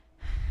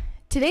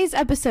Today's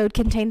episode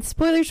contains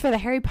spoilers for the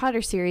Harry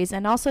Potter series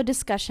and also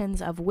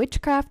discussions of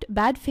witchcraft,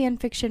 bad fan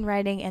fiction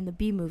writing, and the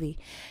B movie.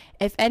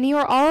 If any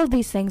or all of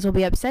these things will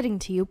be upsetting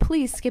to you,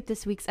 please skip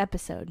this week's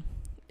episode.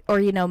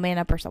 Or, man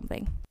up or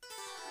something.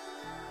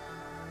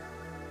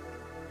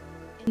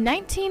 In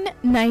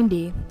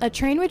 1990, a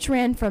train which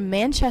ran from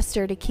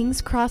Manchester to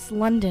King's Cross,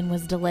 London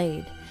was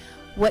delayed.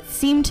 What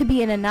seemed to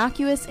be an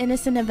innocuous,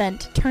 innocent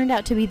event turned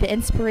out to be the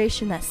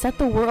inspiration that set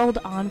the world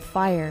on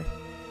fire.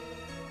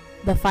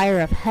 The fire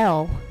of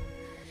hell.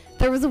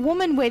 There was a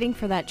woman waiting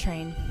for that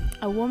train.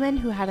 A woman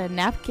who had a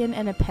napkin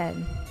and a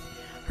pen.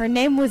 Her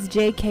name was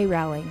J.K.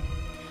 Rowling.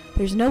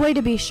 There's no way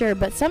to be sure,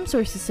 but some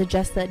sources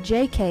suggest that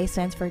J.K.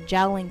 stands for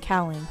Jowling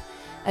Cowling.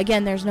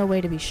 Again, there's no way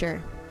to be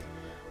sure.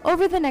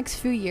 Over the next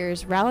few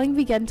years, Rowling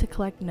began to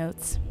collect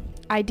notes.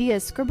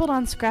 Ideas scribbled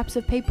on scraps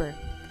of paper.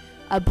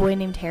 A boy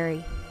named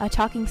Harry. A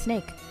talking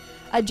snake.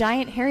 A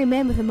giant hairy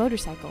man with a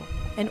motorcycle.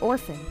 An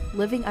orphan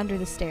living under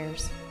the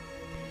stairs.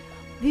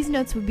 These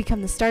notes would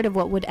become the start of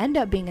what would end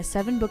up being a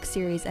 7-book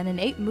series and an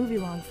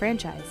 8-movie-long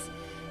franchise.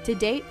 To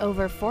date,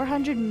 over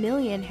 400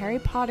 million Harry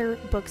Potter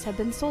books have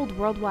been sold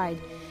worldwide,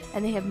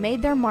 and they have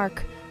made their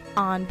mark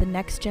on the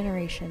next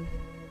generation.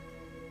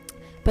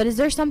 But is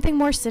there something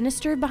more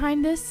sinister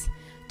behind this?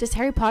 Does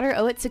Harry Potter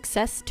owe its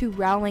success to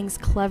Rowling's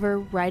clever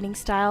writing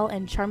style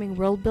and charming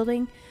world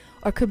building,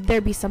 or could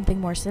there be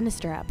something more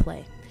sinister at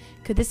play?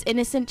 Could this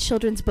innocent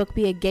children's book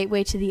be a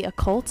gateway to the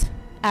occult?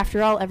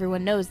 After all,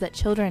 everyone knows that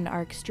children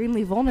are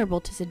extremely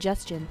vulnerable to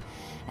suggestion,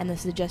 and the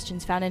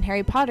suggestions found in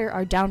Harry Potter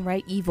are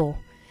downright evil.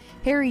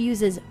 Harry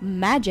uses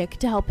magic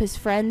to help his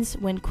friends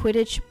win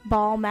Quidditch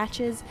ball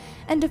matches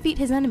and defeat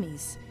his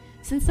enemies.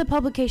 Since the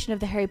publication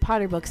of the Harry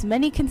Potter books,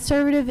 many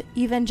conservative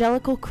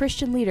evangelical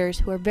Christian leaders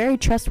who are very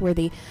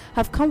trustworthy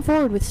have come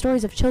forward with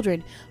stories of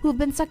children who have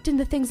been sucked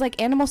into things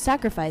like animal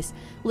sacrifice,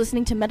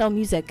 listening to metal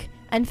music,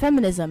 and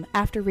feminism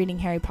after reading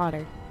Harry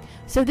Potter.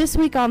 So this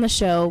week on the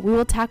show, we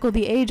will tackle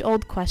the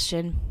age-old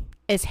question,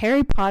 is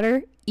Harry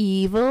Potter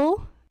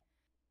evil?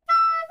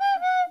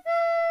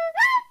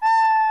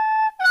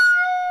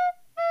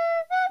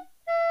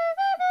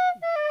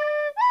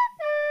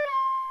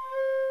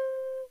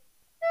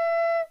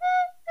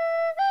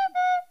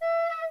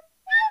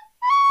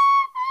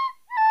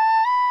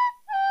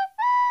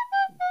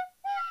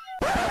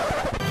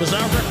 Cause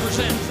I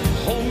represent a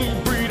whole new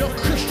breed of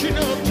Christian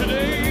of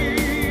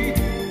today.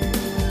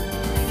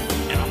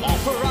 And I'm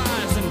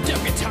authorized and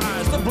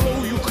deputized to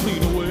blow you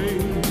clean away.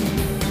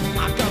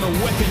 I got a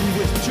weapon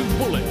with 2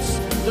 bullets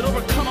that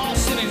overcome all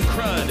sin and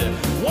crud.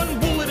 One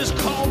bullet is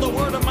called the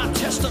word of my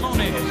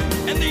testimony,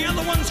 and the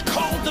other one's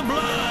called the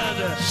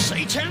blood.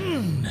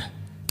 Satan,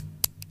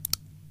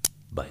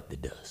 bite the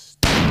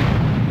dust.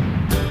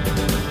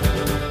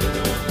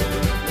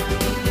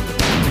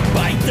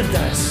 Bite the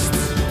dust.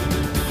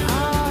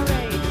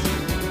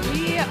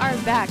 Are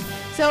back.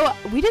 So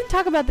we didn't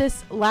talk about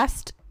this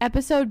last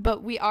episode,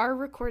 but we are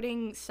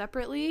recording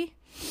separately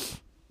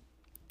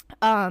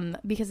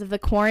because of the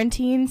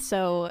quarantine,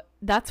 so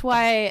that's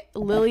why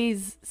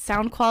Lily's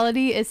sound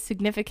quality is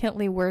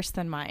significantly worse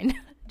than mine.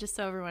 Just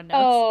so everyone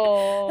knows.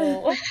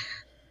 Oh.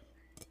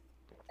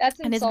 That's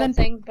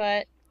insulting,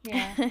 but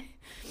yeah.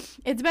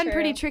 It's been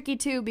pretty tricky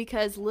too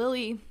because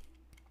Lily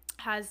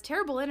has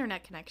terrible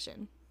internet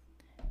connection,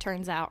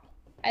 turns out.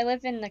 I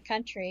live in the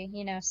country,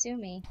 sue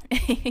me.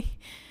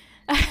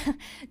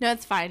 No,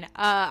 it's fine.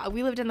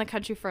 We lived in the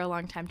country for a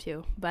long time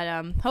too, but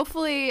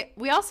hopefully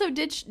we also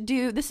did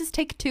this is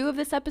take 2 of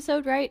this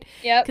episode, right?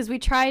 Yep. Because we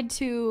tried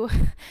to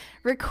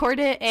record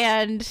it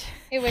and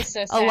it was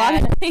so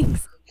sad.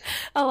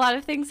 A lot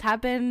of things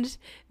happened.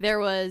 There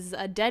was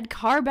a dead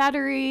car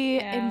battery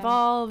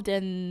involved,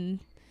 and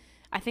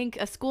I think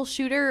a school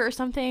shooter or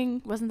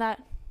something. Wasn't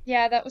that?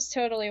 Yeah, that was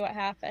totally what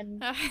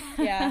happened.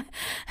 Yeah.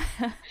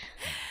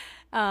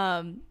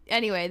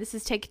 Anyway, this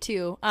is take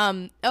 2.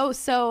 Our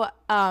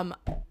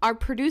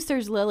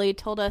producers, Lily,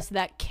 told us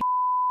that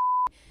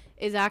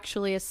is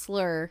actually a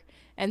slur.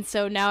 And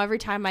so now every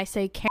time I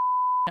say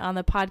on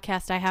the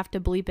podcast, I have to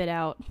bleep it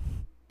out.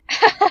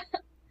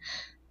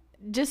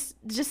 just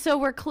so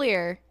we're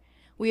clear,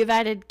 we have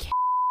added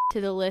to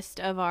the list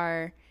of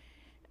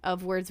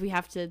words we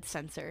have to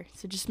censor.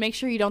 So just make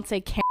sure you don't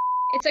say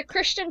It's a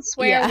Christian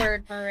swear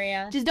word,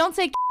 Maria. Just don't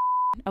say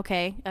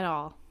okay, at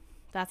all.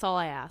 That's all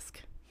I ask.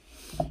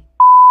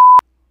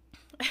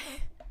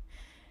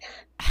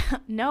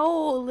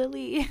 No,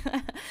 Lily.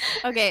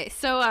 Okay,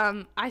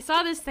 so I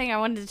saw this thing I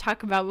wanted to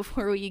talk about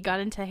before we got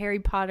into Harry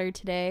Potter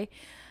today.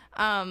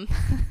 So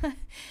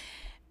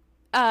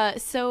there's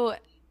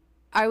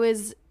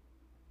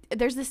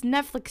this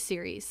Netflix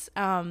series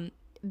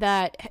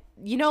that,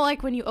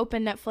 like when you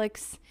open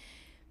Netflix,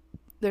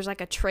 there's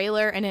like a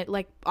trailer and it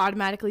like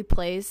automatically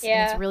plays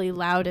and it's really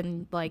loud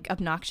and like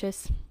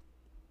obnoxious.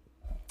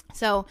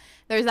 So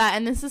there's that,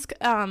 and this is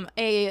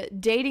a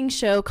dating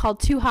show called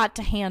Too Hot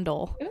to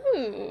Handle.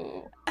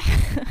 Ooh.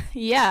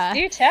 Yeah.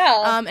 Do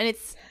tell. And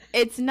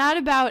it's not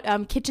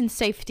about kitchen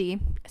safety,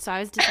 so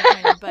I was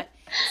disappointed. But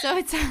so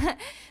it's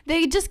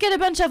they just get a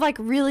bunch of like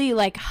really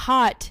like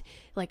hot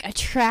like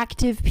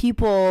attractive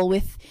people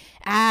with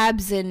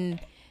abs and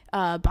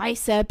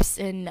biceps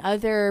and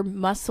other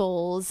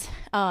muscles,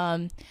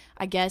 I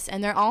guess,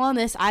 and they're all on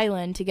this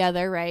island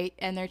together, right?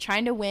 And they're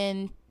trying to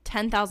win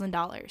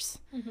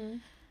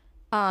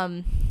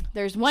 $10,000.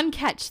 There's one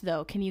catch,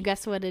 though. Can you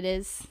guess what it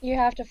is? You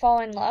have to fall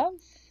in love?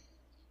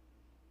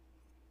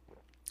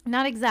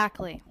 Not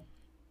exactly.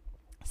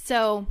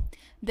 So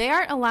they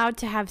aren't allowed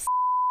to have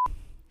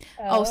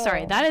Oh,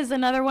 sorry. That is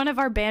another one of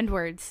our banned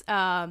words. They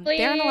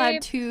aren't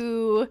allowed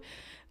to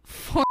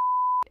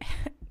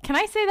Can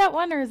I say that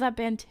one, or is that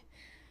banned?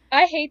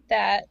 I hate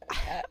that.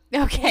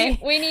 Okay.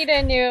 We need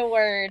a new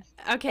word.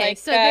 Okay, like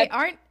so they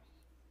aren't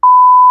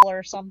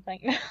or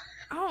something.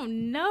 Oh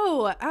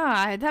no.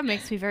 That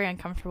makes me very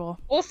uncomfortable.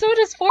 Well, so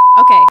does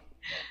Okay.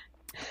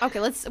 Okay,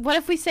 what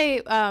if we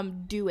say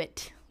do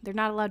it? They're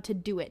not allowed to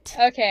do it.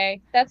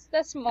 Okay, that's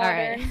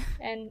modern, right.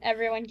 and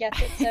everyone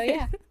gets it, so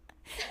yeah.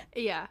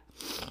 Yeah.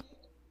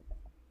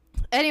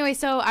 Anyway,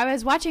 so I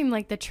was watching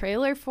like the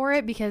trailer for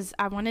it because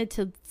I wanted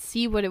to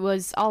see what it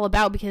was all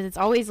about, because it's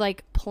always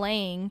like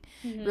playing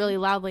really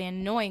loudly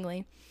and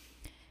annoyingly.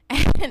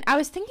 And I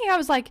was thinking, I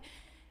was like,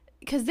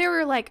 because they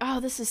were like, oh,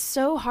 this is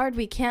so hard,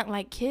 we can't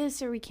like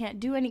kiss, or we can't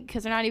do any,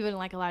 because they're not even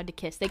like allowed to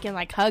kiss. They can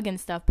like hug and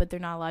stuff, but they're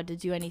not allowed to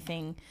do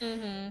anything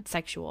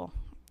sexual.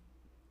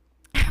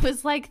 I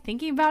was like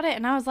thinking about it,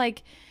 and I was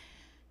like,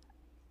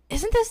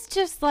 isn't this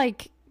just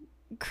like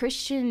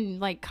Christian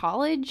like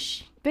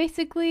college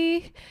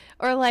basically?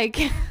 Or like,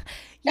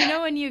 you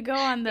know, when you go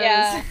on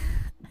those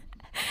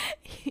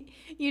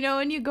you know,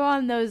 when you go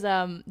on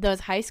those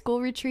high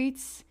school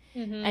retreats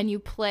and you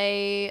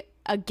play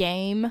a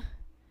game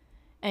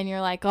and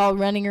you're like all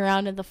running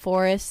around in the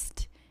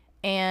forest,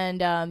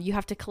 and you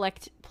have to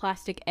collect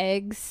plastic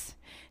eggs,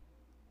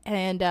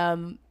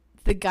 and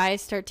the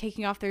guys start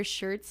taking off their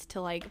shirts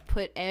to like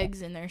put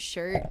eggs in their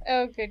shirt.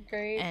 Oh, good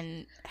grief.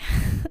 And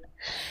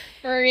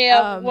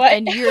Maria, what?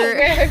 And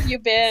where have you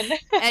been?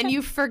 And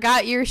you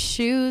forgot your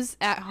shoes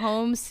at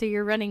home, so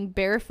you're running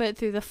barefoot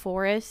through the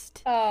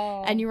forest.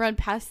 Oh. And you run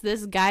past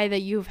this guy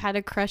that you've had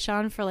a crush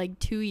on for like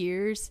 2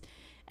 years,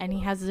 and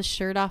he has his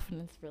shirt off,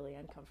 and it's really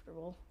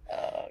uncomfortable.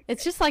 Oh,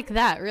 it's just like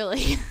that,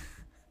 really.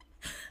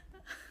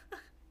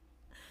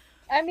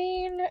 I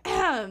mean,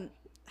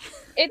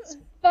 it's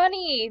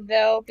funny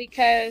though,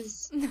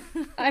 because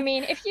I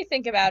mean, if you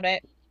think about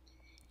it,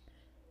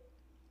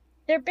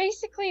 they're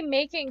basically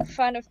making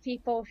fun of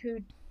people who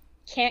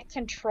can't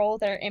control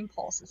their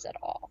impulses at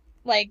all.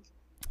 Like,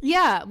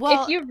 yeah,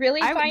 well, if you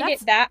really find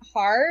it that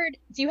hard,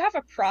 do you have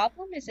a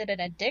problem? Is it an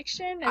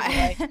addiction? Is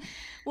it like,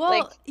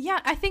 well, yeah,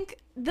 I think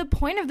the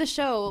point of the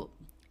show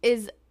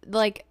is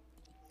like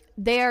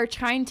they are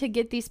trying to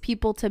get these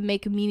people to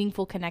make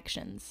meaningful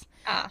connections.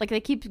 Like they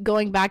keep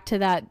going back to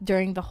that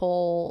during the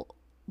whole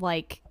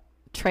like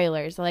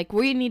trailers. Like,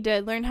 we need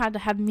to learn how to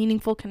have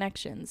meaningful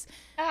connections.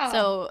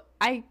 So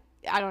I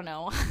don't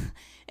know.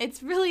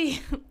 It's really,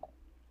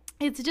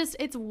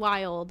 it's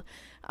wild.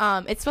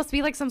 It's supposed to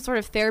be like some sort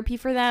of therapy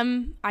for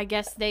them. I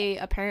guess they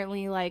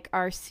apparently like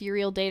are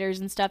serial daters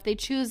and stuff. They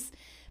choose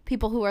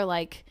people who are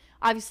like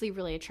obviously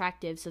really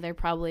attractive, so they're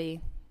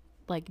probably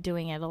like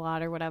doing it a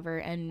lot or whatever.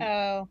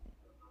 And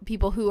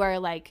people who are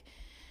like,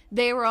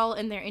 they were all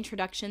in their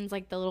introductions,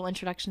 like the little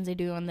introductions they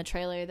do on the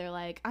trailer. They're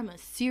like, I'm a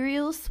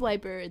serial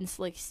swiper, and it's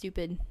like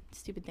stupid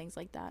things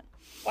like that.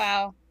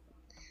 Wow.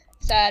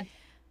 Sad.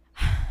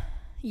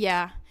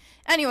 Yeah.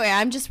 Anyway,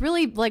 I'm just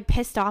really like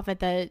pissed off at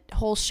the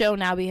whole show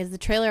now, because the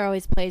trailer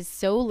always plays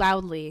so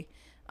loudly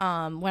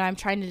when I'm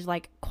trying to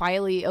like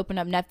quietly open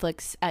up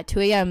Netflix at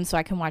 2 a.m. so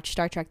I can watch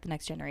Star Trek: The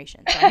Next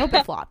Generation. So I hope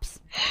it flops.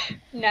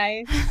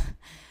 Nice.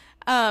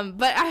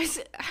 But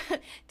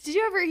did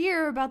you ever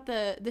hear about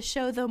the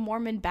show The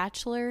Mormon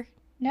Bachelor?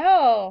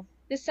 No.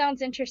 This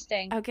sounds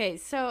interesting. Okay,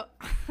 so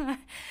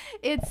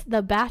it's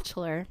The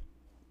Bachelor,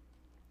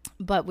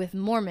 but with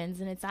Mormons,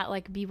 and it's at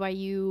like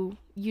BYU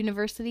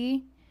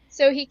University.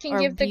 So he can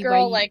give the BYU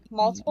girl like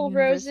multiple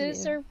University.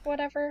 roses or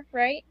whatever,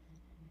 right?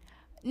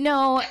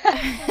 No.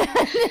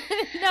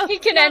 No. He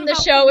can end the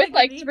show with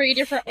like 3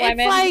 different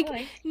women. It's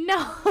like,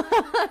 no.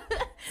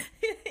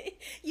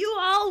 You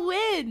all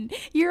win.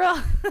 You're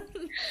all.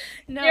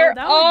 No, You're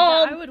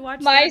all I would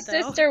watch my that,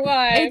 though. sister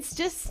wives. It's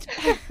just.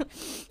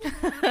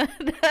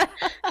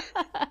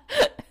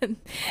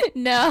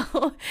 No,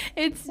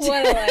 it's just,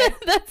 What a life.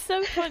 That's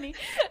so funny.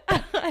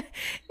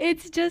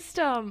 It's just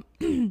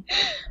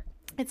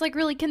it's like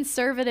really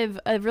conservative,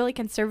 a really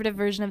conservative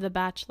version of The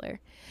Bachelor.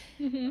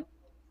 Mm-hmm.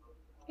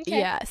 Okay.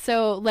 Yeah,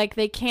 so like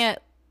they can't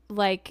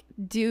like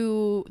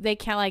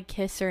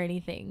kiss or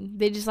anything.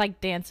 They just like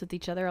dance with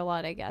each other a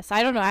lot, I guess.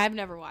 I don't know. I've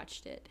never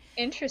watched it.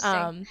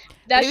 Interesting.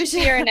 That should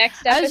be our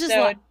next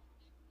episode.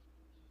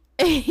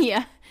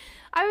 Yeah.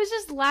 I was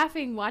just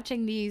laughing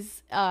watching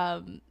these.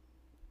 Yeah,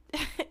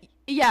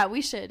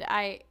 we should.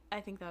 I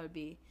think that would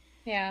be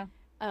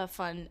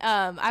fun.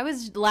 I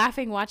was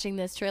laughing watching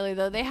this trailer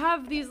though. They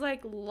have these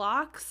like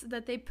locks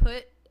that they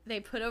put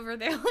over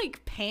their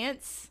like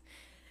pants.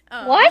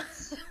 What?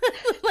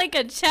 Like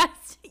a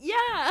chest.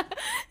 Yeah.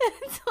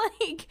 It's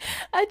like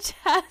a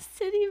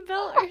chastity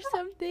belt or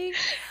something.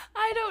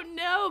 I don't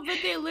know, but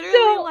they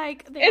literally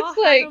like they all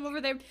have them over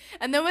there.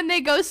 And then when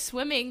they go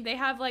swimming, they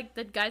have like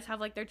the guys have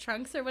like their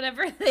trunks or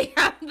whatever. They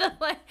have the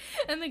like,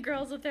 and the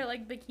girls with their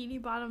like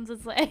bikini bottoms.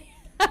 It's like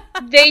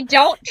they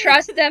don't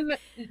trust them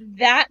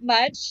that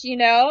much, you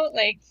know?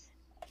 Like,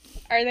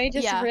 are they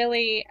just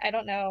really? I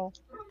don't know.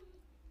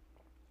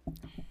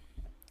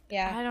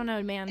 Yeah, I don't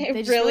know, man. They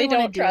just really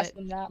don't trust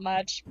them that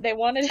much. They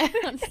wanted.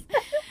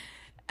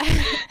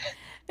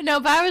 No,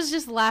 but I was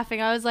just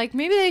laughing. I was like,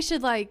 maybe they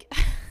should like,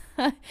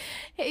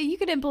 hey, you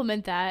could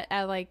implement that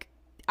at like,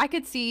 I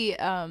could see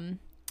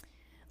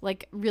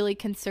like really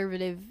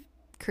conservative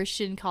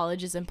Christian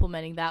colleges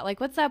implementing that. Like,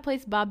 what's that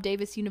place? Bob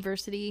Davis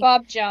University.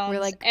 Bob Jones. Where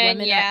like and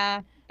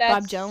women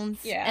Bob Jones.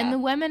 Yeah. And the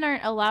women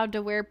aren't allowed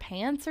to wear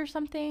pants or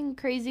something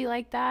crazy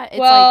like that. It's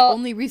like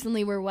only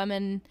recently were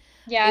women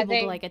able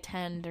to like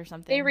attend or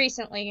something. They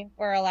recently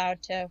were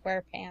allowed to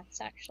wear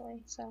pants,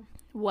 actually. So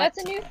that's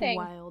a new thing.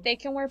 Wild. They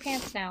can wear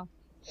pants now.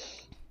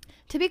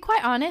 To be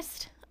quite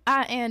honest,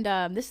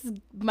 this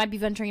might be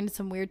venturing into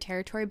some weird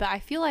territory, but I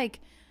feel like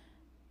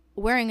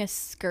wearing a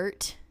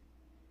skirt.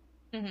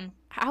 Mm-hmm.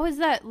 How is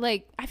that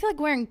like? I feel like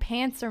wearing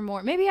pants are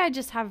more. Maybe I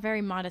just have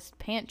very modest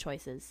pant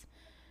choices,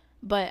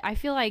 but I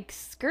feel like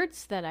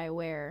skirts that I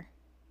wear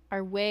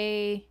are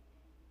way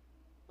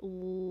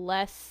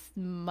less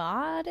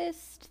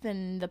modest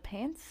than the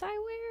pants I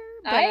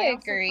wear. But I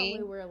agree.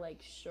 Probably wear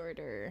like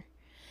shorter.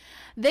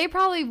 They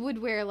probably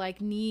would wear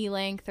like knee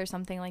length or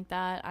something like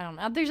that. I don't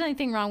know if there's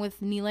anything wrong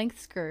with knee length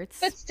skirts.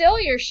 But still,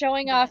 you're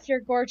showing off your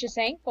gorgeous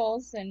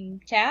ankles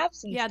and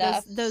calves and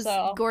stuff. Yeah, those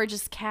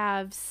gorgeous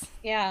calves.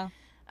 Yeah,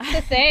 it's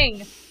a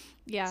thing.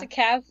 Yeah, it's a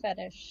calf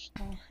fetish.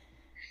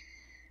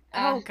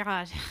 Oh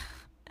God,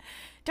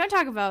 don't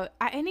talk about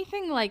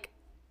anything like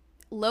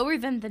lower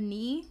than the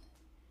knee.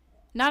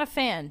 Not a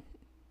fan.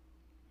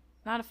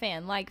 Not a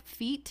fan. Like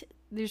feet.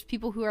 There's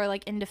people who are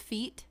like into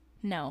feet.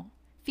 No,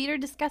 feet are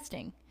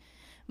disgusting.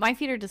 My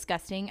feet are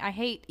disgusting. I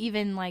hate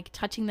even, like,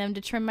 touching them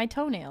to trim my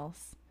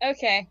toenails.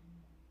 Okay.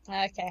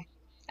 I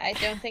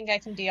don't think I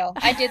can deal.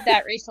 I did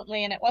that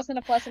recently, and it wasn't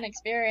a pleasant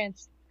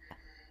experience.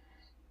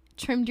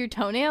 Trimmed your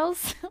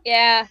toenails?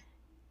 Yeah.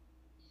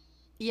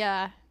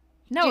 Yeah.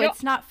 No,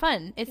 it's not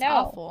fun. It's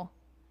awful.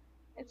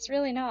 It's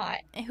really not.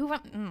 Who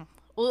wants...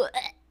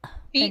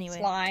 Feet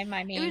slime,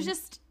 I mean. It was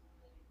just...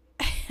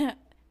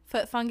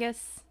 foot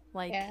fungus.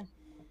 Like... Yeah.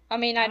 I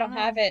mean, I don't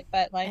have it,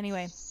 but, like,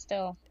 anyway.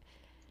 Still...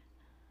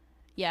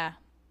 Yeah.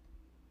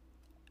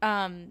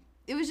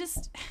 It was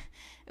just,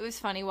 it was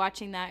funny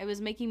watching that. It was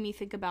making me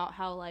think about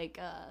how, like,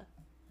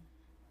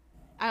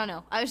 I don't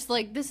know. I was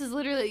like, this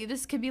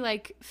could be,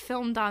 like,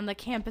 filmed on the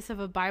campus of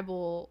a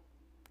Bible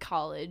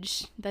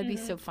college. That'd be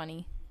so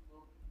funny.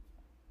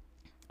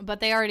 But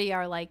they already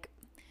are, like,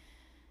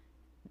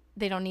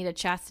 they don't need a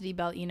chastity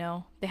belt, you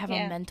know? They have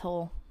a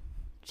mental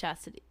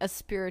chastity, a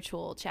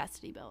spiritual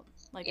chastity belt.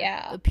 Like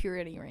a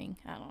purity ring.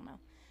 I don't know.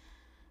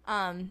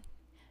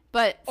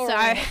 But so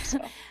I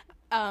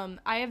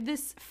have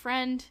this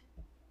friend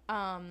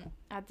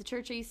at the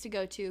church I used to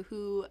go to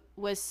who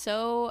was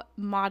so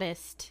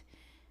modest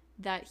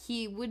that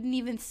he wouldn't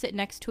even sit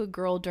next to a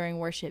girl during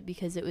worship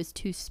because it was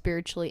too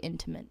spiritually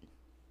intimate.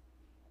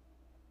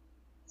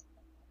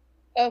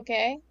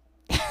 Okay.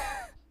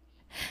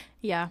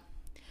 Yeah.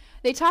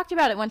 They talked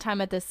about it one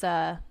time at this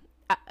young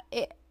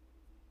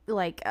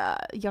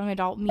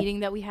adult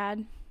meeting that we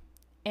had.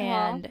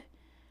 And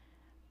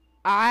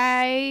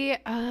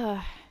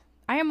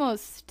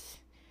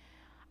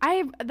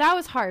that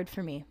was hard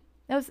for me.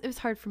 It was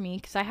hard for me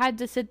because I had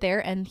to sit there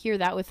and hear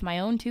that with my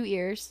own 2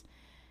 ears,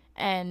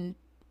 and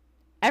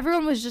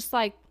everyone was just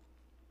like,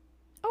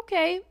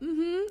 "Okay,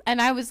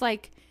 and I was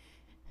like,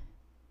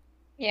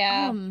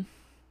 "Yeah."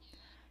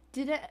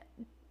 Do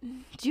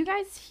you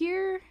guys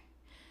hear?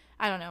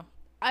 I don't know.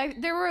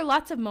 There were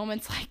lots of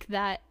moments like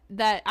that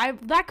that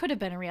could have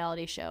been a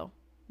reality show.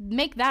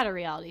 Make that a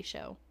reality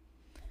show.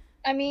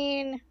 I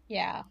mean,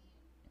 yeah.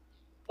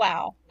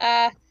 Wow.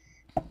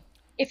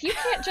 If you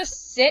can't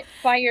just sit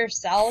by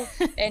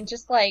yourself and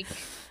just, like,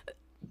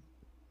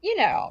 you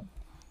know,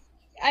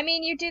 I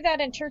mean, you do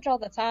that in church all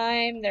the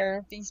time. There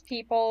are these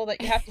people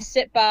that you have to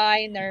sit by,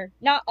 and they're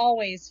not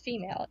always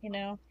female, you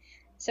know?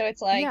 So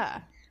it's like,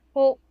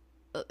 well,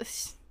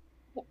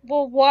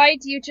 why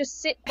do you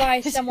just sit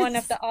by someone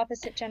of the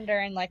opposite gender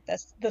and, like,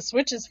 the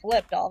switch is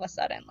flipped all of a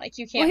sudden? Like,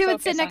 you can't focus on God or anything? Well, he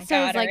would sit next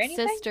to his,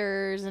 like,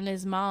 sisters and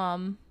his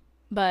mom,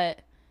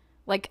 but,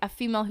 like, a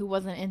female who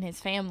wasn't in his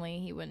family,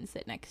 he wouldn't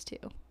sit next to.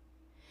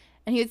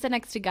 And he would sit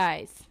next to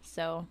guys,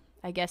 so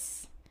I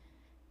guess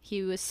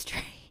he was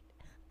straight.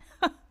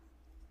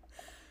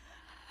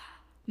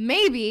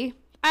 Maybe.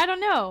 I don't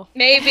know.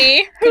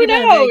 Maybe. Who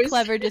knows? A very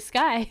clever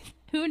disguise.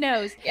 Who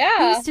knows?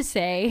 Yeah. Who's to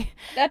say?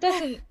 That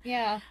doesn't,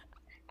 yeah.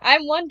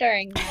 I'm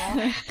wondering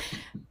now.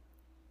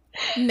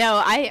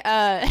 No,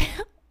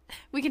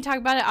 we can talk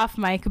about it off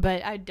mic,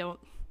 but I don't.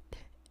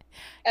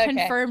 Okay.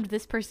 Confirmed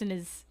this person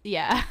is,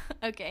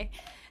 okay.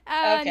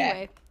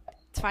 Anyway,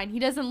 it's fine. He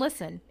doesn't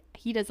listen.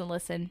 he doesn't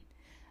listen.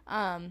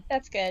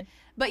 That's good.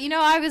 But, you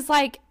know, I was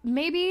like,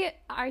 maybe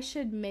I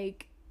should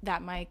make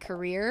that my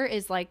career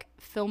is, like,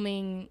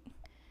 filming,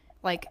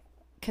 like,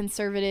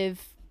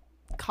 conservative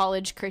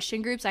college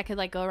Christian groups. I could,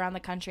 like, go around the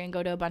country and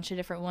go to a bunch of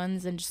different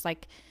ones and just,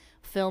 like,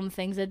 film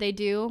things that they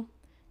do.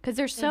 Because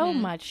there's so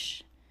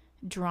much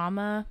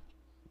drama.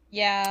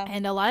 Yeah.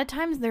 And a lot of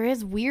times there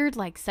is weird,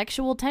 like,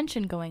 sexual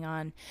tension going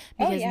on.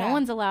 Because no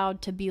one's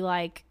allowed to be,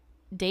 like,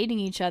 dating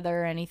each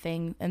other or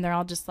anything. And they're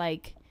all just,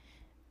 like,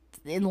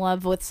 in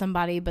love with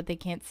somebody, but they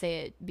can't say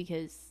it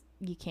because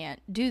you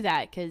can't do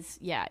that because,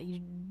 yeah,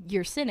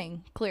 you're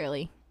sinning,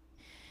 clearly.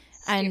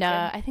 Stupid. And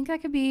I think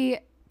that could be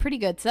pretty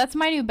good. So that's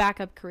my new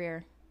backup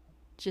career,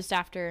 just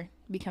after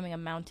becoming a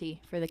Mountie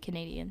for the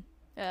Canadian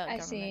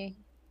government. I see.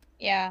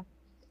 Yeah.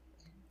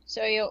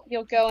 So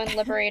you'll go and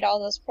liberate all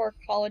those poor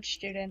college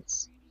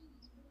students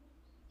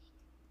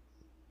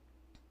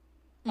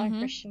on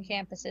Christian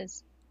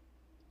campuses.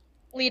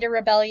 Lead a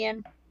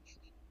rebellion.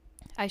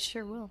 I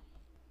sure will.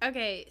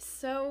 Okay,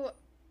 so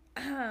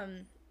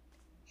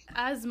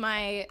as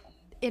my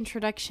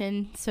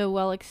introduction so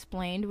well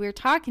explained, we're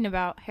talking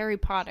about Harry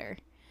Potter.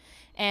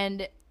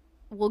 And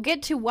we'll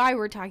get to why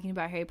we're talking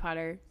about Harry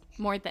Potter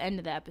more at the end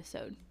of the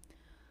episode.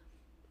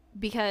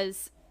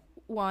 Because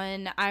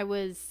when I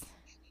was,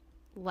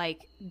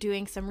 like,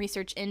 doing some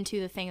research into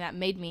the thing that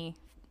made me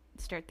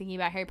start thinking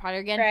about Harry Potter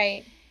again,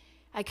 right,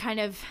 I kind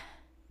of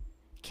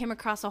came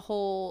across a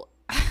whole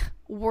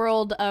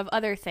world of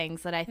other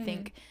things that I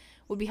think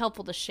would be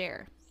helpful to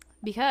share.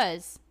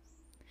 Because,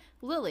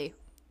 Lillian,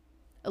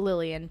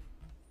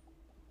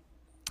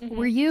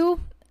 were you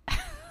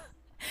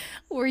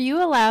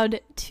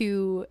allowed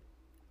to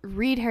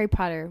read Harry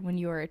Potter when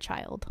you were a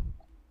child?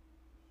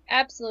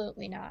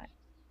 Absolutely not.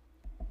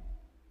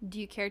 Do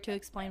you care to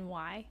explain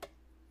why?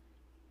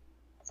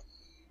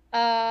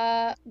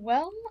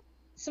 Well,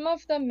 some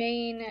of the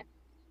main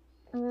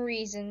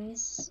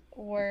reasons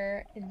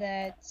were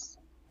that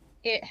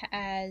it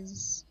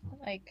has,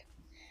 like,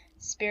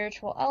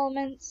 spiritual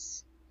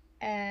elements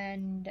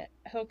and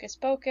hocus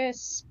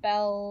pocus,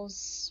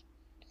 spells,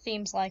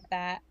 themes like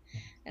that.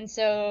 And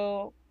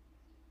so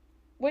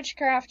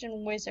witchcraft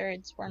and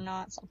wizards were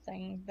not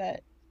themes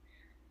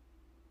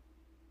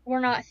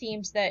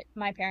that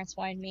my parents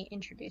wanted me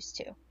introduced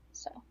to.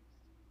 So.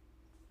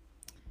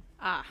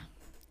 Ah,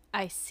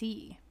 I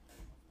see.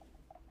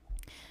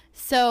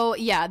 So,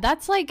 yeah,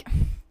 that's like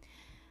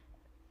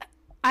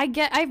I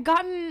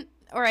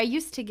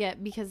used to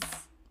get, because,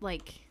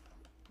 like,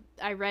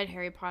 I read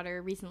Harry Potter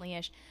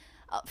recently-ish,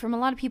 from a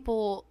lot of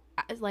people,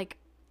 like,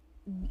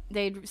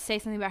 they'd say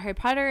something about Harry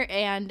Potter,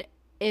 and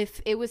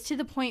if it was to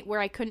the point where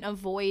I couldn't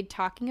avoid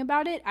talking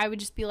about it, I would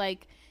just be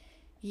like,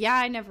 yeah,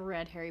 I never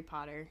read Harry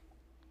Potter.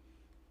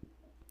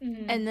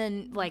 And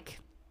then, like,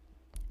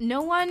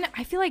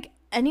 I feel like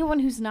anyone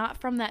who's not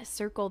from that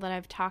circle that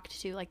I've talked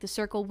to, like the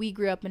circle we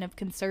grew up in of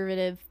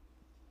conservative,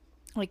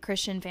 like,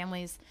 Christian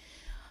families,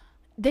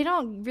 they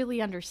don't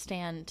really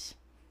understand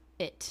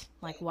it,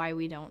 like, why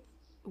we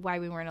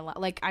weren't allowed.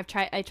 Like, I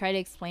try to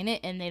explain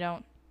it, and they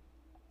don't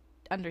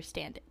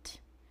understand it.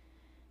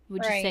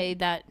 Would you say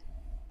that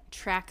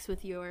tracks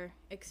with your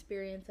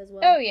experience as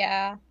well? Oh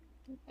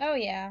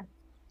yeah,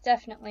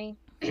 definitely.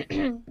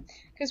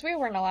 Because we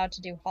weren't allowed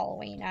to do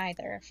Halloween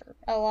either,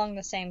 along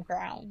the same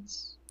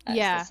grounds.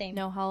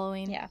 No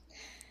Halloween. Yeah.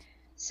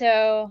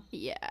 So.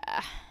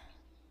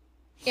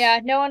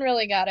 Yeah, no one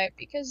really got it,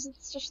 because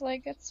it's just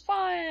like, it's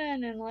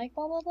fun, and, like,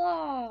 blah, blah,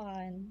 blah,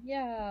 and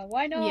yeah,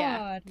 why not?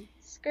 Yeah.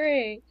 It's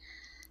great.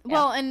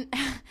 Well, and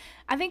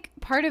I think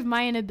part of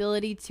my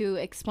inability to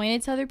explain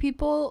it to other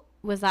people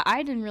was that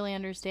I didn't really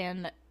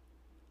understand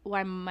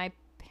why my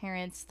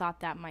parents thought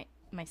that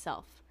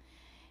myself.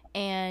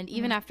 And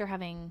even after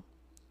having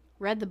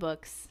read the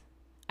books,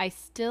 I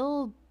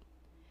still,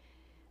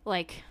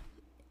 like,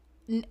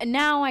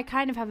 now I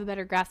kind of have a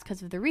better grasp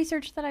because of the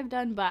research that I've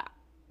done, but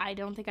I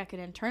don't think I could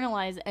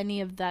internalize any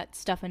of that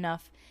stuff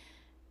enough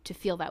to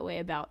feel that way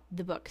about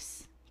the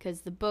books,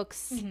 because the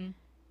books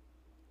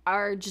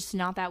are just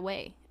not that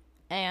way.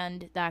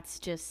 And that's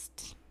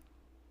just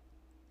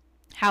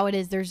how it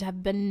is.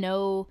 Have been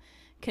no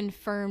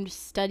confirmed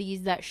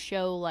studies that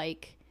show,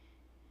 like,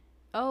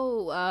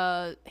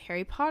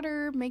 Harry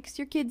Potter makes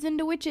your kids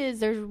into witches.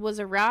 There was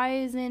a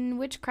rise in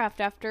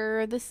witchcraft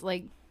after this.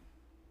 Like,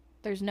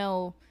 there's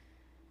no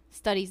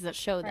studies that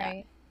show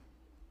that.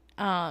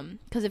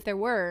 Because if there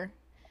were,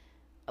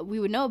 we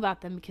would know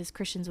about them, because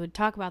Christians would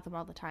talk about them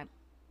all the time.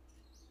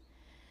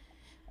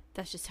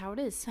 That's just how it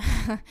is.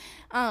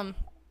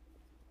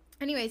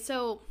 Anyway,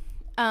 so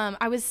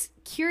I was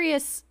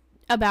curious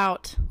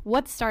about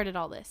what started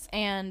all this.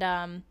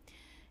 And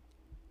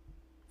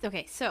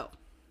okay, so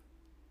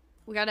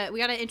we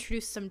gotta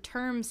introduce some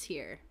terms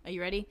here. Are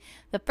you ready?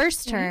 The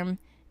first term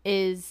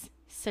is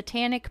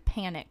satanic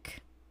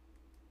panic.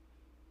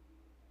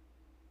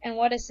 And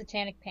what is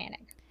satanic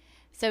panic?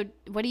 So,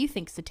 what do you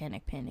think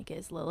satanic panic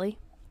is, Lily?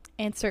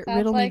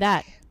 Riddle me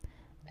that.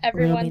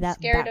 Everyone's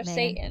scared of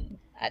Satan.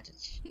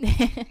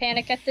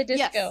 Panic at the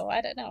Disco. Yes.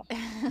 I don't know.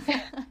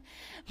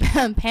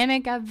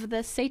 Panic of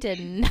the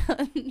Satan.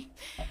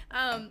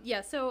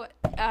 So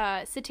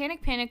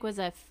Satanic Panic was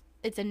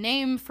it's a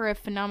name for a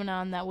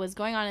phenomenon that was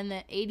going on in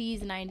the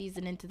 80s, 90s,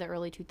 and into the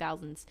early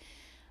 2000s.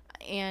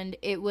 And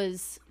it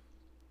was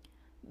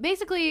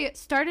basically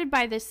started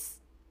by it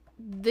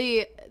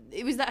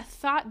was that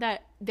thought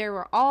that there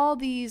were all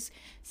these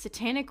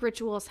satanic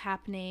rituals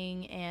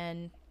happening.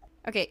 And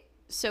okay,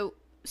 so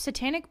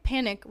Satanic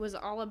Panic was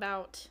all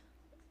about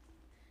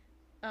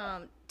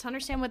to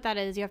understand what that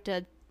is, you have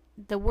to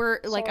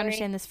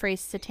understand this phrase,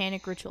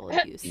 satanic ritual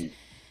abuse.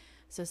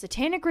 So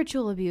satanic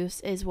ritual abuse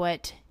is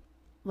what,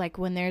 like,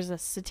 when there's a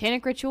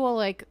satanic ritual,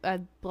 like a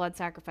blood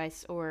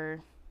sacrifice,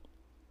 or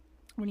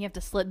when you have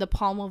to slit the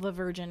palm of a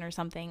virgin or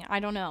something. I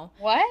don't know.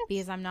 What?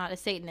 Because I'm not a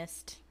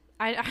Satanist.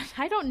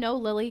 I don't know,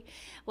 Lily.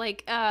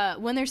 Like,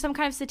 when there's some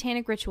kind of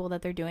satanic ritual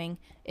that they're doing,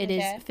 it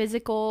is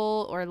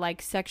physical or,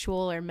 like,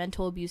 sexual or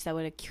mental abuse that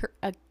would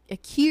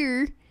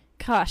occur.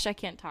 Gosh, I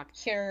can't talk.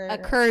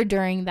 Occur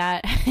during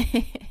that.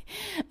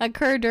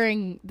 Occur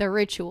during the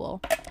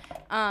ritual.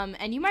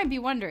 And you might be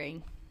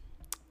wondering,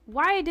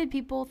 why did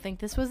people think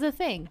this was a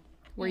thing?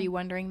 Were you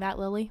wondering that,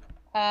 Lily?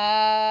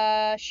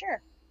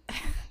 Sure.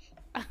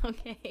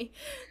 Okay.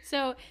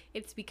 So,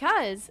 it's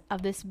because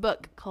of this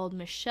book called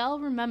Michelle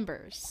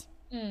Remembers.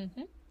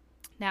 Mm-hmm.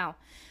 Now,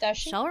 Does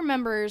she? Michelle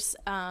Remembers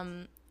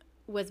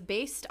was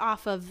based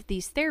off of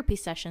these therapy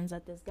sessions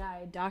that this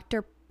guy,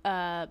 Dr.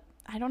 I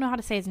don't know how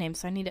to say his name,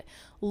 so I need it.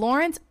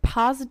 Lawrence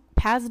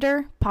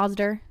Pazder. I'm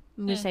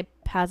going to say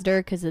Pazder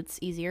because it's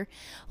easier.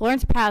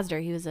 Lawrence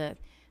Pazder. He was a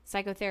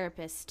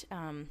psychotherapist,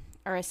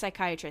 or a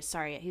psychiatrist,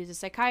 sorry. He was a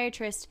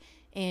psychiatrist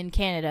in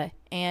Canada,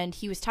 and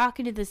he was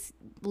talking to this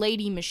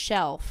lady,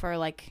 Michelle, for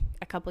like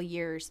a couple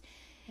years.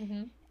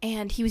 Mm-hmm.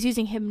 And he was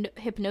using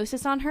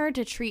hypnosis on her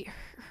to treat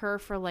her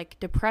for, like,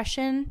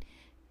 depression.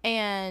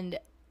 And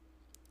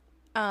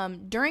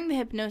during the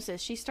hypnosis,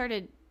 she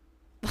started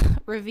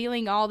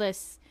revealing all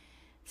this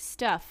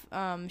stuff.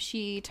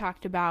 She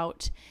talked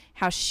about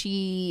how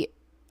she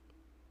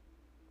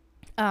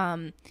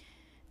was,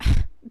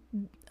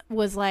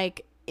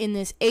 like, in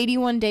this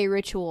 81-day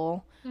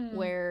ritual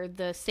where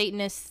the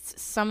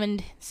Satanists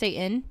summoned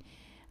Satan.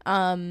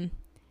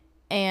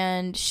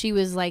 And she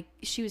was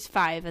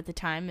 5 at the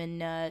time,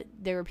 and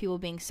there were people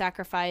being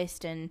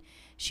sacrificed, and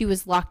she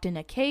was locked in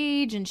a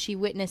cage, and she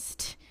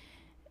witnessed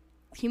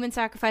human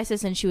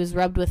sacrifices, and she was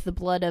rubbed with the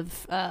blood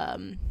of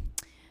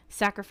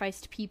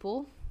sacrificed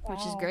people, which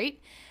is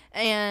great.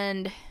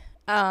 And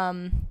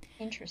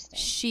interesting.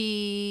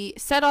 She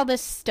said all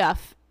this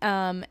stuff,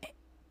 and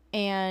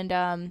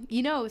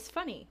it was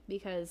funny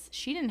because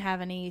she didn't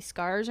have any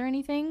scars or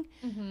anything.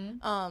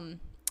 Mm-hmm.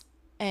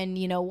 And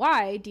you know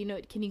why?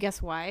 Can you guess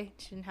why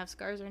she didn't have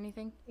scars or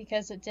anything?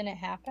 Because it didn't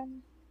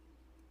happen?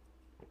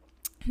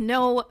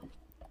 No,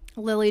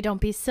 Lily,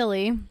 don't be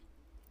silly.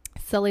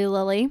 Silly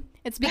Lily.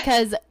 It's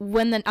because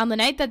on the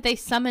night that they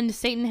summoned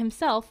Satan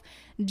himself,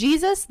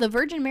 Jesus, the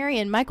Virgin Mary,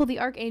 and Michael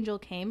the Archangel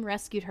came,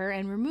 rescued her,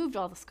 and removed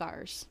all the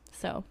scars.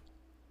 So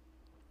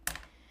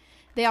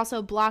they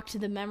also blocked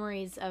the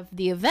memories of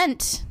the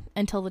event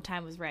until the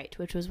time was right,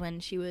 which was when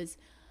she was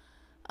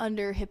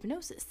under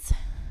hypnosis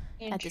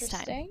at this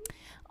time.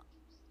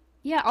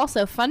 Yeah,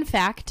 also, fun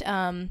fact,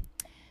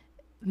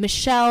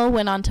 Michelle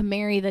went on to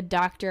marry the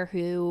doctor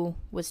who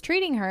was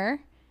treating her,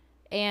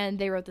 and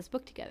they wrote this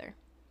book together.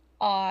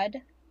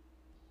 Odd.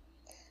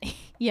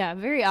 Yeah,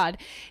 very odd.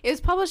 It was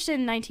published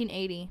in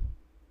 1980.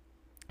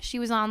 She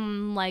was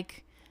on,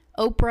 like,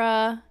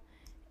 Oprah,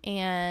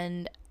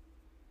 and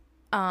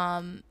it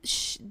was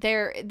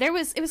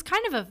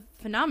kind of a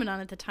phenomenon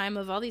at the time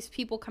of all these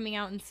people coming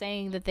out and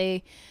saying that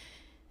they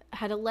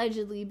had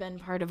allegedly been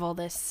part of all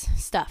this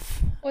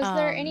stuff. Was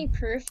there any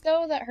proof,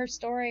 though, that her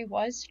story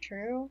was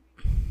true?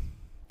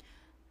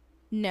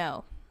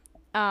 No.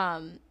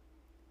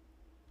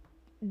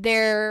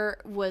 There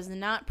was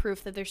not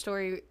proof that their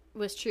story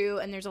was true,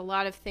 and there's a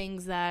lot of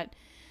things that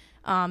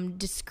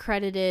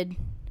discredited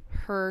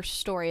her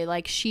story.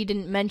 Like, she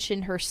didn't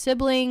mention her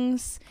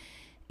siblings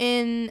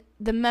in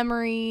the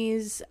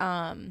memories.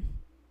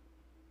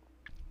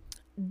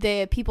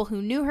 The people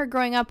who knew her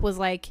growing up was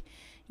like,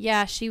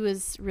 yeah, she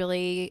was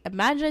really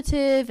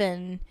imaginative,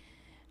 and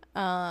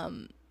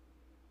let's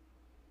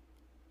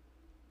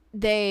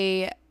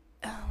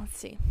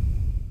see.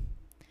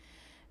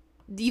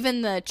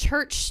 Even the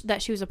church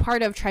that she was a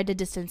part of tried to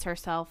distance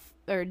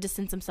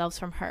themselves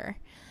from her.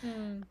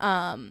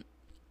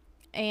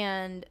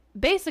 And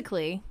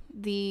basically,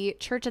 the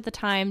church at the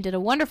time did a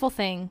wonderful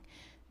thing.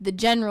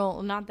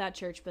 Not that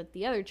church, but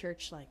the other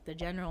church, like the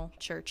general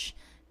church,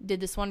 did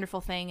this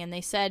wonderful thing, and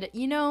they said,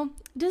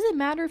 does it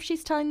matter if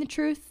she's telling the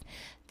truth?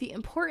 The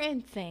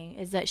important thing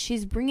is that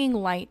she's bringing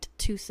light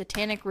to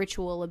satanic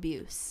ritual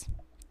abuse.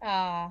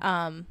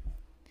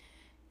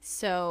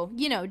 So,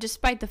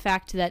 despite the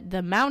fact that the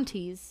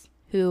Mounties,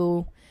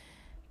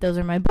 those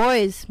are my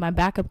boys, my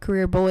backup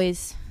career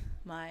boys,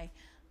 my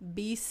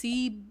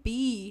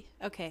BCB,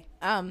 okay,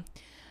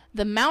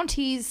 the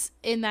Mounties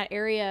in that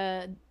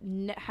area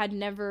had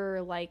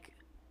never,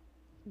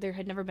 there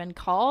had never been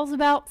calls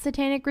about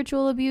satanic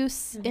ritual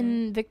abuse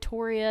in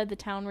Victoria, the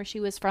town where she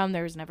was from.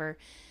 There was never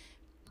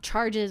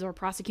charges or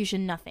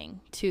prosecution,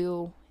 nothing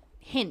to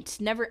hint,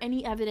 never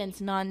any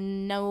evidence,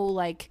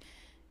 no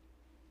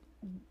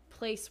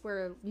place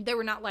where there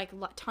were not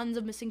tons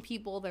of missing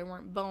people, there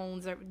weren't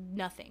bones or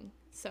nothing.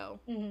 So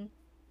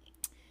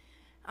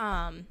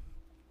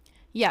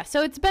yeah,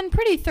 so it's been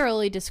pretty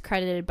thoroughly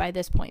discredited by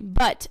this point.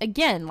 But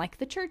again, like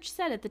the church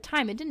said at the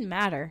time, it didn't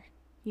matter,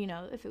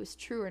 if it was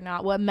true or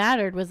not. What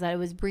mattered was that it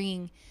was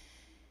bringing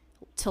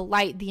to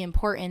light the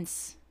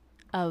importance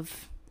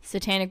of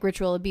satanic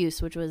ritual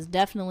abuse, which was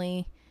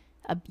definitely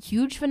a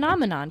huge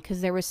phenomenon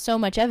because there was so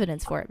much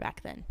evidence for it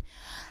back then.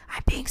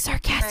 I'm being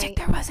sarcastic. Right.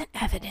 There wasn't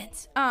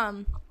evidence.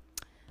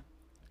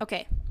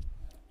 Okay.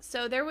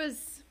 So that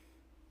was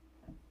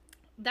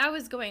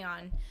going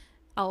on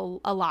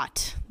a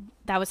lot.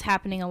 That was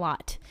happening a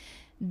lot.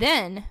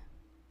 Then,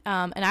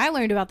 and I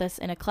learned about this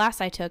in a class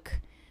I took.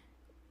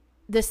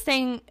 This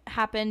thing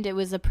happened. It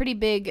was a pretty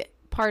big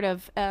part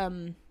of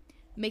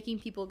making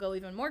people go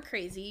even more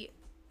crazy,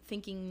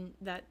 thinking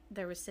that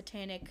there was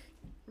satanic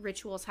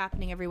rituals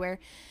happening everywhere.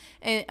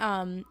 And,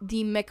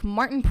 the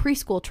McMartin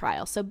preschool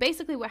trial. So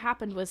basically what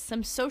happened was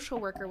some social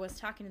worker was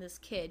talking to this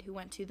kid who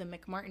went to the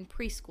McMartin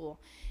preschool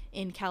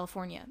in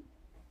California.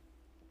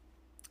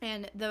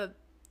 And the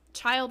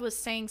child was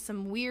saying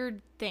some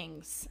weird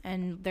things.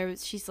 And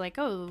she's like,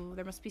 oh,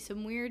 there must be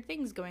some weird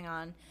things going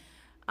on.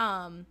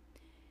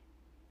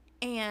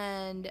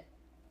 And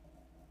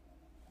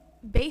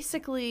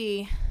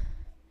basically,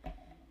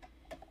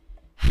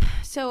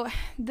 so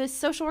the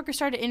social worker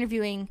started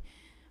interviewing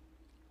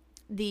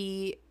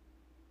the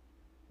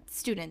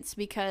students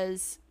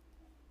because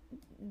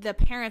the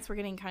parents were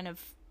getting kind of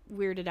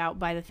weirded out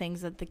by the things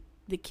that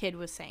the kid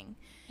was saying.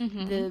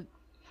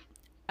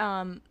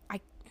 I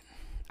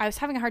was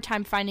having a hard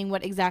time finding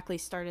what exactly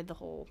started the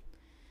whole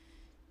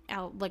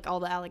all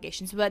the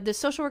allegations, but the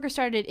social worker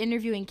started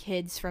interviewing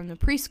kids from the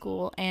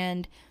preschool,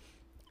 and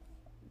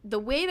the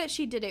way that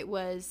she did it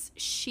was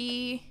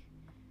she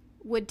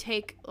would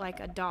take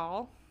a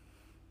doll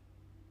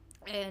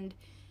and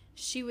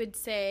she would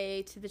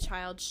say to the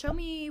child, show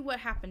me what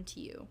happened to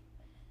you.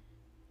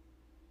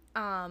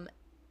 And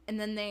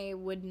then they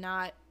would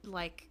not,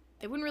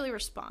 they wouldn't really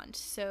respond.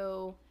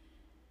 So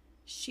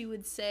she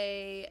would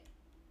say,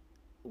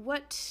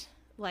 what,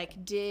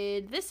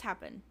 did this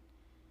happen?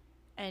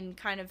 And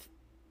kind of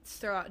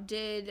throw out,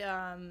 did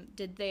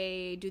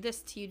they do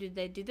this to you? Did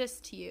they do this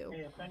to you?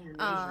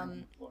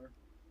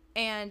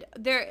 And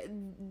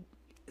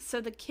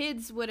so the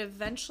kids would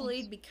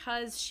eventually,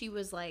 because she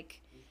was,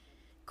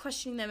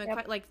 questioning them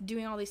and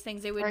doing all these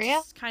things, they would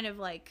just kind of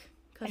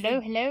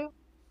hello.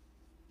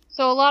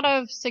 So a lot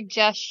of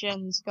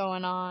suggestions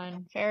going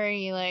on,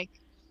 very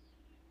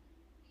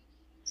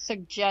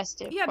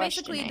suggestive. Yeah,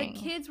 basically the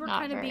kids were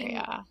kind of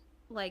being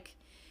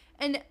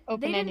and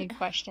open-ended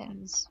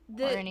questions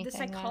or anything. The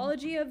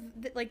psychology of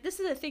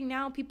this is a thing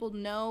now people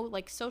know,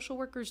 social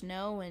workers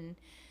know and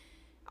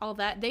all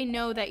that. They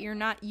know that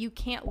you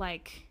can't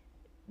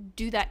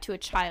do that to a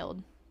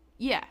child.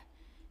 Yeah,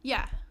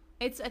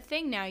 it's a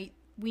thing now.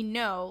 We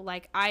know,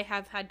 I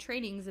have had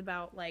trainings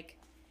about,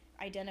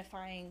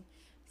 identifying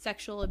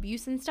sexual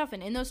abuse and stuff,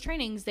 and in those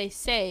trainings, they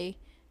say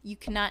you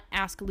cannot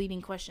ask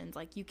leading questions.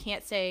 You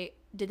can't say,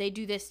 did they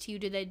do this to you?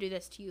 Did they do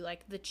this to you?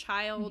 The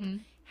child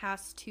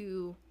has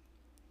to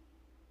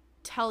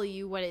tell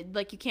you what it,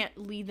 you can't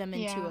lead them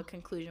into a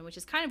conclusion, which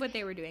is kind of what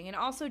they were doing. And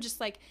also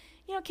just,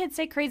 kids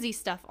say crazy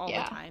stuff all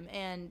the time.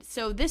 And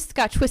so this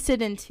got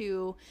twisted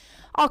into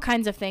all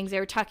kinds of things. They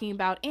were talking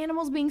about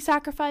animals being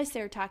sacrificed.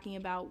 They were talking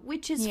about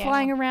witches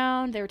flying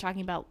around. They were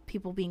talking about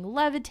people being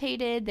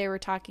levitated. They were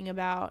talking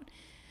about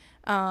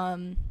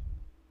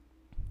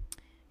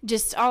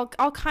just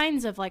all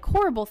kinds of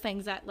horrible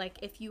things that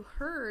if you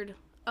heard,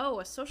 oh,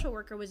 a social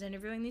worker was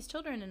interviewing these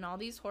children and all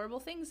these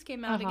horrible things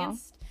came out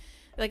against,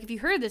 if you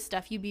heard this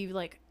stuff, you'd be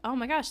like, oh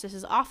my gosh, this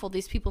is awful.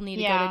 These people need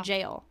to go to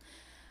jail.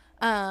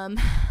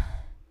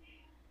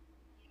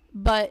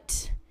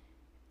 But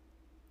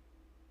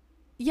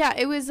yeah,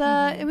 it was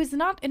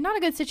not a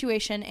good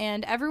situation,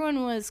 and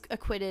everyone was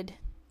acquitted.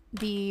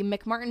 The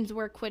McMartins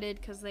were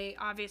acquitted because they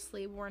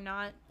obviously were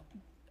not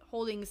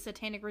holding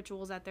satanic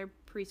rituals at their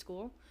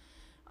preschool.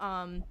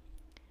 I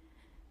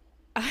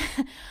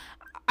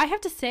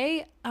have to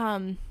say,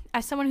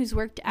 as someone who's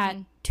worked at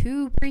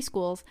 2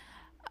 preschools,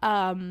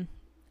 a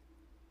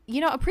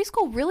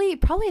preschool really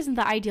probably isn't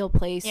the ideal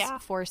place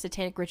for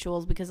satanic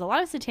rituals, because a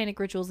lot of satanic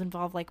rituals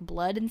involve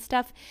blood and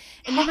stuff.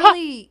 And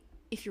really,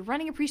 if you're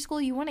running a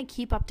preschool, you want to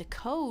keep up to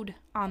code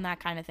on that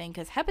kind of thing,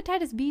 because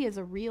hepatitis B is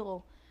a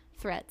real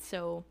threat.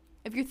 So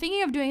if you're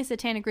thinking of doing a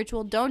satanic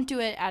ritual, don't do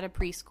it at a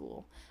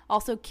preschool.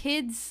 Also,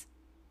 kids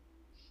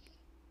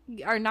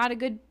are not a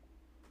good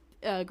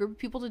group of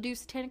people to do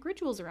satanic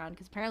rituals around,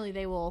 because apparently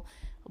they will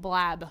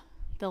blab.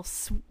 They'll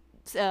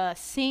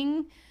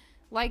sing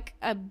like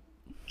a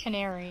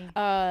canary,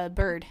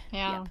 bird.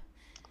 Yeah.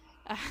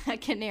 A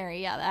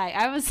canary. Yeah,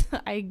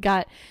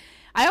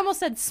 I almost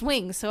said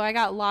swing, so I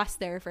got lost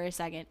there for a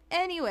second.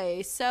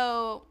 Anyway,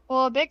 so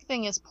Well, a big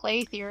thing is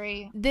play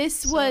theory.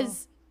 this So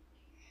was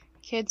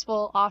kids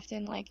will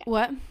often like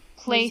what?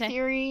 play What'd you say?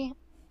 theory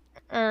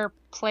or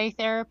play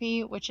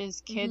therapy, which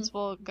is kids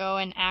will go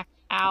and act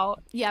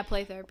out Yeah,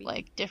 play therapy.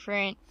 like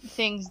different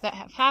things that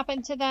have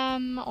happened to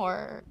them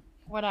or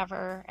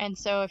whatever. And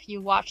so if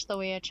you watch the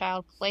way a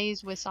child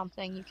plays with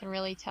something, you can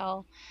really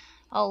tell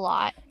a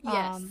lot.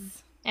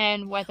 Yes.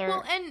 And whether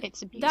Well, and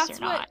it's abuse that's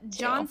or not. what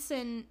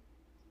Johnson.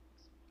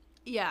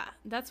 Yeah,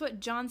 that's what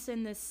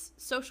Johnson, this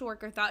social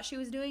worker, thought she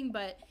was doing,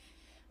 but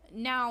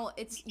now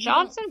it's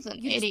Johnson's an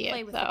you just idiot,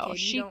 play with though. The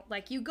kid. You don't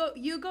like you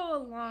go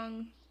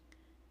along.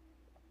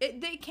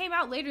 They came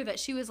out later that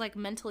she was like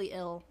mentally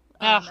ill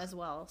as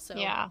well. So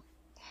yeah.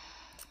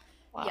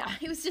 Wow. yeah,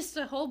 it was just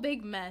a whole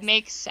big mess.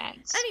 Makes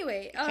sense.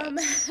 Anyway,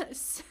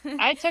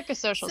 I took a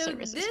social so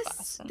services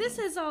class. This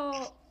is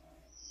all.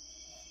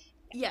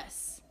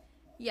 Yes.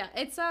 Yeah,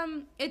 it's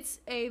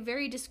a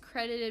very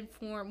discredited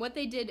form. What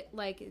they did,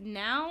 like,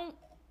 now,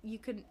 you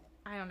could,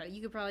 I don't know,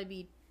 you could probably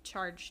be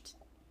charged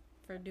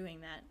for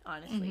doing that,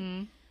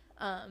 honestly.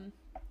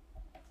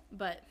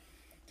 But,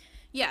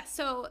 yeah,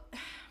 so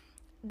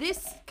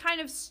this kind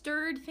of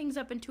stirred things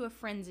up into a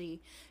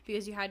frenzy,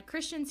 because you had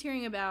Christians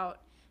hearing about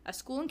a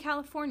school in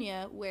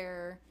California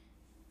where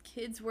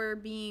kids were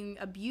being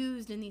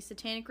abused in these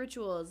satanic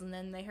rituals, and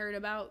then they heard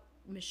about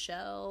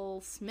Michelle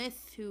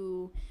Smith,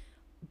 who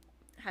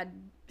had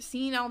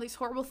seen all these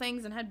horrible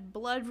things and had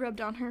blood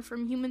rubbed on her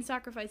from human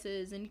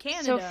sacrifices in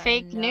Canada. So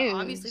fake news.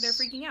 Obviously, they're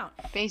freaking out.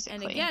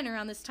 Basically. And again,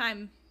 around this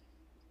time,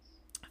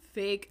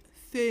 fake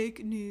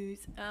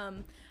news.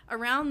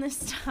 Around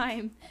this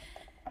time,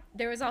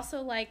 there was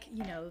also, like,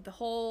 you know, the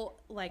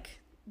whole, like,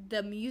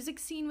 the music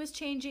scene was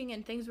changing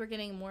and things were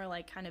getting more,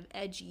 like, kind of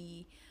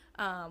edgy.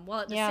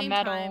 While at the same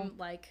metal. time,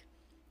 like,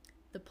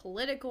 the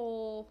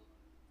political,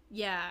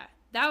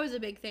 that was a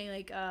big thing.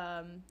 Like,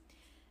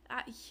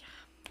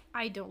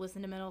 I don't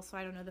listen to metal, so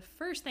I don't know the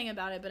first thing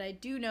about it, but I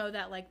do know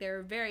that, like, they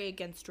were very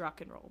against rock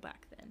and roll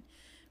back then.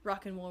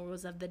 Rock and roll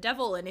was of the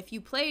devil, and if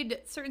you played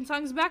certain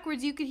songs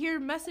backwards, you could hear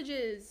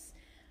messages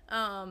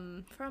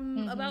from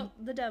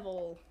about the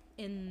devil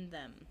in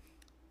them.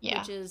 Yeah.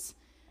 Which is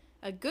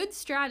a good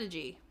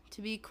strategy,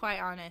 to be quite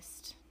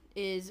honest,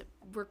 is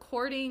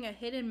recording a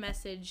hidden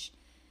message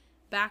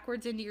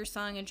backwards into your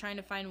song and trying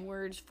to find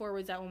words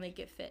forwards that will make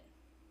it fit.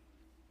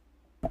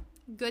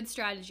 Good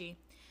strategy.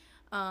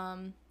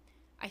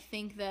 I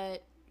think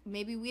that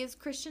maybe we as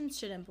Christians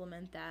should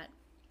implement that.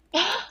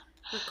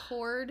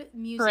 Record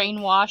music.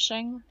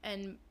 Brainwashing.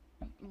 And,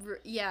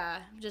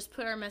 just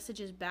put our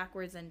messages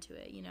backwards into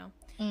it, you know?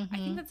 Mm-hmm. I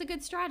think that's a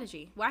good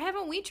strategy. Why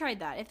haven't we tried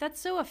that? If that's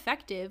so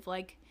effective,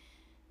 like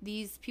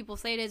these people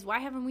say it is, why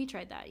haven't we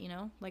tried that, you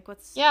know? Like,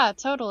 what's... Yeah,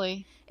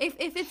 totally.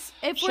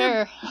 If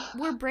Sure.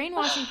 we're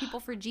brainwashing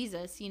people for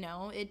Jesus, you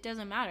know, it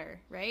doesn't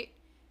matter, right?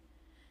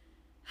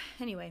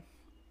 Anyway.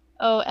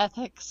 Oh,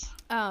 ethics.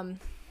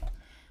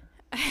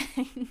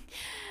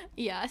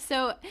 Yeah,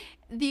 so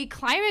the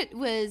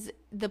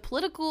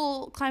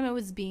political climate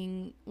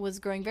was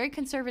growing very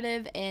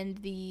conservative, and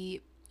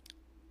the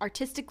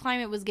artistic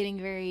climate was getting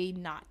very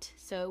not.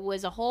 So it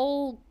was a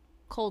whole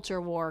culture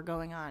war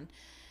going on.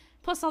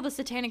 Plus all the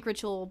satanic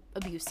ritual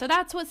abuse. So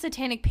that's what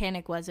satanic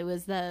panic was. It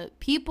was the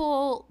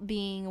people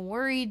being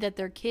worried that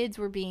their kids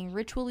were being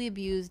ritually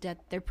abused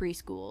at their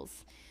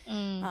preschools.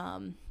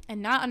 And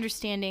not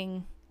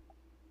understanding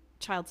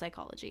child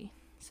psychology.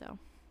 So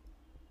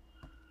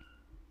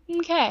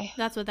okay,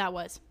 that's what that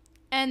was.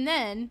 And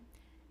then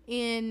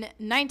in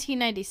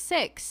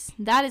 1996,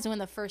 that is when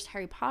the first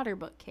Harry Potter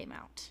book came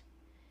out.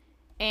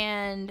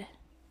 And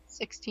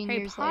 16 Harry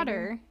years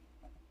Potter later.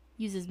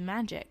 uses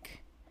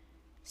magic.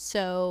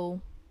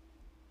 So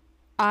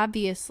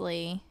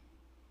obviously,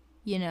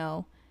 you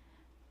know,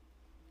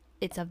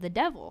 it's of the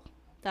devil.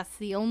 That's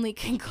the only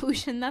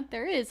conclusion that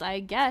there is, I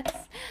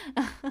guess.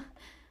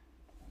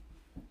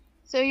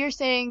 So you're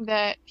saying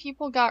that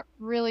people got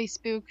really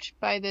spooked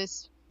by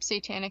this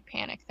satanic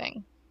panic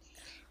thing.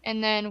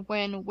 And then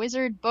when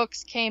wizard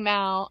books came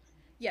out,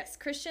 Yes,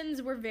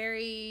 Christians were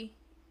very...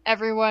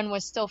 everyone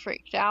was still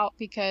freaked out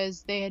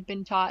because they had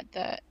been taught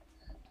that,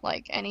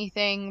 like,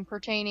 anything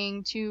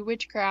pertaining to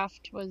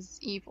witchcraft was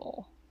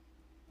evil.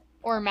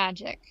 Or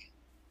magic.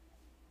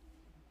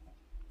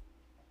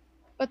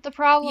 But the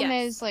problem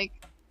Yes. is, like...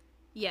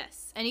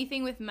 Yes,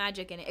 anything with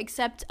magic in it,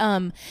 except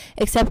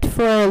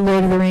for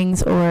Lord of the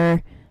Rings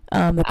or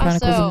the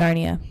Chronicles of Also-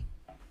 Narnia.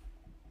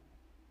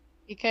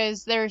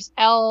 Because there's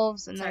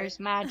elves and Sorry. there's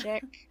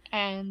magic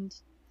and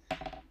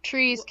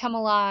trees come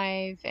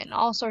alive and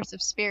all sorts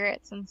of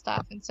spirits and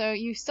stuff. And so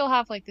you still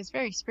have like this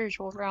very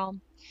spiritual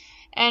realm.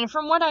 And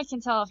from what I can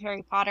tell of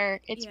Harry Potter,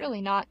 it's Yeah.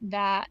 really not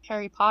that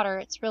Harry Potter.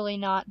 It's really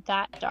not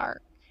that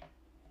dark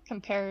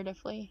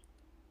comparatively.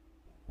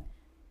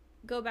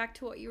 Go back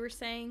to what you were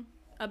saying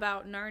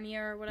about Narnia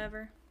or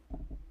whatever.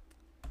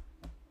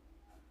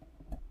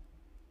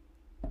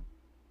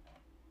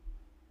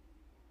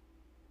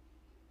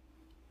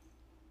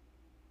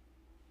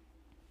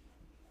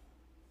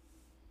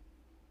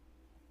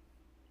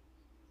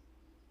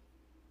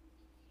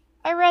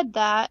 I read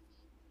that.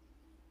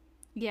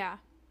 Yeah.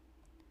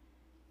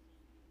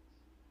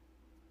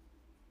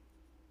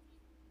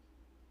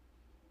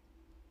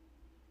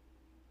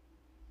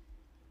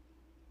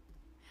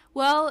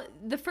 Well,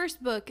 the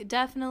first book,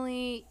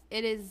 definitely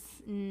it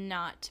is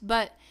not.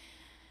 But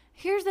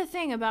here's the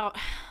thing about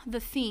the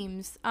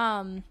themes.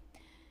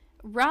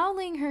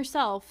 Rowling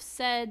herself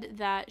said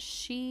that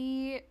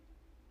she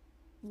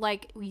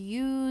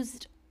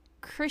used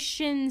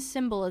Christian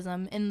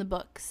symbolism in the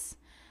books.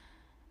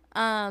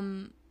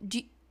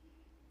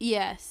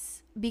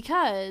 Yes,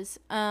 because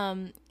do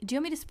you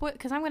want me to spoil?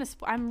 Because I'm gonna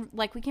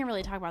we can't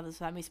really talk about this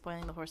without me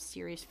spoiling the whole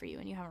series for you,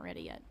 and you haven't read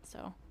it yet.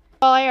 So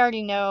Well, I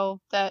already know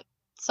that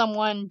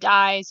someone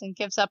dies and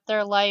gives up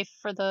their life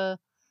for the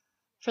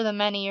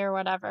many or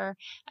whatever.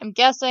 I'm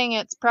guessing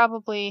it's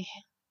probably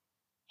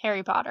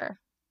Harry Potter.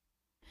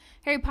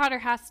 Harry Potter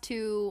has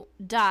to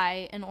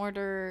die in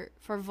order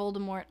for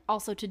Voldemort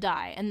also to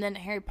die, and then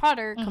Harry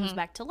Potter comes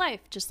back to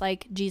life, just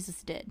like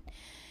Jesus did,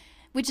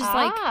 which is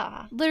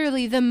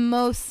literally the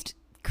most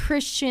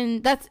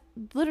Christian. That's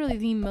literally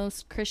the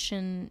most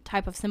Christian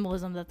type of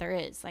symbolism that there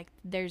is. Like,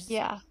 there's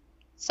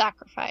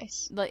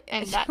sacrifice,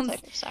 and that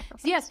type of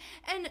sacrifice. Yes,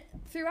 and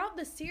throughout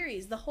the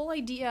series, the whole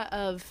idea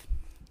of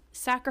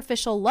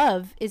sacrificial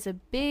love is a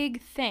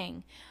big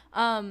thing.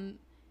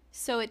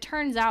 So it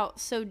turns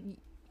out,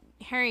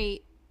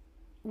 Harry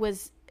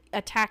was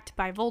attacked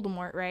by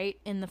Voldemort, right,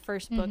 in the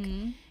first book,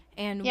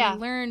 and we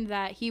learned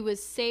that he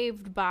was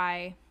saved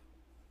by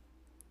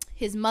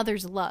his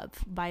mother's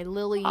love, by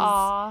Lily's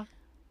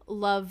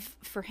love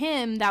for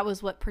him. That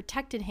was what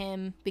protected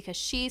him, because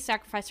she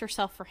sacrificed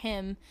herself for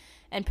him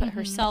and put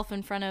herself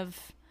in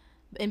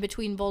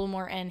between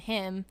Voldemort and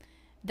him.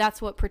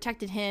 That's what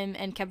protected him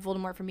and kept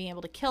Voldemort from being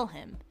able to kill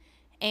him.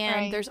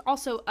 And there's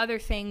also other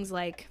things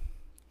like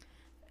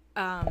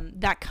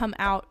that come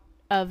out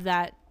of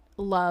that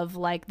love.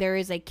 Like, there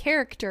is a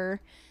character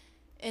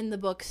in the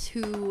books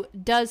who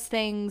does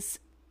things.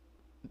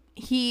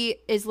 He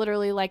is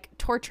literally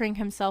torturing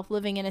himself,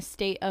 living in a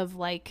state of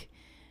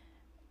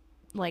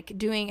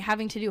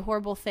having to do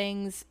horrible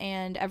things,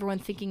 and everyone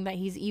thinking that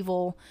he's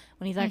evil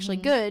when he's actually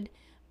good,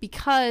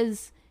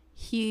 because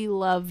he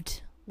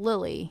loved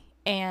Lily,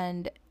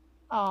 and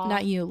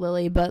not you,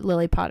 Lily, but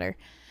Lily Potter.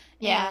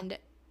 And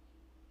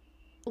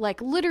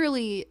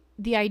literally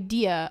the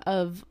idea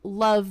of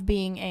love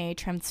being a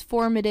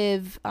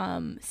transformative,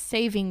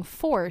 saving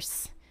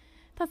force,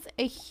 that's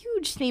a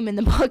huge theme in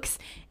the books.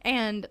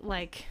 And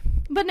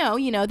but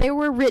no, they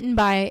were written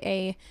by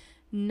a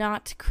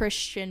not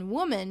Christian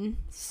woman,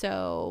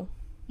 so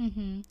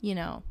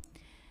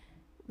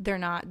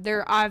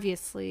they're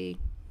obviously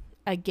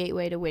a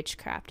gateway to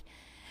witchcraft.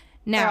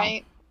 Now,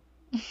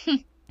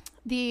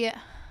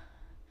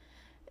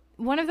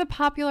 one of the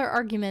popular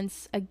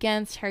arguments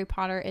against Harry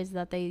Potter is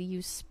that they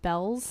use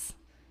spells,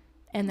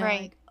 and they're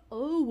like,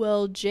 oh,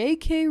 well,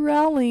 J.K.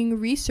 Rowling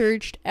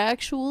researched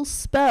actual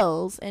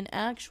spells and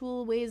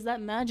actual ways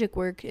that magic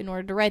work in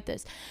order to write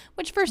this.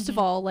 Which, first of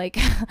all,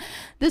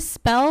 the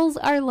spells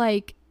are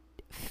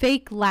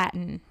fake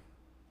Latin,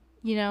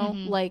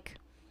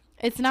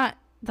 it's not,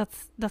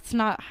 that's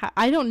not how,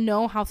 I don't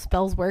know how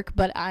spells work,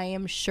 but I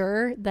am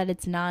sure that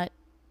it's not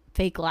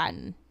fake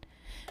Latin.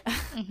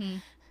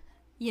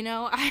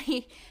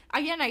 I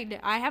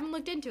haven't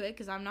looked into it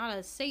because I'm not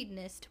a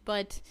Satanist,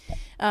 but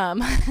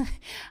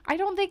I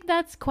don't think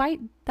that's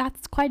quite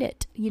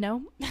it,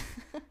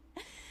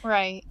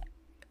 Right.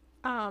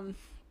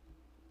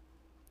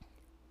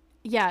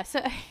 Yeah,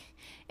 so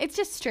it's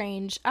just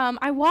strange.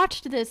 I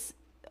watched this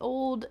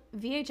old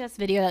VHS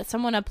video that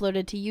someone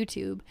uploaded to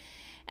YouTube,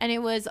 and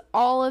it was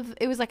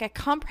like a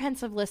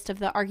comprehensive list of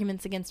the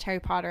arguments against Harry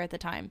Potter at the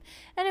time.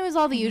 And it was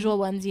all the usual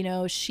ones,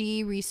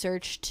 she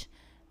researched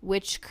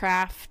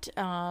witchcraft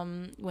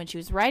when she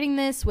was writing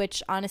this,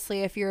 which honestly,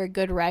 if you're a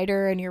good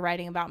writer and you're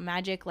writing about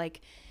magic,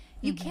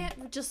 you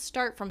can't just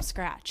start from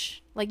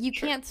scratch. You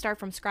can't start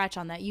from scratch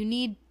on that. You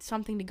need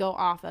something to go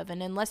off of,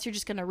 and unless you're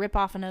just going to rip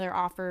off another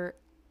author.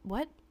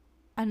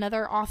 Unless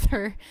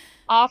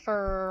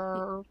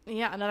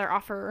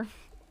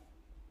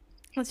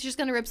you're just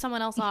going to rip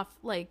someone else off,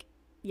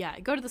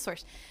 go to the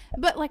source.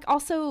 But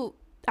also,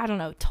 I don't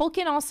know,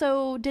 Tolkien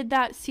also did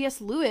that.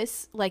 C.S.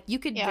 Lewis, you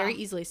could very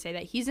easily say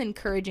that he's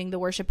encouraging the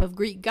worship of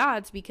Greek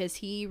gods because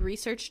he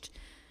researched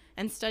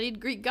and studied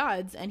Greek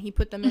gods and he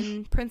put them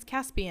in Prince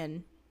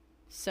Caspian.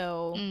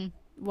 So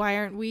why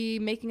aren't we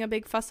making a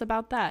big fuss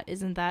about that?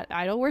 Isn't that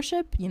idol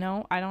worship?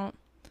 I don't.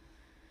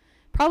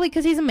 Probably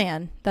because he's a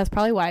man. That's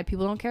probably why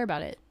people don't care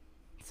about it.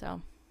 So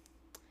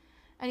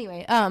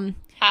anyway,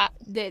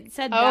 it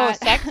said that. Oh,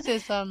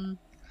 sexism.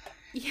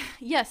 Yeah,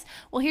 yes.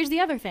 Well, here's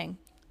the other thing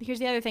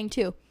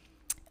too.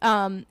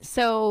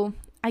 So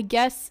I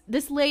guess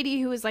this lady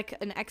who was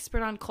an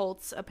expert on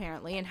cults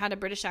apparently and had a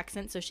British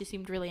accent, so she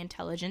seemed really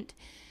intelligent,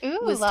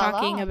 was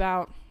talking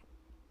about,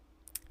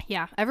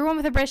 everyone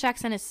with a British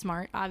accent is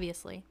smart,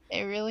 obviously.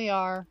 They really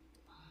are.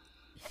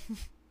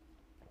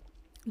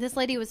 This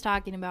lady was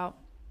talking about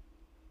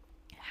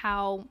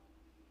how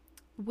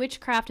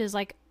witchcraft is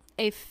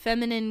a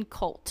feminine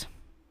cult.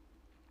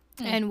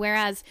 And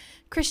whereas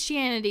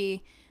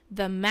Christianity,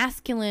 the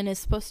masculine is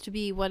supposed to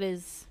be what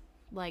is,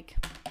 like,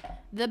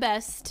 the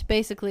best,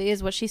 basically,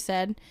 is what she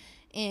said.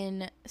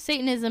 In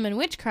Satanism and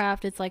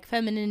witchcraft, it's like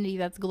femininity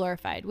that's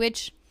glorified,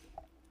 which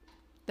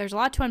there's a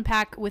lot to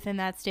unpack within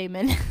that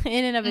statement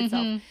in and of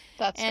itself.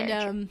 That's very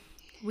true.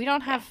 We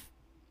don't have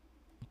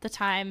the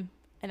time,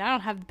 and I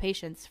don't have the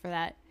patience for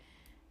that.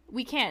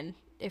 We can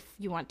if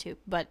you want to,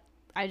 but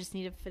I just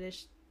need to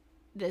finish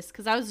this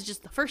because that was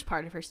just the first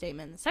part of her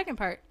statement. The second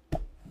part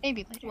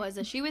Maybe later. was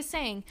that she was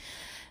saying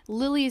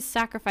Lily's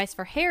sacrifice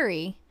for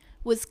Harry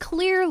was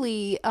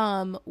clearly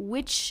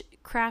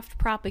witchcraft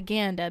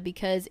propaganda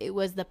because it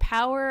was the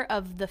power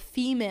of the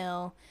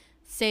female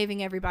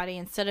saving everybody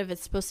instead of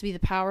it's supposed to be the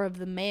power of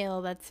the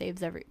male that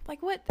saves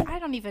like what? I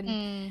don't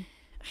even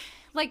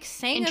like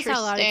saying this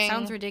out loud. It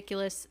sounds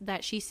ridiculous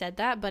that she said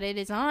that, but it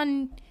is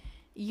on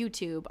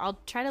YouTube. I'll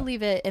try to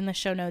leave it in the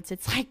show notes.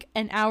 It's like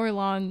an hour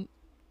long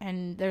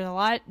and there's a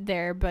lot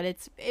there, but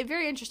it's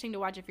very interesting to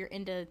watch if you're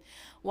into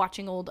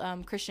watching old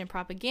Christian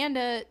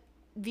propaganda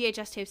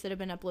VHS tapes that have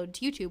been uploaded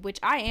to YouTube, which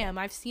I am.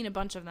 I've seen a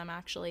bunch of them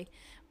actually,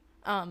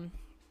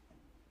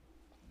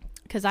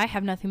 because I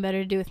have nothing better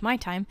to do with my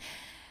time.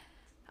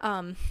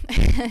 But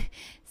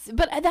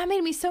that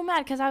made me so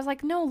mad because I was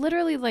like, no,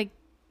 literally, like,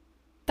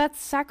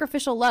 that's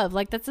sacrificial love.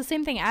 Like, that's the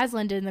same thing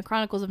Aslan did in the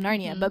Chronicles of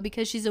Narnia, but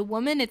because she's a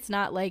woman, it's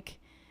not like...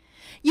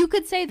 You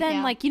could say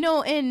then, like, you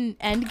know, in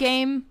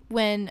Endgame,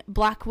 when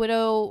Black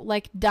Widow,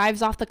 like,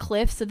 dives off the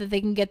cliff so that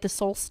they can get the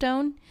Soul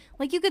Stone,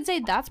 like, you could say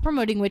that's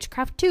promoting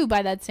witchcraft, too,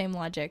 by that same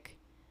logic.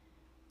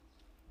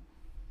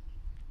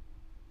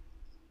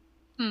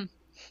 Yeah,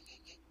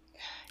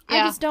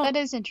 I just don't... that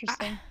is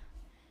interesting.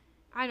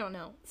 I don't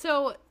know.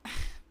 So,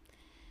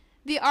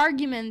 the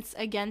arguments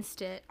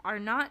against it are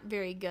not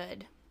very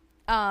good.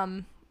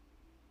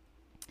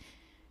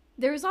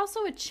 There was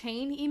also a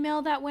chain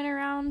email that went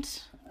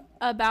around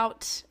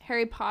about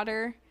Harry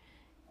Potter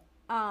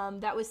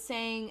that was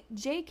saying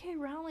J.K.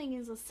 Rowling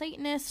is a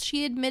Satanist.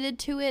 She admitted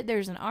to it.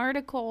 There's an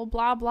article,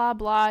 blah, blah,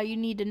 blah. You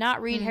need to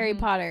not read Harry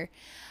Potter,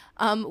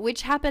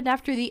 which happened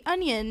after The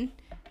Onion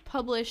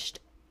published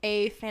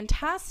a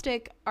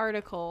fantastic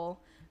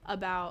article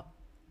about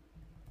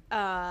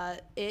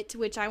it,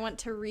 which I want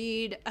to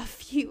read a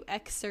few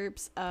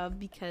excerpts of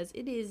because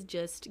it is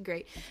just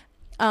great.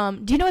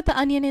 Do you know what The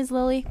Onion is,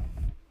 Lily?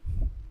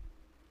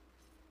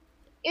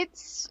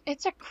 It's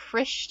a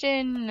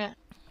Christian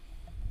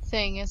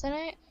thing, isn't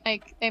it?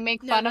 Like, they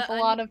make fun of a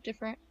lot of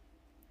different...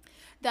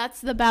 That's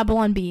the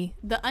Babylon Bee.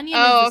 The Onion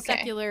is the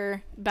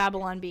secular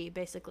Babylon Bee,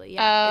 basically.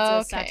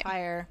 Yeah, it's a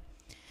satire.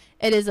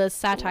 It is a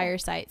satire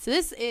site. So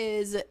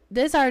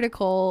this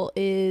article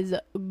is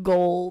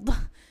gold.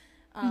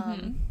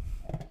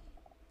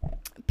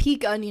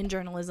 Peak Onion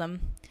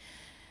journalism.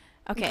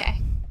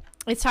 Okay.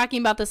 It's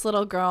talking about this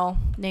little girl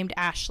named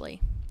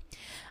Ashley.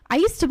 I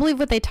used to believe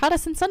what they taught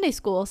us in Sunday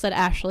school, said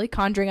Ashley,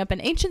 conjuring up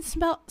an ancient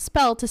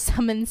spell to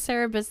summon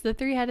Cerberus, the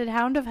three-headed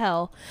hound of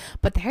hell.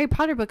 But the Harry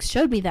Potter books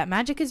showed me that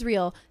magic is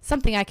real,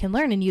 something I can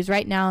learn and use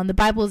right now, and the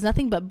Bible is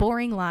nothing but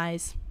boring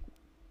lies.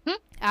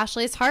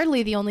 Ashley is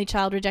hardly the only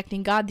child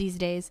rejecting God these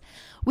days.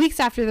 Weeks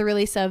after the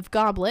release of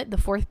Goblet, the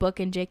fourth book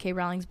in J.K.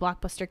 Rowling's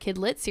blockbuster Kid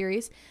Lit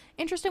series,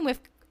 interest in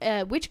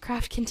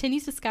witchcraft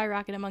continues to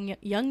skyrocket among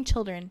young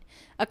children.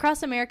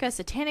 Across America,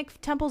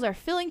 satanic temples are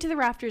filling to the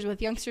rafters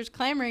with youngsters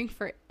clamoring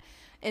for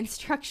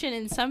instruction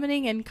in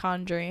summoning and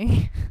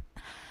conjuring.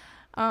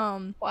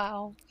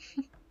 Wow.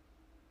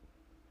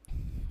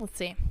 Let's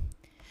see.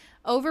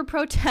 Over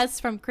protests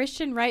from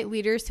Christian right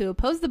leaders who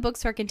oppose the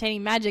books for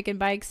containing magic and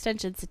by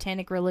extension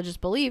satanic religious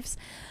beliefs,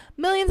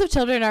 millions of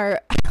children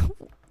are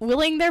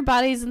willing their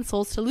bodies and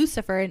souls to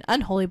Lucifer in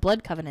unholy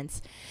blood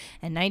covenants.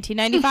 In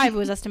 1995, it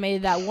was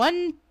estimated that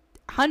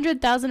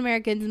 100,000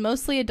 Americans,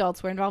 mostly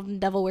adults, were involved in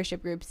devil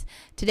worship groups.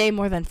 Today,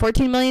 more than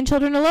 14 million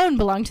children alone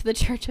belong to the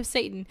Church of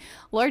Satan,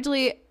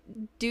 largely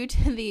due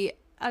to the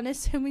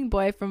unassuming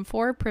boy from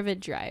 4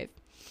 Privet Drive.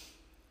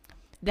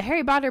 The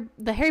Harry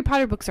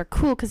Potter books are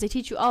cool because they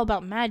teach you all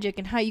about magic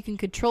and how you can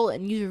control it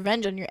and use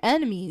revenge on your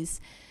enemies,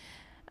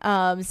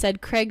 said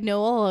Craig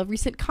Noel, a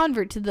recent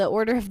convert to the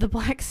Order of the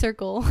Black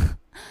Circle.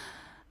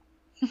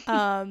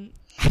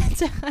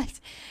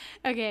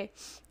 Okay,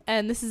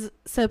 and this is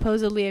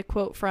supposedly a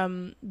quote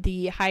from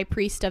the high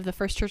priest of the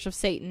First Church of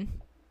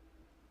Satan.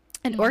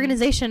 An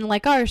organization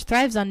like ours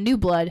thrives on new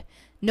blood,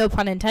 no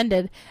pun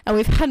intended, and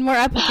we've had more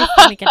applicants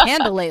than we can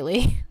handle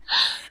lately.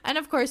 And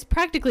of course,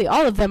 practically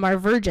all of them are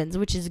virgins,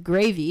 which is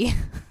gravy.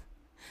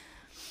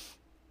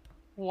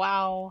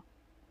 Wow.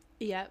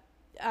 Yep.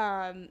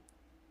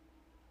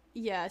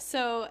 Yeah,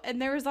 so, and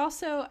there was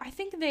also, I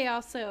think they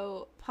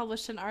also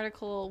published an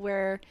article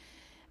where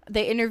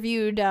they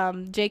interviewed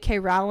J.K.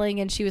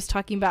 Rowling, and she was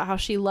talking about how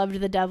she loved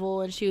the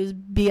devil and she was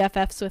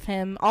BFFs with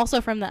him,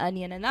 also from The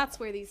Onion, and that's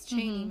where these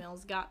chain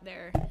emails got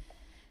their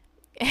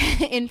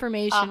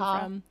information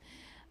from.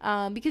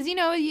 Because, you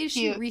know, you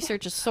should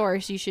research a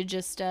source. You should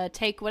just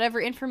take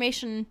whatever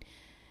information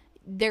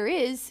there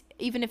is,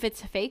 even if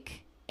it's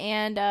fake,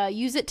 and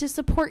use it to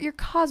support your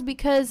cause,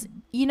 because,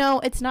 you know,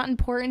 it's not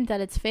important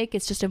that it's fake.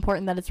 It's just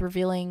important that it's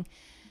revealing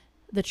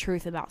the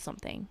truth about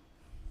something.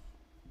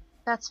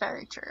 That's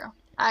very true.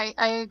 I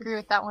agree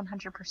with that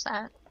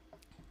 100%.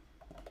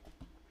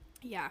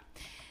 Yeah.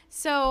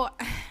 So,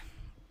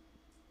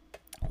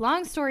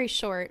 long story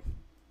short,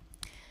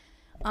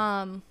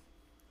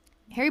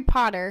 Harry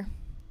Potter,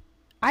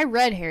 I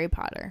read Harry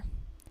Potter.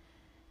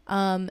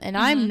 And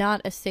I'm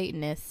not a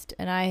Satanist,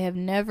 and I have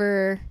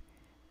never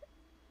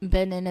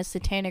been in a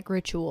satanic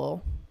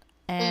ritual.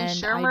 And Are you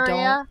sure, I Maria?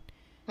 don't.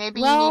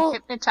 Maybe Well, you need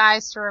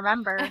hypnotized to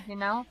remember, you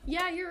know?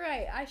 Yeah, you're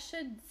right. I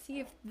should see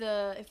if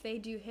they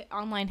do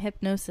online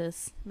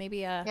hypnosis. Maybe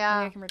maybe Yeah.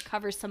 I can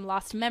recover some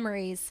lost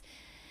memories.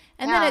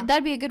 And Yeah. then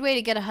that'd be a good way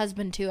to get a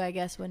husband too, I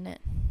guess, wouldn't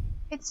it?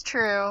 It's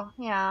true,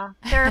 yeah.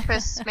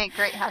 Therapists make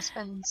great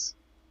husbands.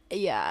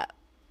 Yeah.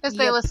 Because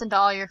they Yep. listen to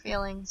all your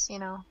feelings, you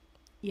know?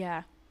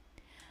 Yeah.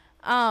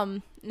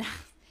 But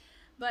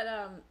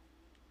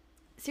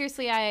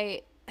seriously,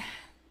 I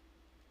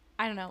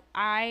don't know.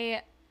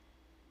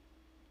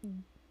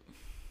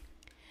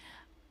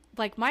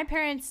 Like, my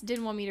parents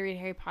didn't want me to read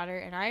Harry Potter,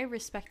 and I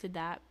respected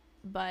that,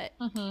 but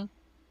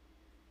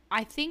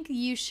I think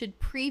you should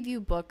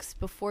preview books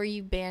before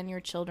you ban your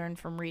children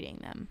from reading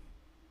them.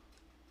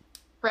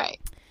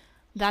 Right.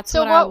 That's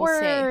So what I what will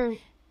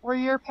say. were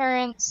your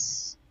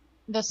parents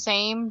the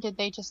same? Did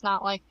they just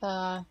not like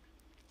the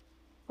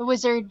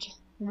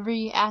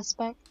wizardry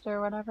aspect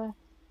or whatever?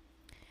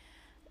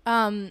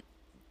 I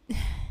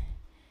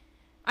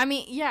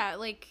mean, yeah,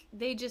 like,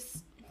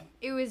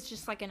 it was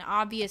just like an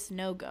obvious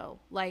no-go.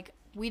 Like,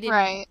 we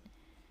didn't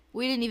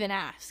even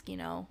ask, you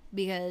know,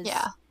 because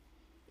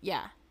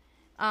yeah.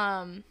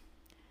 And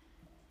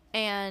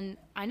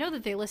I know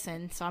that they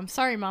listen, so I'm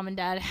sorry, Mom and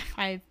Dad, if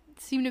I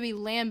seem to be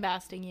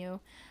lambasting you.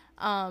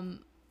 I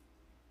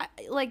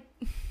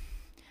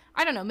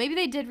don't know, maybe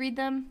they did read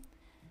them,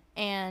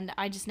 and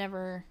I just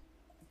never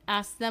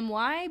asked them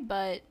why,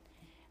 but,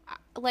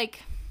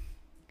 like,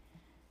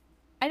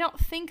 I don't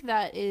think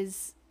that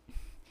is...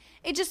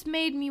 It just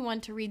made me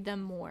want to read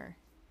them more,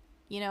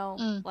 you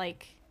know,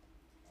 like,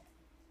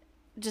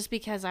 just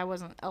because I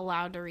wasn't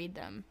allowed to read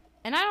them.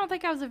 And I don't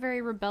think I was a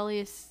very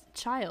rebellious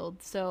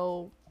child,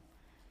 so,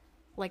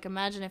 like,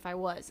 imagine if I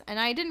was. And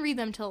I didn't read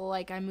them till,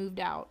 like, I moved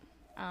out,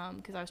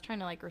 because I was trying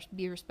to, like,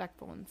 be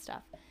respectful and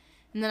stuff.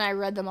 And then I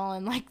read them all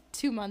in, like,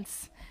 2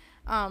 months.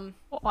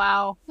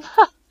 Wow.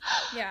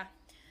 Yeah.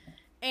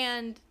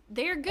 And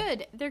they're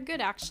good. They're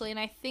good, actually. And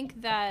I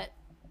think that,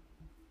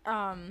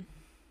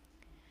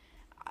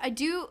 I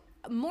do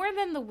more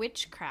than the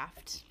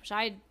witchcraft, which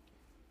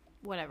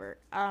whatever.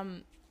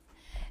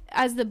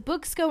 As the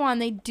books go on,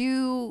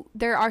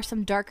 there are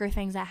some darker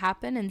things that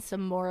happen and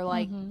some more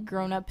like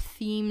grown up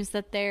themes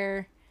that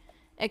they're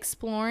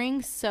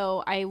exploring.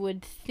 So I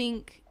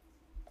think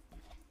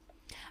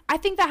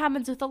that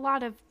happens with a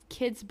lot of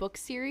kids' book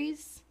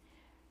series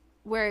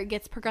where it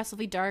gets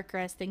progressively darker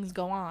as things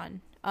go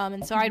on.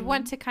 And so I'd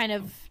want to kind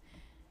of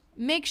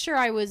make sure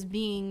I was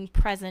being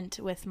present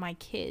with my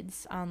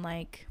kids on,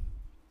 like,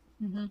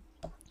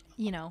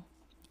 you know,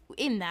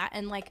 in that,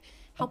 and, like,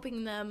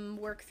 helping them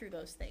work through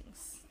those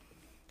things.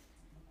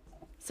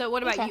 So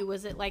what about you?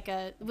 Was it like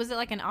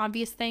an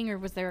obvious thing, or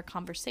was there a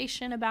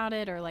conversation about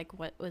it, or, like,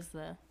 what was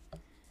the...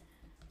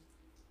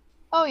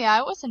 Oh yeah,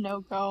 it was a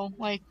no-go.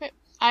 Like,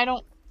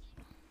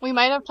 we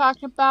might have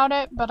talked about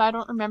it, but I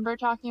don't remember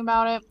talking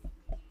about it.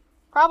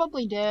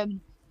 Probably did.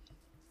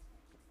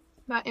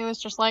 But it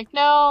was just like,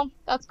 no,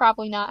 that's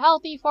probably not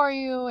healthy for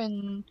you,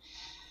 and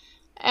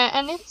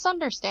it's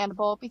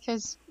understandable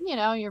because, you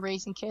know, you're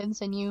raising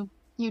kids and you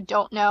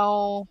don't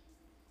know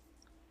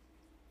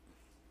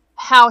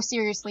how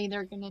seriously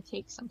they're gonna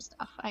take some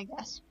stuff, I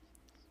guess.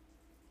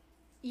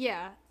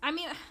 Yeah. I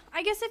mean,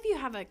 I guess if you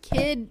have a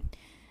kid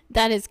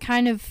that is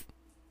kind of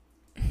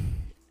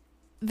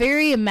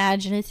very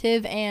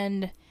imaginative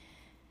and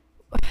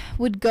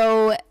would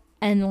go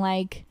and,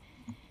 like,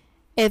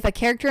 if a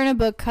character in a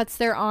book cuts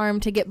their arm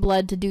to get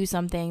blood to do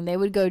something, they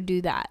would go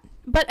do that.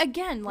 But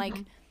again,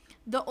 like,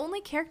 the only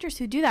characters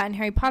who do that in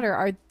Harry Potter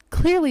are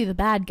clearly the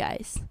bad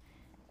guys.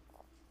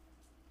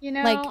 You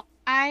know, like,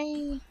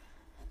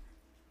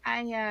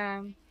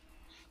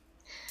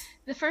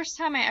 the first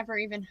time I ever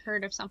even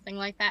heard of something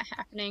like that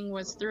happening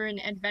was through an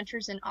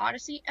Adventures in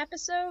Odyssey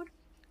episode.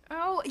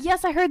 Oh,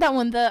 yes, I heard that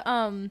one.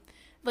 The,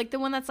 like, the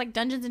one that's, like,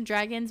 Dungeons and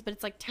Dragons, but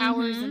it's, like,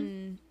 towers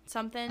and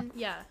something.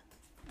 Yeah.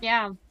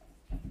 Yeah.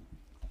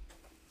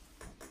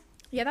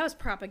 Yeah, that was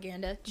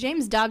propaganda.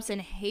 James Dobson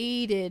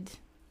hated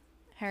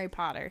Harry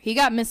Potter. He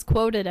got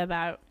misquoted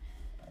about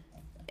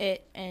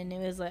it, and it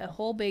was a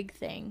whole big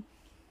thing.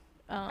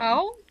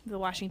 The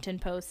Washington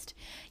Post.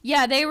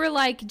 Yeah, they were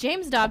like,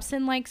 James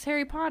Dobson likes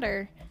Harry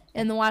Potter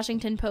in the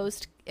Washington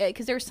Post,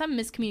 because there was some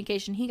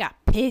miscommunication. He got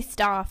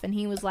pissed off, and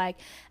he was like,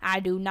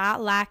 I do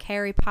not like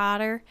Harry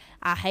Potter.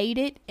 I hate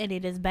it, and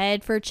it is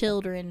bad for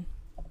children.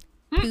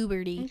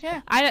 Puberty.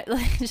 Okay. I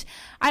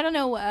don't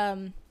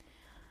know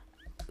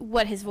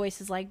what his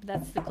voice is like, but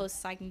that's the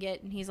closest I can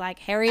get. And he's like,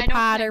 Harry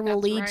Potter will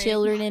lead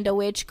children into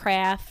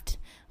witchcraft.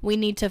 We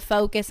need to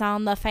focus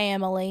on the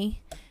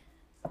family.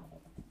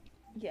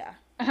 Yeah.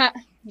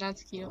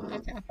 That's cute.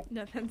 Okay.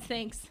 No,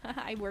 thanks.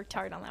 I worked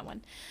hard on that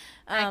one.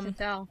 I can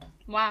tell.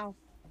 Wow.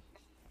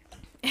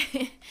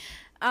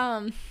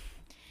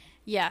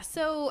 Yeah,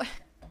 so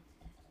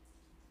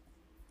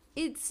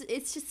it's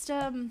just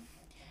I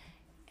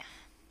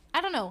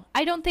don't know.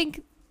 I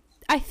think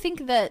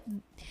that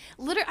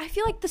I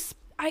feel like this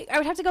I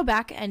would have to go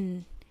back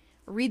and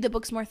read the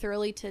books more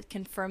thoroughly to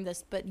confirm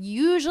this, but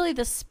usually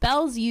the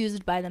spells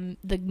used by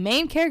the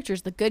main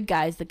characters, the good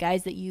guys, the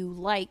guys that you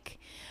like,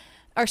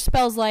 are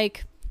spells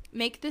like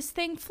make this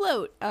thing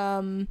float,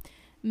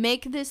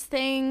 make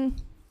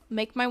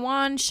my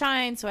wand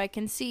shine so I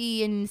can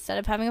see instead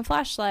of having a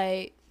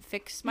flashlight,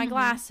 fix my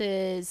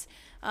glasses,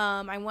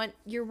 I want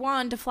your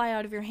wand to fly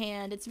out of your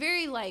hand. It's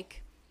very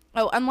like,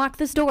 oh, unlock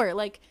this door.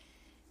 Like,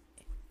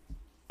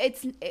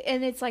 it's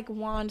like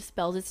wand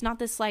spells. It's not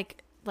this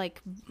like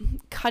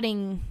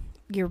cutting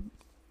your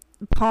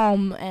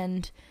palm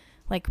and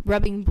like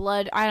rubbing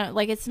blood.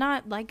 It's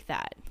not like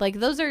that. Like,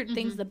 those are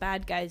things the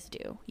bad guys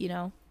do, you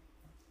know?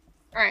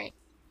 Right.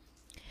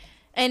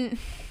 And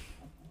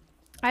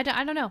I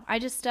don't know. I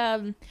just,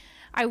 I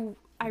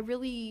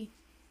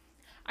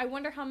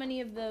wonder how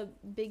many of the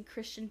big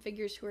Christian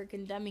figures who are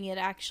condemning it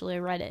actually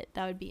read it.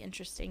 That would be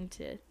interesting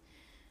to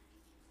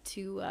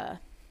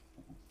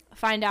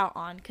find out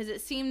on, because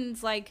it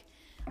seems like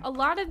a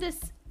lot of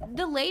this,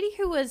 the lady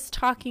who was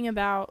talking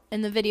about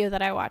in the video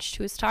that I watched,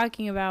 who was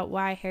talking about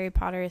why Harry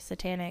Potter is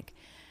satanic,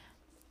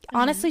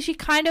 honestly, she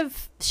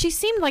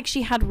seemed like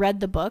she had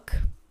read the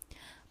book,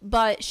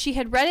 but she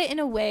had read it in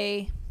a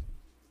way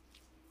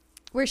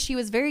where she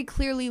was very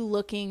clearly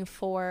looking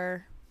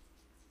for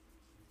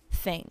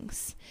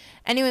things.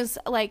 And it was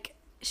like,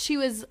 she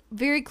was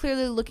very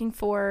clearly looking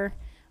for,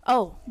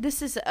 oh,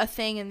 this is a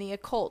thing in the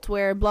occult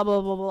where blah,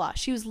 blah, blah, blah, blah.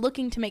 She was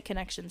looking to make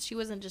connections. She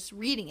wasn't just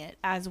reading it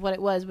as what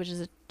it was, which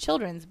is a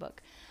children's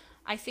book.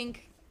 I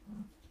think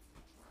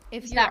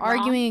if you're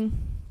arguing...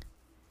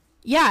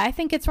 Yeah, I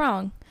think it's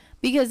wrong.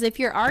 Because if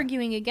you're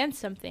arguing against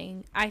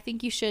something, I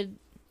think you should...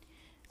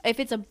 If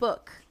it's a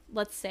book,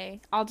 let's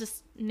say, I'll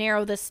just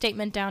narrow this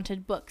statement down to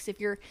books. If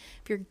you're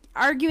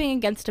arguing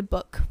against a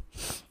book,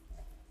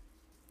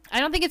 I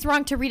don't think it's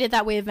wrong to read it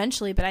that way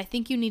eventually, but I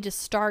think you need to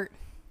start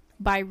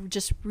by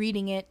just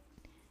reading it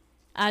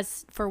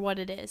as for what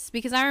it is.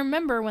 Because I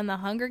remember when the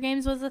Hunger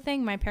Games was a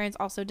thing, my parents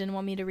also didn't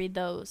want me to read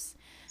those.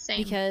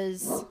 Same.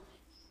 Because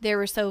they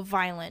were so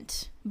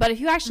violent. But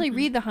if you actually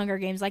read the Hunger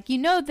Games, like, you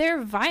know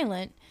they're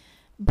violent,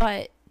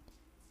 but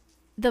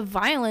the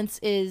violence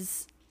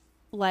is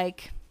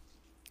like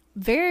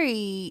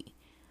very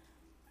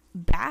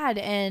bad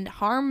and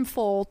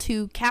harmful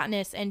to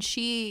Katniss, and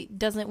she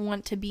doesn't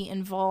want to be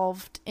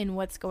involved in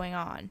what's going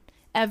on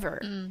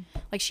ever.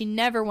 Like, she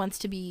never wants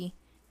to be,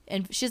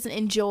 and she doesn't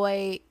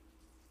enjoy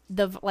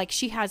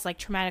she has like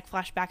traumatic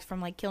flashbacks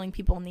from like killing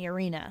people in the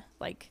arena,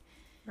 like,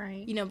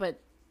 right, you know. But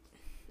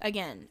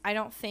again, I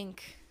don't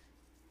think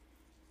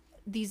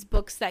these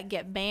books that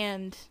get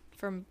banned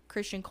from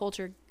Christian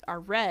culture are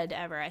read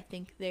ever. I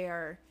think they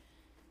are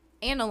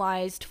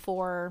analyzed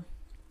for,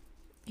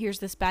 here's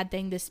this bad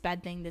thing, this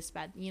bad thing, this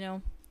bad, you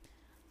know?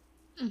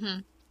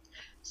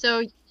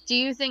 So, do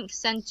you think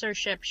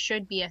censorship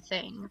should be a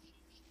thing?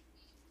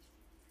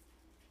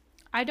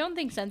 I don't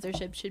think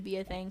censorship should be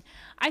a thing.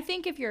 I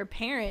think if you're a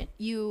parent,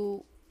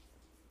 you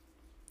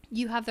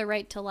have the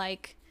right to,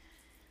 like,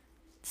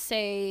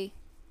 say,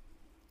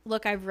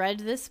 look, I've read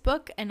this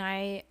book, and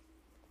I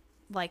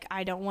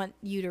don't want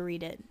you to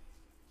read it.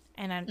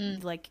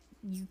 And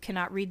you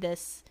cannot read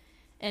this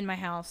in my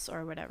house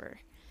or whatever.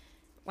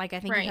 Like, I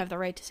think you have the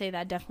right to say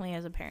that, definitely,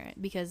 as a parent,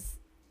 because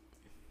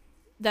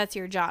that's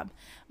your job.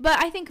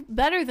 But I think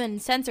better than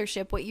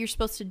censorship, what you're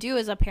supposed to do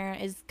as a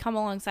parent is come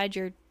alongside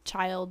your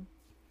child,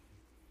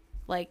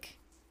 like,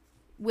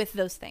 with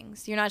those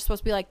things. You're not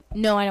supposed to be like,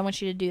 no, I don't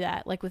want you to do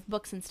that, like with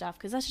books and stuff,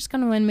 because that's just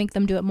going to make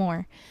them do it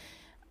more.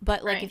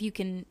 But, like, if you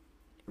can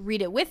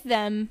read it with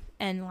them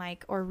and,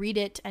 like, or read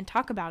it and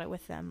talk about it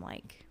with them,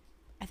 like,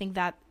 I think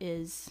that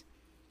is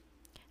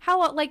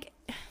how, like,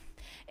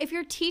 if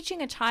you're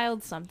teaching a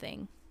child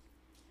something,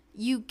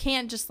 you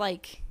can't just,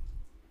 like,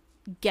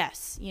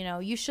 guess, you know?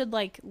 You should,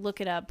 like,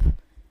 look it up.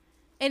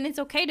 And it's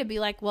okay to be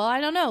like, well,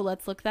 I don't know,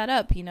 let's look that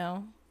up, you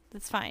know?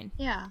 That's fine.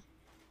 Yeah.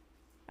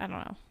 I don't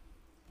know.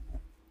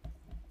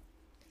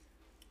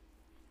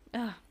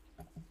 Ugh.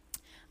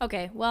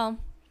 Okay, well,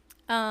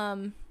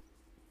 do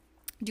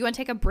you want to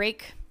take a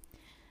break?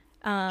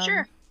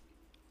 Sure.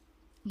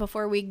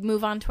 Before we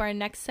move on to our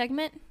next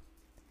segment?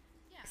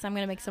 Yeah. Because I'm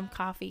going to make some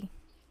coffee.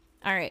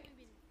 All right.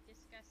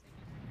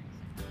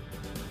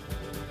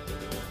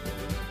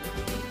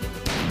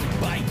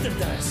 Bite the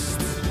dust.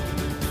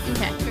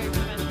 Okay.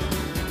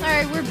 All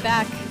right, we're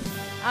back.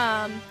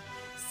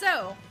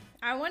 So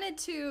I wanted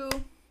to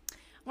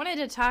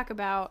talk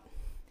about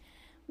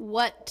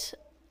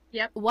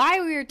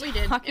why we were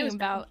talking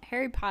about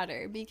Harry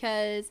Potter,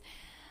 because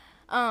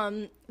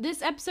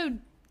this episode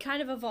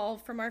kind of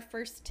evolved from our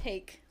first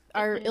take,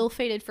 our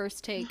ill-fated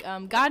first take.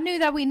 God knew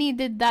that we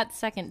needed that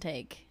second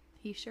take.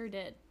 he sure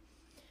did.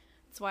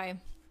 That's why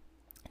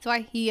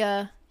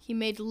he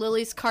made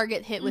Lily's car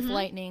get hit with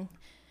lightning.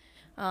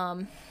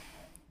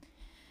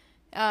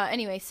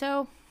 Anyway,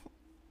 so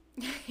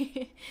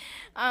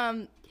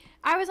I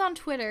was on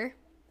Twitter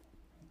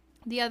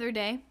the other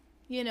day,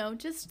 you know,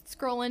 just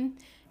scrolling,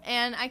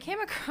 and I came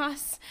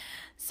across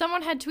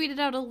someone had tweeted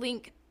out a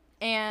link,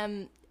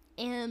 and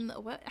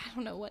what, I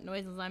don't know what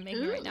noises I'm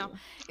making right now.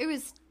 It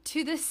was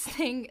to this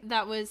thing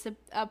that was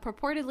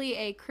purportedly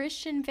a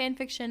Christian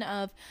fanfiction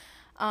of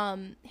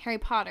Harry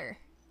Potter.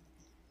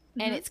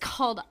 And it's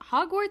called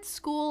Hogwarts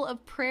School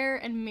of Prayer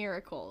and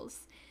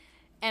Miracles.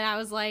 And I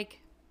was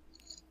like,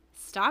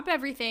 stop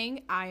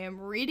everything. I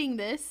am reading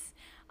this.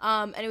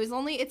 And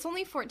it's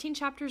only 14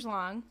 chapters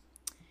long.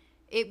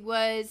 It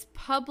was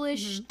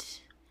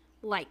published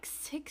like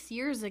 6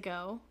 years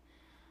ago,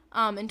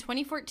 in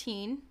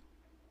 2014.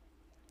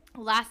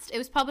 It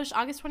was published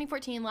August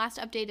 2014, last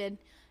updated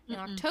in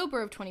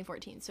October of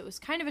 2014. So it was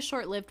kind of a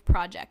short-lived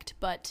project,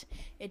 but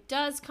it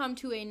does come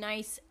to a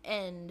nice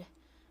end.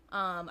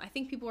 I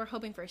think people were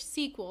hoping for a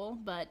sequel,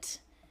 but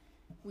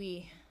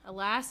we,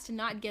 alas, did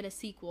not get a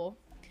sequel.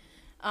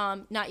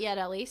 Not yet,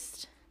 at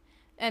least.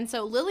 And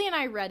so Lily and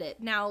I read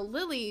it. Now,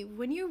 Lily,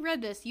 when you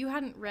read this, you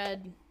hadn't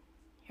read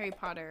Harry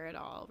Potter at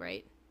all,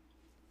 right?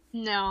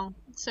 No.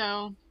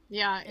 So,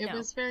 yeah, it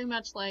was very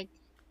much like,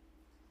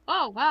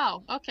 oh,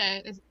 wow,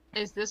 okay,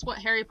 is this what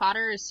Harry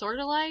Potter is sort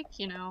of like,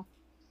 you know?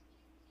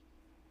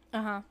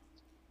 Uh-huh.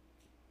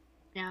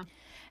 Yeah.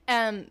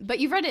 But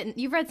you've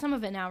read some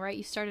of it now, right?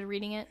 You started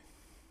reading it?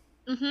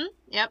 Mm-hmm.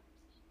 Yep.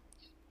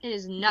 It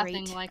is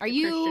nothing Great. like the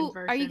Christian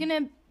version. Are you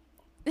gonna...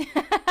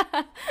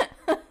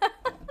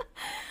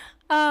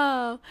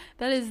 Oh,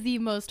 that is the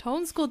most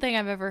homeschool thing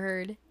I've ever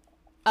heard.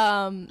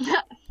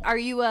 Are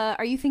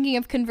you thinking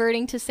of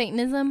converting to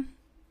Satanism?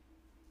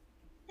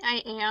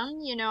 I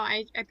am. You know,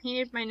 I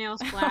painted my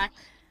nails black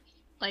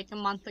like a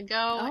month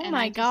ago. Oh and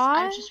my I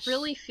gosh. just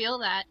really feel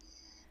that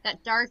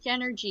dark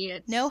energy.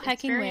 It's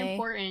very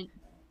important.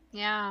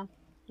 Yeah.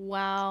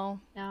 Wow.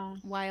 No.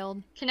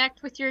 Wild.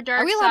 Connect with your dark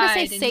side. Are we allowed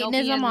to say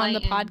Satanism on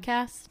the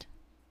podcast?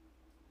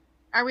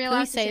 Are we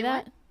allowed to say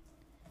that? What?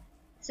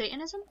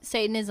 Satanism?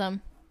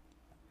 Satanism.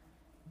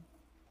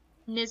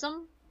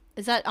 Nism?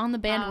 Is that on the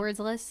banned words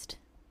list?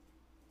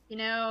 You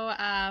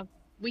know,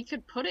 we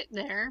could put it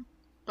there,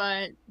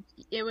 but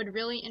it would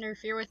really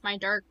interfere with my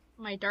dark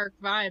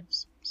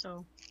vibes,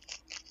 so.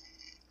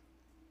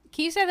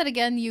 Can you say that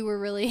again? You were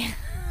really...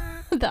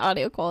 the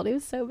audio quality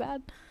was so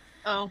bad.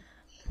 Oh.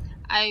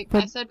 I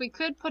said we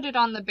could put it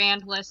on the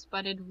banned list,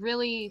 but it'd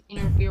really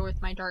interfere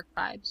with my dark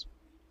vibes.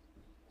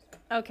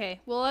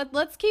 Okay, well,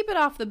 let's keep it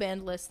off the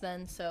banned list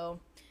then, so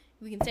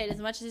we can say it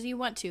as much as you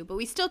want to, but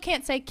we still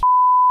can't say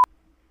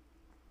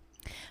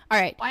All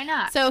right. Why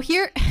not? So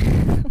here,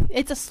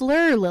 it's a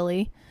slur,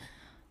 Lily.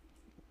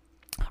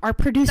 Our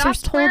producers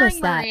Stop told us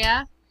swearing,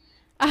 that.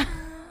 Maria.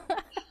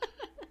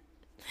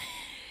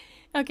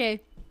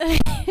 Okay.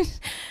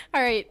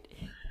 All right.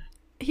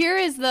 Here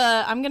is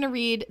I'm going to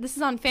read, this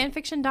is on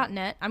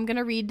fanfiction.net. I'm going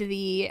to read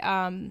the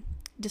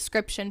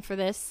description for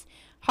this.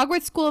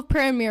 Hogwarts School of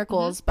Prayer and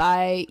Miracles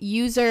by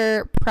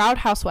user Proud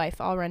Housewife,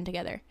 all run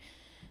together.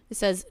 It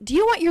says, do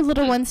you want your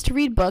little ones to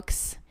read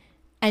books,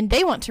 and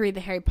they want to read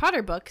the Harry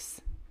Potter books,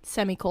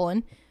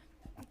 semicolon,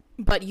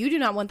 but you do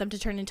not want them to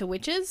turn into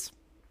witches?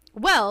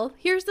 Well,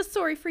 here's the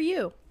story for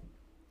you.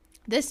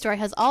 This story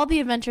has all the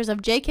adventures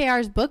of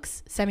JKR's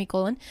books,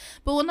 semicolon,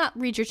 but will not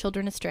lead your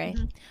children astray.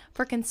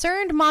 For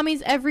concerned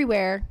mommies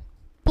everywhere,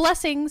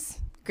 blessings,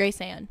 Grace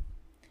Ann.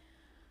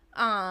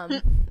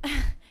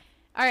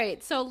 All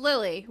right, so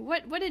Lily,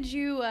 what did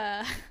you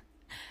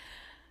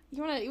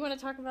you want to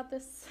talk about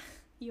this?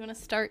 You want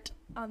to start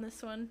on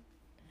this one?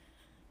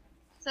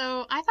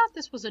 So, I thought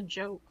this was a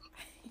joke.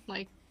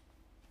 Like,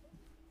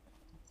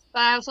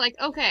 but I was like,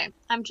 okay,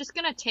 I'm just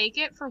gonna take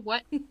it for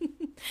what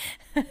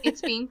it's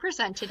being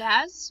presented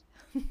as,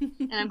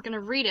 and I'm gonna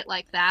read it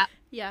like that.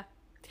 Yeah.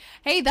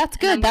 Hey, that's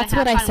good. That's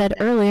what I said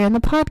earlier in the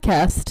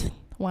podcast.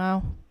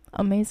 Wow.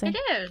 Amazing.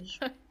 It is.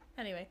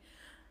 Anyway.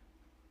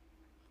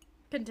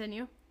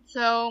 Continue.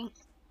 So,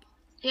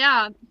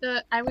 yeah,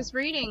 I was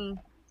reading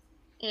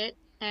it,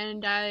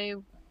 and I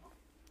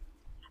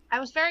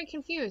was very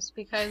confused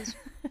because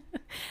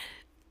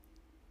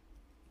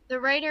the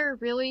writer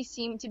really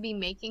seemed to be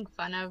making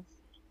fun of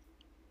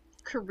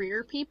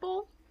career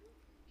people,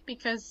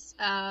 because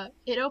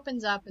it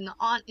opens up and the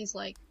aunt is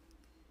like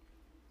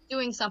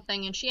doing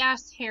something, and she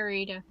asks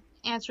Harry to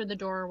answer the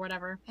door or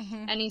whatever,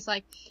 and he's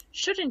like,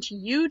 shouldn't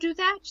you do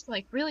that?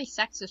 Like, really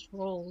sexist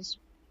roles.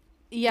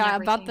 Yeah,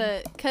 about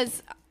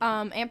because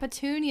Aunt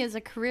Petunia is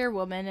a career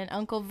woman and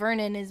Uncle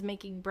Vernon is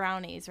making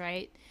brownies,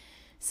 right?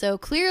 So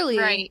clearly,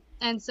 right,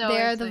 and so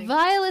they're the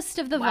vilest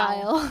of the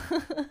vile.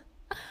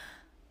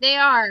 They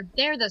are.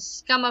 They're the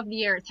scum of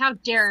the earth. How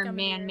dare a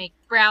man make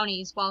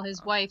brownies while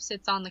his wife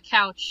sits on the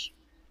couch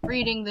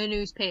reading the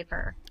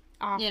newspaper?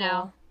 Awful. You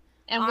know,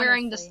 and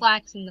wearing the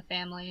slacks in the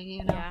family,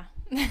 you know.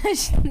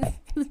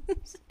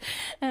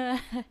 Yeah.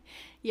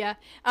 Yeah.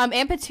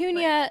 Aunt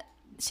Petunia,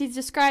 she's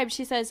described,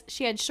 she says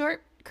she had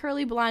short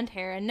curly blonde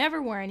hair and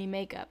never wear any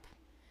makeup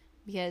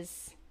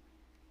because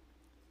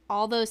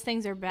all those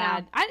things are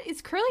bad.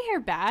 Is curly hair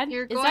bad?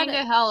 You're Is going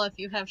that to hell if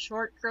you have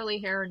short curly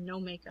hair and no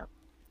makeup.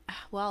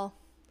 Well,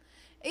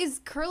 is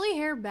curly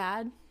hair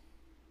bad?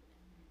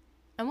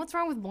 And what's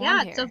wrong with blonde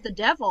Yeah, hair? it's of the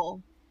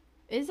devil.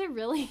 Is it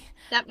really?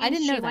 That means I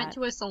didn't know she went that.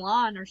 to a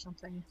salon or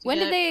something. When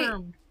did they?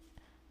 Permed.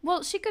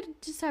 Well, she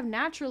could just have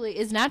naturally.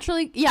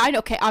 Yeah, I know.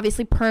 Okay,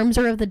 obviously perms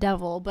are of the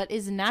devil, but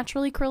is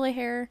naturally curly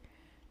hair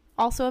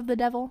also of the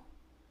devil?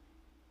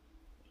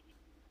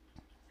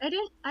 I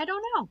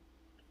don't know.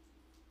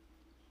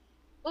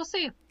 We'll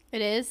see.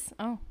 It is.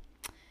 Oh.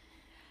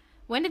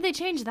 When did they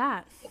change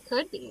that? It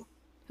could be.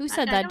 Who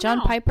said I that? don't John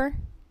know. Piper?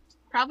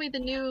 Probably the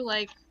new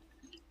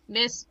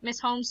Miss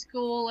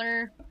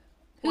Homeschooler.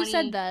 Who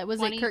said that?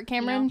 Was it Kirk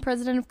Cameron,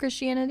 president of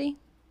Christianity?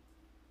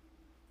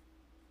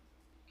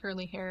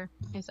 Curly hair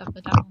is of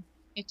the devil.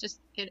 It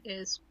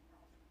is.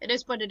 It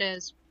is what it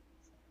is.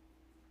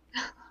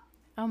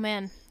 Oh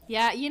man.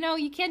 Yeah,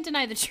 you can't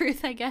deny the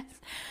truth, I guess.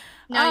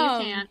 No,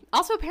 you can't.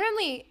 Also,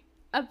 apparently,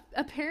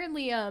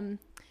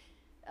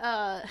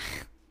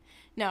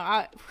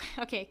 no,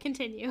 okay,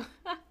 continue.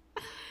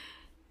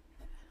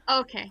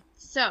 Okay,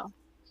 so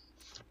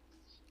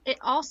it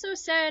also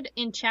said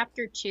in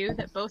chapter 2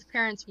 that both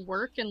parents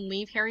work and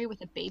leave Harry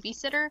with a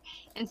babysitter,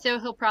 and so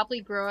he'll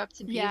probably grow up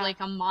to be like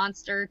a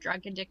monster,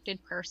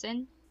 drug-addicted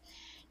person.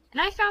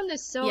 And I found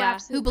this so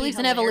absolutely who believes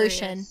hilarious.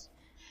 in evolution.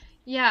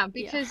 Yeah,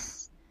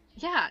 because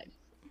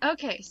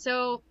okay,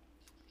 so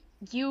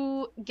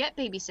you get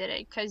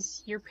babysitted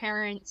because your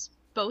parents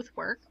both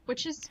work,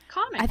 which is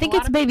common. I think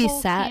it's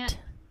babysat.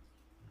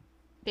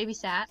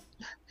 Babysat.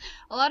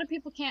 A lot of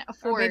people can't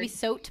afford or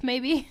babysoat,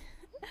 maybe.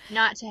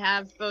 not to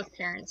have both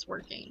parents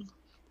working.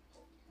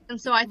 And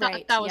so I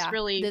thought that was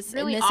really in this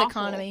awful.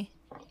 economy.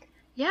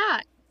 Yeah,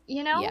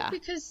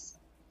 because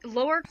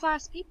lower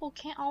class people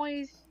can't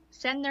always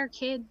send their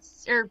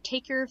kids or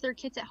take care of their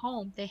kids at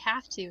home. They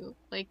have to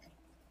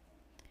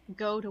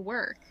go to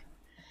work.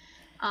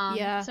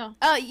 So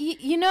I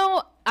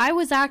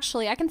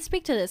can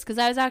speak to this because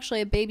I was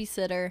actually a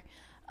babysitter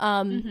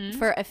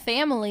for a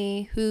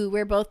family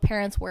where both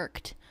parents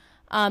worked.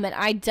 And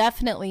I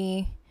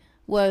definitely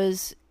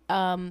was,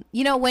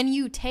 when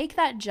you take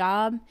that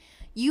job,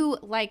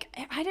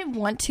 I didn't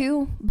want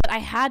to, but I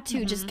had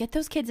to just get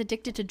those kids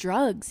addicted to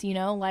drugs,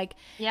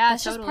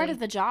 that's just part of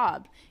the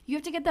job. You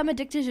have to get them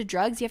addicted to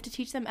drugs. You have to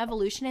teach them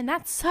evolution. And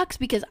that sucks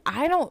because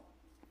I don't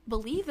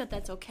believe that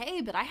that's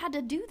okay, but I had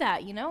to do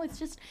that,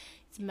 it's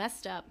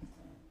messed up.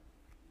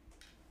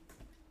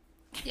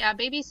 Yeah,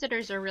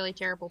 babysitters are really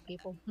terrible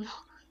people.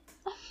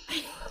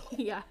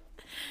 Yeah.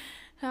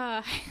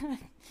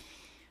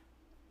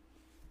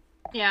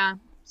 Yeah.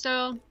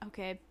 So.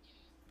 Okay.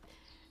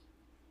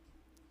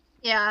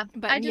 Yeah,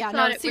 but I just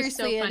thought it was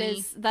so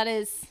funny.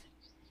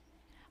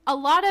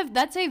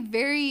 That's a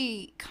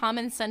very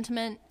common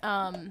sentiment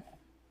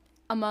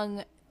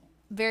among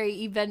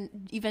very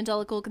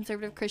evangelical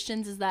conservative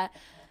Christians is that,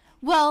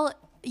 well,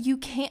 you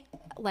can't,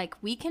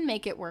 we can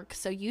make it work,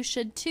 so you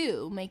should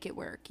too make it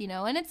work,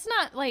 and it's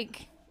not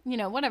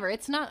whatever,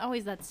 it's not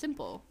always that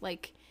simple,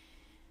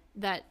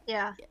 that,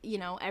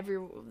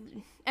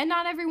 and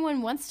not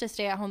everyone wants to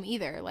stay at home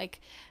either.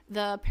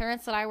 The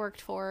parents that I worked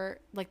for,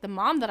 the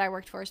mom that I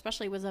worked for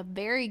especially, was a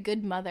very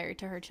good mother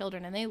to her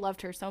children, and they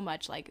loved her so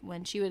much.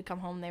 When she would come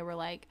home, they were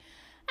like,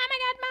 oh my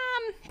god,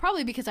 Mom!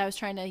 Probably because I was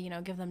trying to,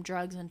 give them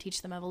drugs and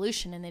teach them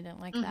evolution, and they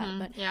didn't like that.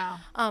 But yeah.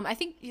 I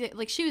think,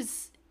 she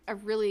was a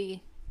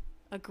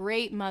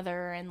great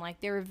mother, and,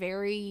 they were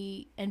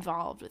very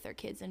involved with their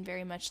kids and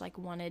very much,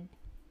 wanted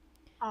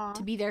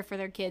to be there for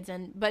their kids.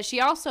 But she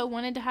also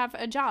wanted to have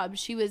a job.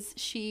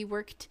 She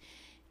worked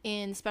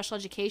in special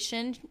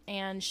education,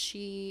 and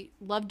she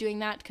loved doing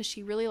that because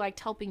she really liked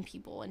helping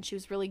people, and she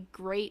was really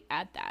great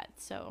at that.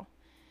 So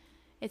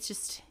it's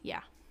just,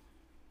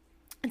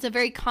 it's a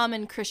very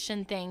common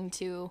Christian thing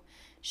to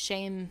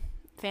shame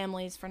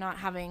families for not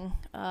having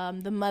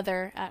the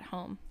mother at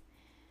home.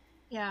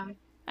 Yeah.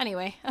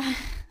 Anyway.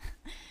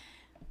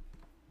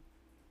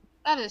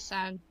 That is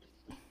sad.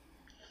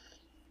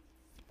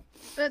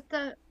 But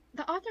the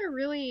author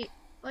really,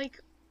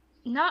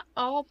 not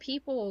all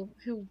people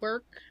who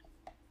work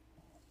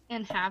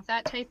and have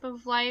that type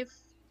of life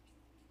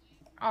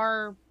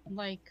are,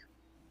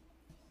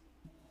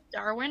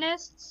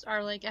 Darwinists,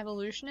 are,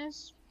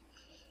 evolutionists.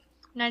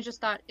 And I just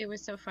thought it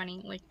was so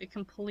funny, the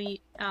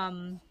complete,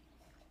 the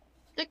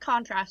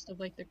contrast of,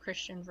 the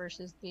Christian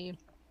versus the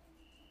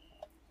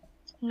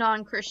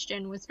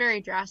non-Christian was very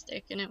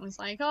drastic, and it was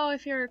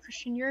if you're a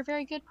Christian, you're a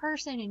very good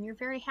person, and you're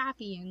very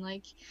happy, and,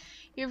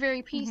 you're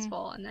very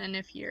peaceful, and then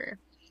if you're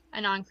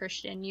a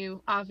non-Christian,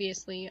 you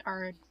obviously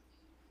are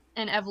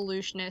an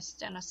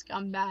evolutionist and a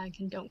scumbag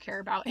and don't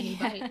care about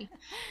anybody,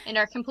 and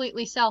are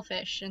completely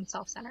selfish and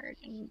self-centered,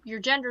 and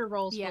your gender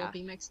roles will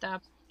be mixed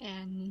up,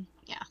 and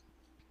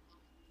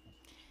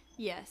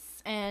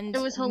Yes, and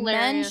it was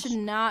hilarious.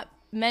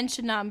 Men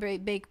should not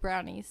bake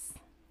brownies.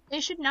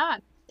 They should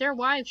not. Their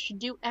wives should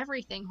do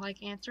everything,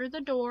 answer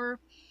the door,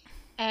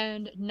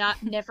 and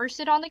never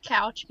sit on the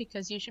couch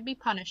because you should be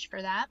punished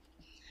for that.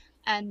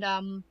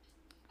 And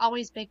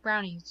always bake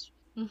brownies.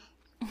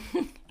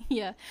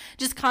 Yeah,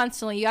 just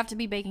constantly. You have to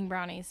be baking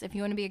brownies if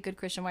you want to be a good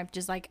Christian wife.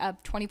 Just like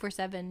up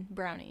 24/7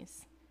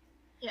 brownies.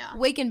 Yeah.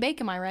 Wake and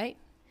bake, am I right?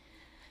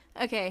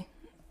 Okay.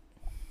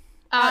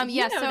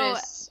 You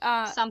noticed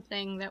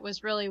something that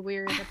was really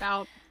weird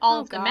about all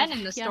of the men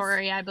in the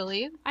story, I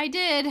believe. I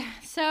did.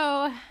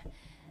 So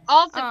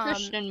all of the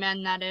Christian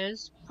men, that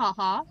is.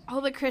 Haha.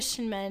 All the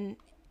Christian men.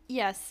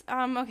 Yes.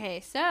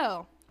 Okay.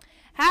 So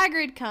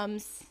Hagrid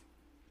comes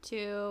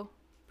to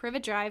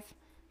Privet Drive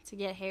to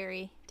get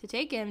Harry to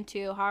take him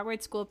to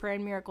Hogwarts School of Prayer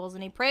and Miracles,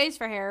 and he prays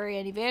for Harry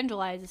and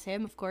evangelizes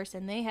him, of course,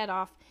 and they head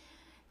off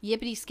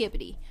yippity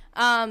skippity.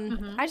 I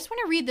just want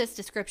to read this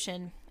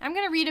description. I'm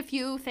going to read a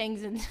few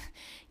things, and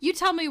you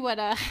tell me what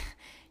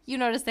you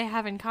notice they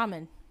have in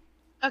common.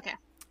 Okay.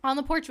 On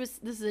the porch this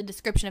is a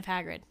description of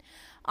Hagrid.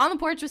 On the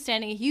porch was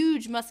standing a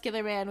huge,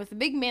 muscular man with a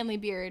big, manly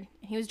beard.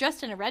 He was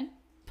dressed in a red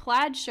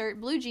plaid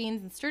shirt, blue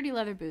jeans, and sturdy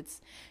leather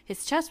boots.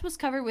 His chest was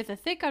covered with a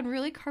thick,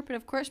 unruly carpet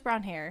of coarse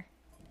brown hair.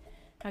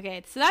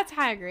 Okay, so that's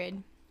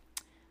Hagrid.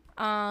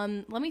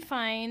 Let me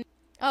find...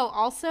 Oh,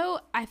 also,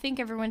 I think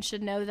everyone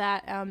should know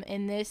that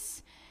in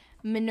this,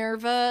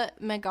 Minerva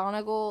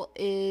McGonagall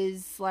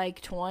is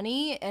like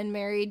 20 and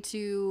married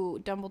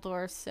to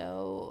Dumbledore,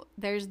 so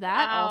there's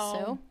that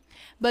also.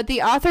 But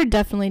the author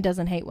definitely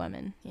doesn't hate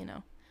women, you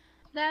know.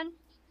 Then?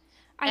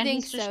 I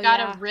think he's so, just got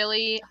yeah. a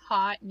really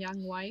hot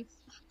young wife.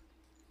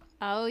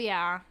 Oh,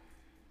 yeah.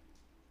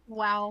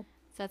 Wow.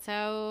 That's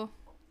how...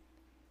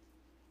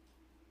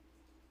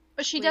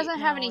 But she doesn't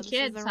have any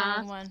kids,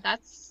 huh?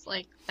 That's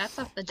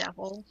of the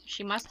devil.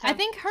 She must have I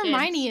think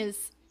Hermione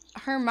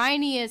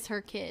is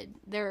her kid.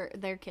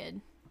 Their kid.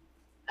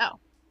 Oh.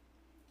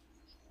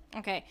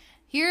 Okay.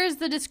 Here's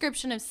the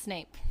description of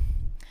Snape.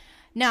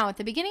 Now, at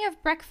the beginning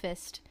of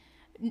breakfast,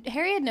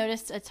 Harry had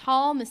noticed a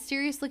tall,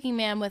 mysterious-looking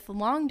man with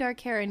long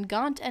dark hair and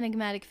gaunt,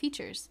 enigmatic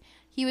features.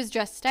 He was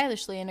dressed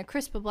stylishly in a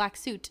crisp black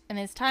suit, and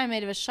his tie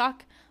made of a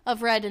shock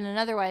of red in an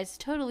otherwise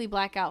totally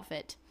black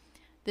outfit.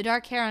 The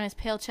dark hair on his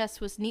pale chest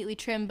was neatly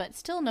trimmed, but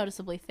still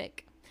noticeably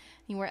thick.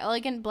 He wore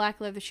elegant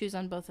black leather shoes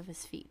on both of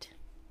his feet.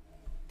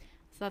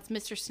 So that's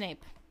Mr.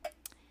 Snape.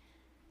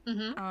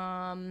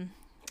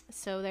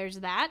 So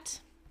there's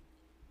that.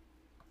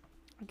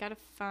 I gotta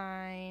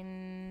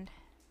find...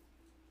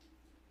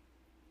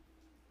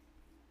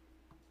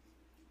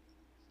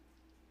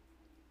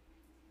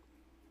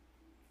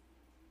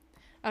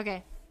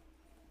 Okay.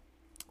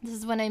 This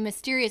is when a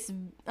mysterious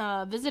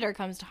visitor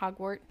comes to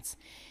Hogwarts.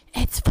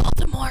 It's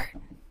Voldemort.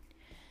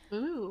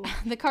 Ooh.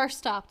 The car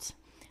stopped.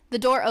 The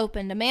door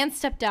opened. A man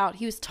stepped out.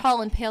 He was tall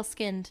and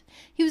pale-skinned.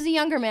 He was a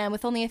younger man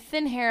with only a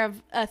thin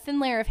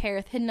layer of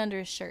hair hidden under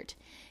his shirt.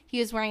 He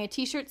was wearing a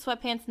t-shirt,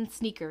 sweatpants, and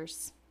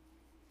sneakers.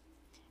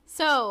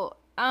 So,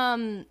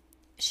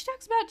 she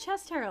talks about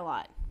chest hair a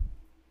lot.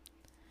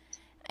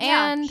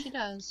 And yeah, she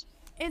does.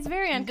 It's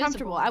very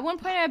uncomfortable. At one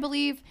point, I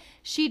believe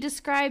she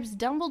describes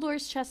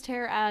Dumbledore's chest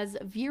hair as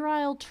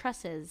virile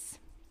tresses,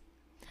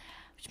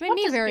 which made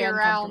me very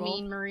uncomfortable. What does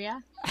virile mean,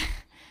 Maria?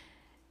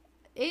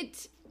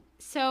 It's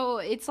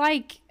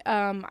like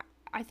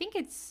I think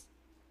it's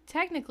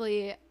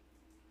technically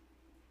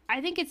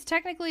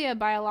a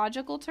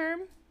biological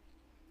term,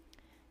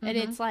 and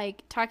it's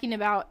like talking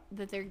about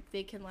that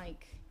they can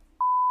like.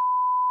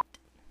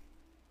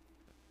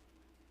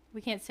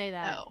 We can't say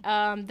that.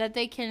 Oh. That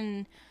they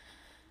can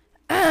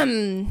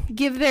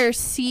give their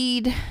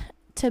seed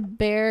to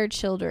bear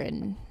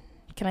children.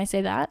 Can I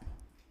say that?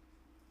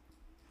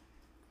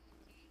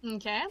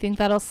 Okay. I think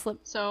that'll slip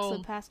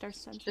so past our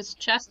subject. This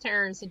chest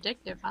hair is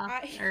addictive,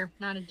 huh? Or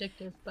not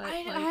addictive, but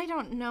I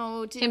don't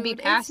know, dude. Can be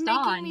passed on.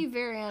 It's making me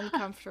very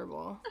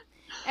uncomfortable.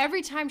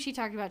 Every time she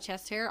talked about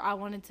chest hair, I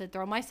wanted to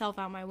throw myself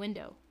out my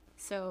window.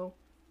 So,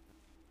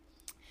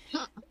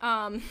 you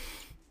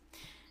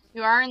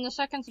are in the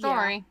second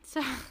story.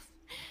 Yeah.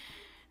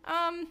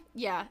 So,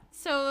 yeah.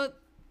 So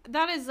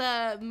that is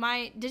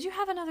my. Did you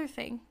have another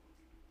thing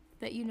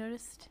that you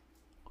noticed,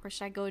 or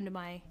should I go into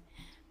my?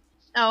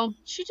 Oh,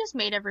 she just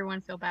made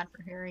everyone feel bad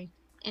for Harry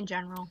in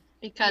general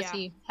because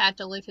he had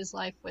to live his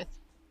life with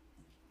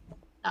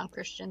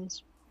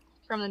non-Christians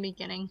from the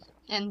beginning,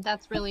 and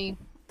that's really,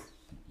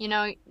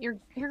 you're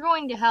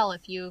going to hell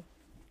if you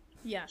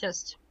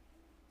just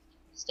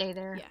stay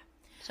there. Yeah.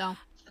 So.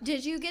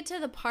 Did you get to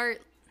the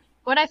part?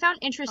 What I found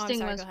interesting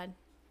go was. Ahead.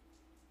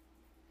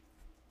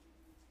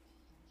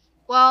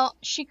 Well,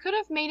 she could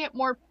have made it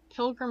more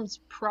Pilgrim's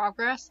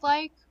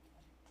Progress-like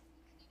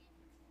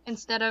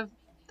instead of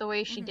the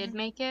way she did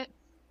make it.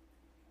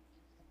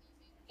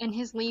 And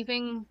his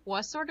leaving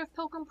was sort of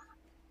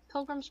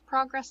Pilgrim's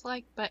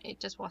Progress-like, but it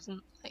just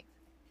wasn't, like...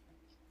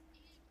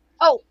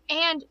 Oh,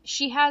 and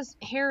she has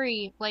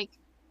Harry,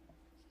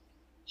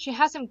 she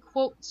has him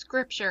quote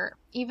scripture,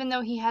 even though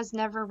he has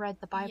never read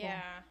the Bible.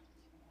 Yeah.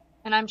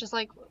 And I'm just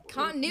like...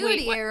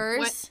 Continuity errors.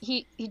 What?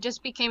 He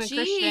just became a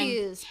Christian.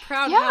 Jeez,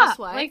 proud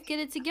housewife. Get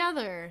it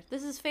together.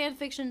 This is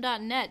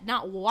fanfiction.net,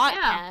 not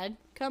Wattpad.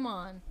 Come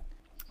on.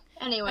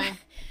 Anyway,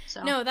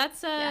 so. No,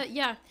 that's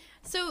yeah.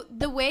 So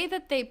the way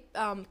that they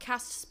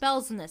cast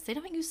spells in this, they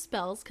don't use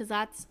spells because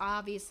that's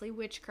obviously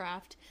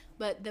witchcraft.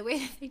 But the way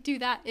that they do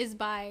that is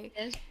by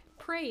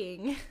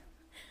praying.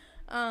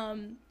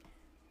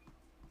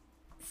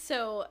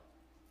 So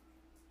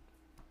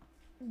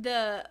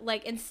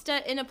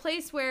instead in a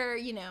place where,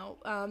 you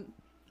know,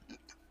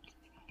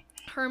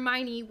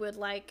 Hermione would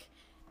like,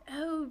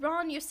 oh,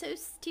 Ron, you're so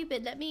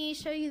stupid. Let me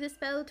show you the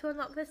spell to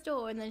unlock this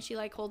door. And then she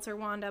like holds her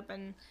wand up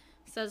and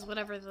says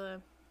whatever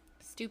the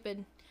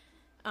stupid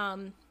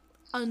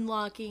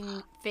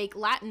unlocking fake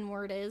Latin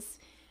word is.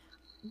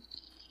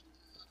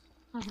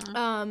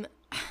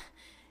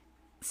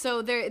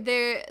 So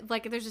they're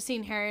like, there's a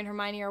scene Harry and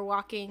Hermione are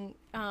walking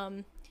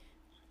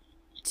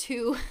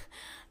to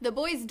the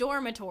boys'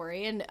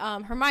 dormitory, and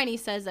Hermione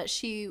says that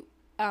she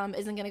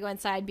isn't going to go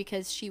inside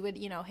because she would,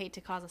 you know, hate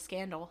to cause a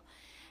scandal.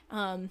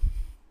 That's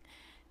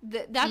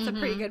a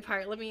pretty good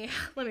part. Let me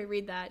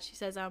read that. She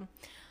says,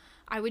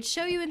 I would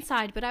show you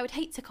inside, but I would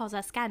hate to cause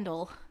a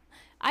scandal.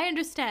 I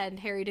understand,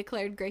 Harry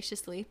declared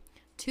graciously.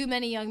 Too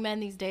many young men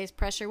these days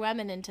pressure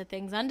women into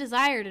things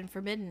undesired and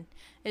forbidden.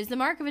 It is the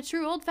mark of a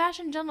true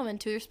old-fashioned gentleman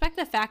to respect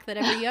the fact that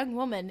every young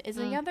woman is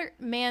another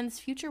man's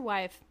future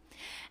wife.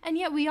 And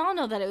yet we all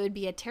know that it would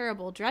be a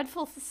terrible,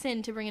 dreadful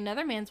sin to bring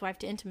another man's wife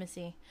to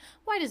intimacy.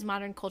 Why does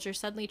modern culture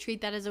suddenly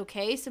treat that as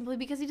okay simply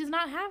because he does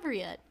not have her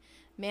yet?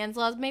 Man's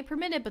laws may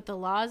permit it, but the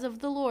laws of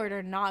the Lord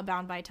are not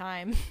bound by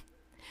time.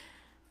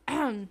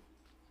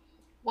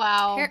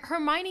 Wow.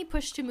 Hermione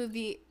pushed to move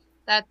the...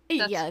 That's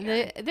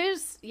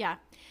there's... Yeah.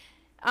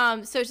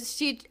 So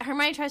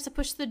Hermione tries to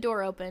push the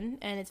door open,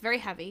 and it's very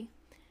heavy.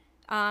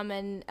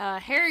 And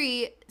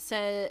Harry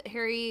said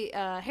Harry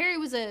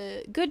was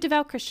a good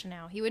devout Christian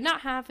now. He would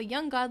not have a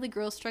young godly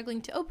girl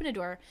struggling to open a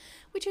door,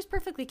 which he was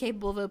perfectly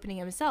capable of opening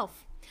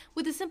himself.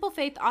 With the simple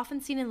faith often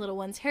seen in little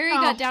ones, Harry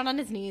got down on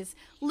his knees,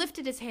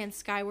 lifted his hands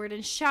skyward,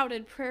 and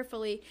shouted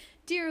prayerfully,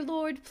 "Dear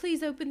Lord,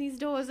 please open these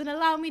doors and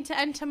allow me to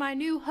enter my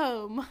new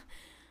home."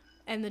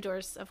 And the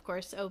doors, of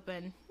course,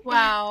 open.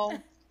 Wow.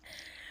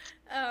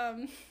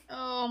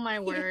 Oh my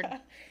word. Yeah.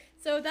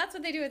 So that's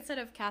what they do instead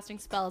of casting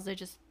spells. They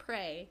just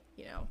pray,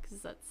 you know,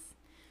 because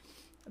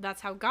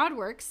that's how God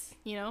works,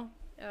 you know.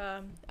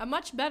 A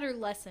much better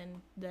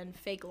lesson than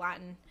fake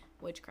Latin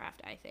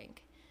witchcraft, I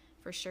think.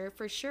 For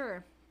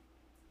sure.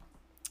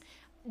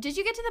 Did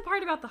you get to the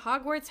part about the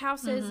Hogwarts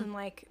houses and,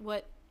 like,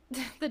 what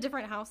the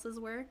different houses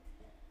were?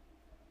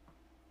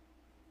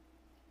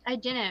 I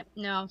didn't.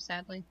 No,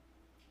 sadly.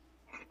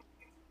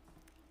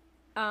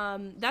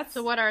 That's...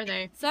 So what are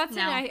they? So that's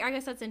I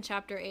guess that's in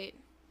chapter 8.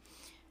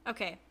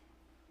 Okay.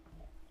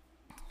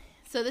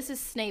 So this is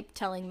Snape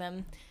telling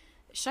them.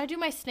 Should I do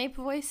my Snape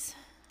voice?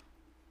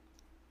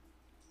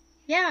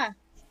 Yeah.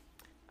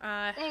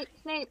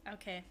 Snape.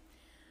 Okay.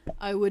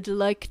 I would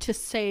like to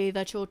say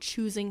that your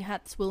choosing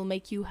hats will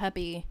make you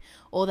happy,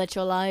 or that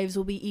your lives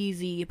will be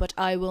easy, but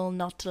I will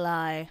not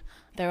lie.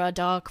 There are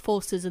dark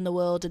forces in the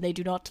world, and they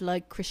do not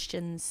like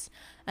Christians.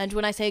 And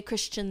when I say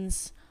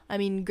Christians, I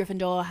mean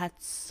Gryffindor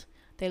hats.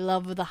 They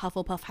love the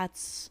Hufflepuff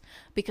hats,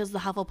 because the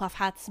Hufflepuff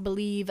hats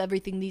believe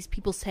everything these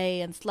people say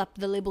and slap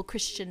the label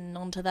Christian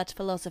onto that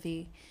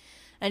philosophy.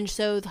 And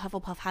so the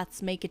Hufflepuff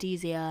hats make it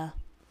easier.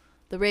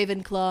 The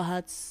Ravenclaw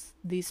hats,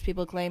 these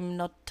people claim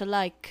not to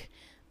like,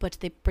 but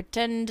they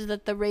pretend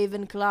that the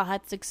Ravenclaw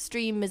hat's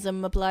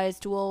extremism applies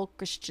to all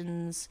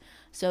Christians,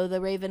 so the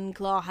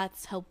Ravenclaw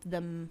hats help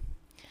them.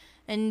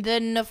 And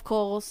then, of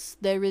course,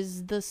 there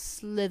is the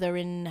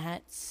Slytherin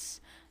hats.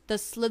 The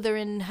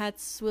Slytherin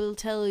hats will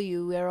tell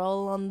you we're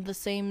all on the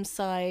same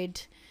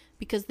side,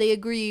 because they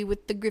agree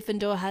with the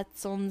Gryffindor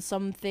hats on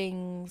some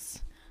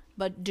things.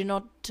 But do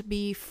not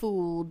be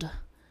fooled.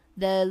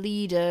 Their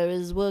leader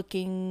is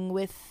working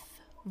with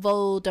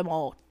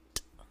Voldemort.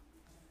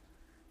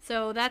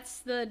 So that's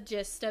the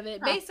gist of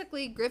it.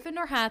 Basically,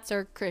 Gryffindor hats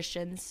are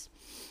Christians.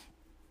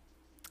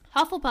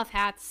 Hufflepuff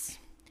hats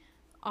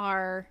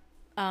are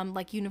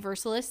like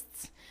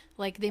Universalists.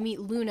 Like, they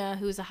meet Luna,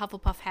 who's a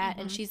Hufflepuff hat,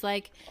 and she's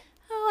like,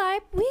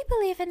 we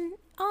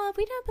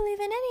don't believe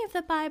in any of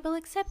the Bible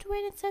except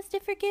when it says to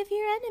forgive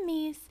your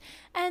enemies.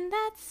 And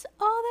that's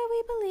all that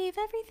we believe.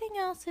 Everything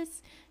else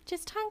is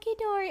just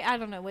hunky-dory. I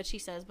don't know what she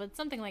says, but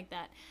something like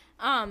that.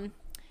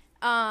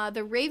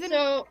 The Raven...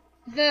 So,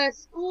 the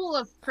school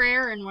of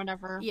prayer and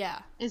whatever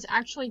is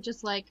actually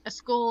just like a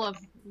school of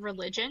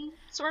religion,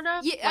 sort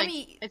of? Yeah, like, I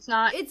mean... It's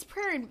not... It's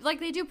prayer... Like,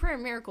 they do prayer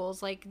and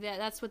miracles. Like,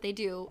 that's what they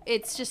do.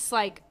 It's just,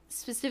 like,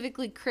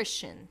 specifically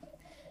Christian.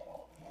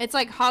 It's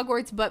like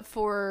Hogwarts, but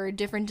for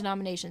different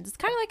denominations. It's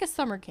kind of like a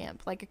summer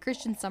camp, like a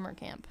Christian summer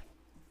camp.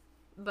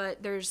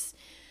 But there's...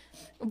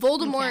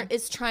 Voldemort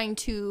is trying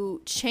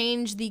to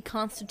change the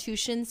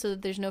Constitution so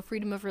that there's no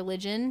freedom of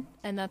religion,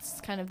 and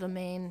that's kind of the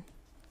main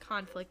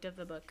conflict of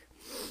the book.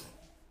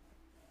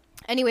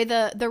 Anyway,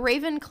 the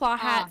Ravenclaw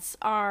hats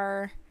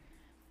are...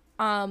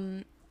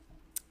 the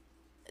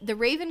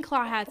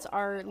Ravenclaw hats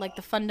are like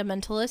the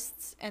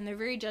fundamentalists, and they're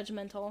very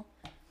judgmental.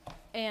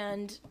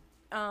 And...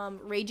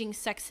 raging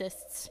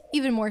sexists,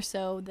 even more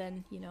so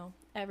than, you know,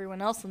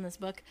 everyone else in this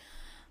book.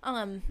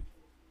 And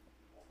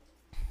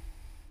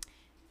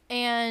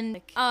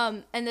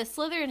the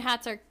Slytherin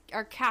hats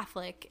are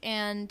Catholic,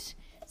 and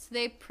so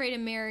they pray to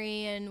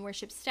Mary and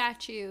worship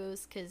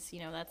statues because, you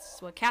know,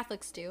 that's what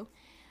Catholics do.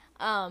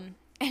 And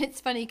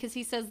it's funny because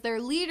he says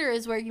their leader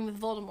is working with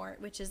Voldemort,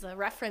 which is a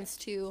reference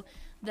to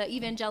the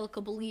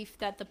evangelical belief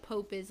that the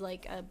Pope is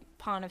like a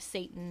pawn of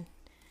Satan,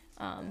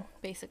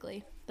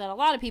 basically, that a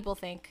lot of people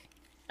think.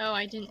 Oh,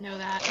 I didn't know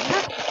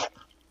that.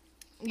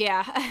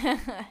 Yeah.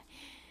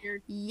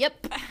 Weird.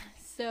 Yep.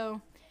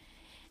 So,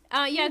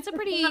 yeah, it's a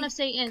pretty Pawn of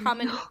Satan.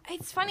 common.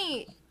 It's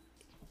funny.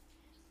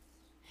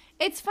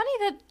 It's funny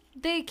that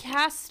they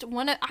cast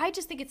I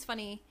just think it's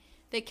funny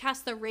they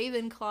cast the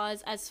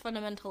Ravenclaws as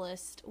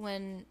fundamentalist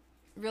when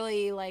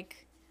really,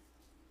 like,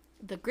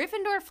 the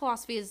Gryffindor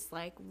philosophy is,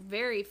 like,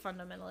 very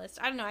fundamentalist.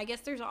 I don't know. I guess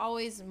there's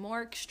always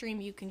more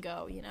extreme you can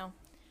go, you know?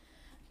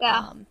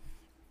 Yeah.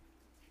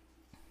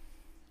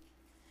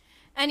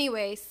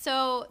 Anyway,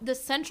 so the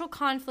central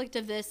conflict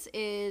of this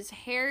is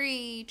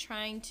Harry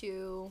trying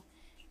to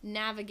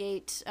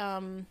navigate,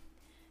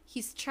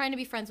 he's trying to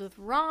be friends with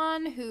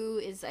Ron, who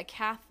is a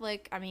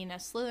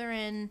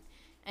Slytherin,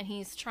 and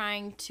he's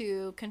trying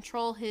to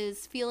control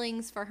his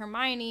feelings for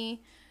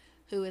Hermione,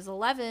 who is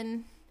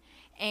 11,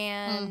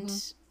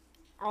 and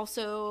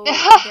also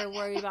they're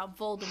worried about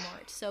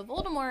Voldemort. So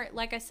Voldemort,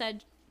 like I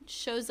said,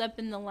 shows up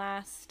in the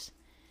last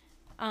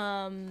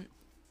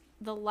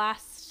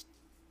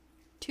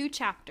 2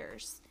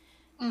 chapters.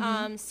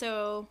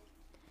 So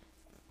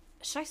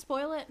should I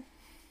spoil it?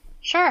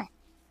 Sure.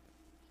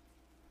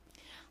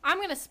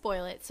 I'm gonna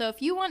spoil it. So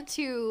if you want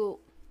to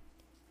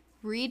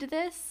read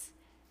this,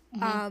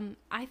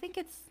 I think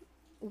it's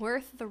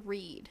worth the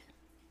read.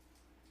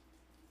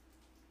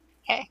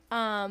 Okay.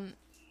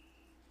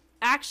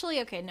 Actually,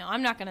 okay, no,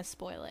 I'm not gonna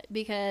spoil it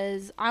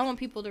because I want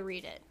people to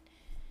read it.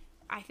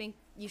 I think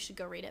you should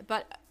go read it.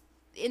 But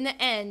in the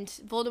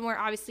end, Voldemort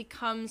obviously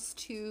comes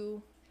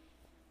to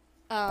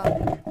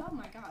oh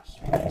my gosh,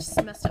 I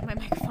just messed up my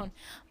microphone.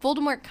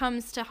 Voldemort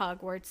comes to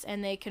Hogwarts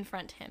and they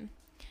confront him.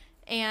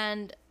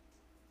 And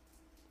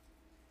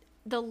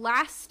the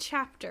last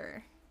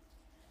chapter,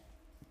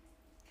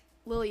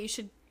 Lily, you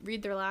should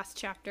read their last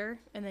chapter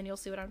and then you'll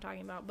see what I'm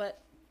talking about.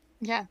 But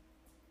Yeah.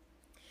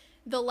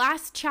 the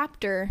last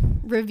chapter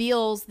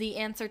reveals the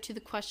answer to the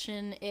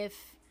question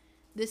if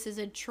this is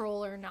a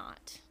troll or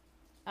not.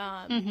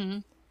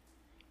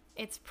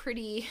 It's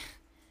pretty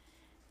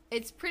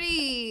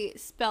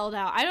spelled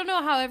out. I don't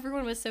know how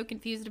everyone was so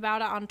confused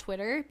about it on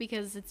Twitter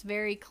because it's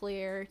very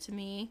clear to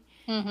me.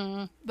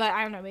 But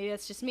I don't know, maybe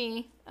that's just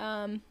me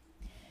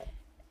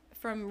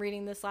from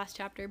reading this last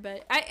chapter.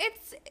 But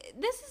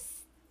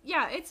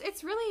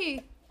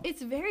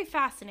it's very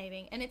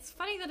fascinating, and it's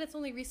funny that it's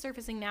only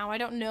resurfacing now. I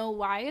don't know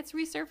why it's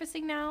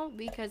resurfacing now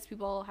because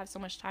people have so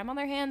much time on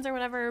their hands or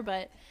whatever.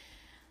 But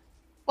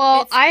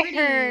Well, it's I pretty-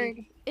 heard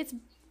it's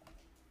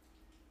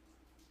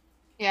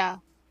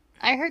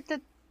I heard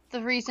that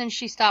the reason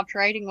she stopped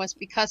writing was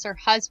because her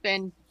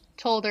husband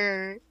told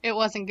her it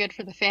wasn't good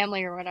for the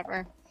family or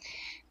whatever.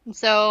 And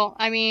so,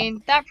 I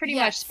mean, that pretty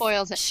much yes,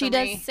 spoils it she for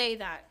does me. say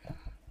that.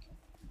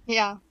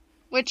 Yeah.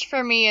 Which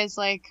for me is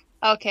like,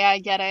 okay, I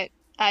get it.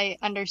 I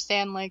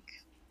understand, like,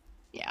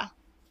 yeah.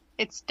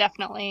 It's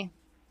definitely,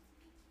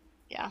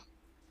 yeah.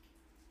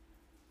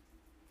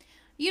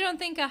 You don't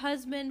think a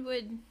husband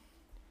would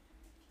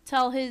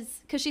tell his...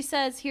 Because she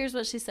says... Here's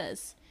what she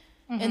says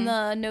in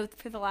the note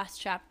for the last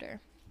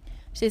chapter.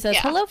 She says,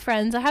 Yeah. "Hello,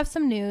 friends. I have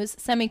some news,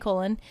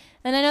 semicolon.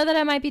 And I know that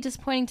I might be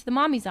disappointing to the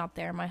mommies out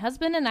there. My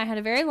husband and I had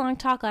a very long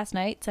talk last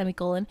night,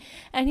 semicolon.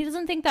 And he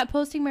doesn't think that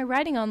posting my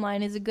writing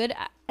online is a good...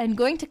 And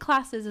going to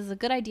classes is a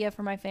good idea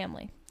for my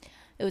family.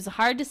 It was a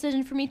hard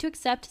decision for me to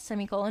accept,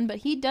 semicolon, but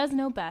he does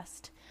know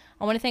best.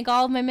 I want to thank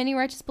all of my many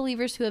righteous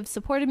believers who have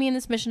supported me in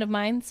this mission of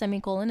mine,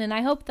 semicolon, and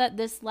I hope that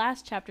this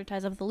last chapter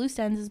ties up the loose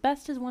ends as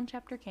best as one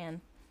chapter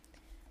can."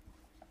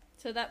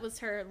 So that was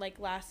her, like,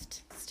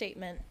 last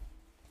statement.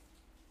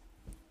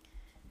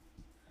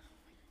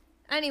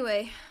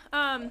 Anyway,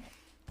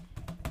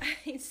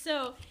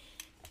 so,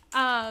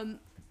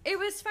 it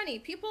was funny.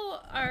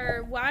 People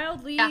are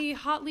wildly,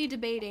 hotly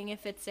debating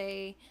if it's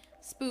a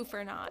spoof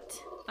or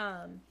not.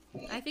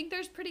 I think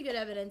there's pretty good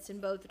evidence in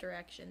both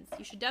directions.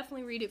 You should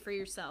definitely read it for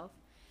yourself.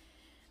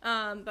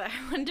 But I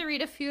wanted to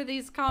read a few of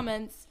these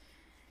comments,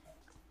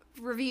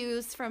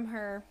 reviews from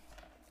her.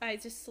 I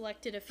just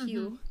selected a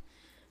few.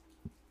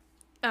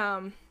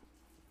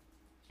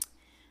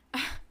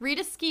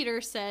 Rita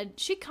Skeeter said,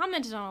 she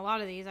commented on a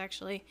lot of these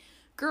actually.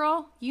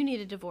 "Girl, you need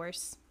a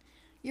divorce.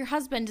 Your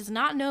husband does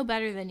not know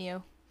better than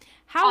you.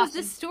 How is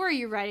this story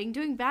you're writing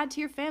doing bad to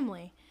your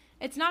family?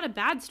 It's not a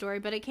bad story,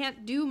 but it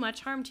can't do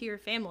much harm to your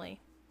family.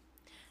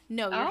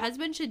 No, your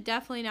husband should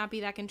definitely not be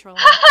that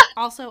controlling.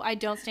 Also, I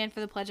don't stand for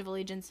the Pledge of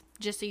Allegiance,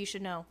 just so you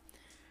should know."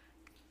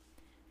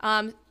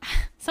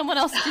 Someone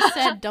else just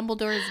said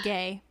Dumbledore is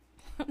gay.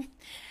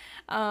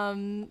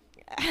 Oh.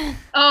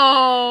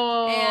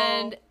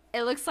 And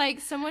it looks like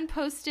someone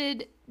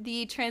posted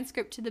the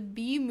transcript to the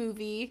Bee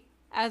Movie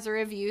as a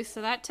review,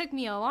 so that took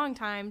me a long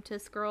time to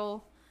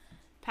scroll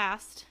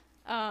past.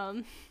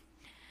 Oh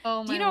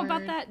my Do you know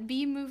about word. that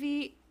Bee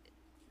movie?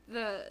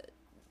 The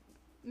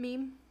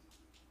meme?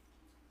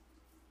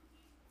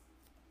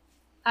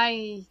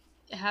 I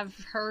have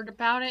heard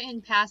about it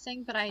in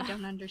passing, but I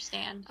don't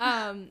understand.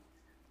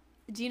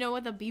 Do you know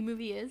what the Bee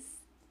movie is?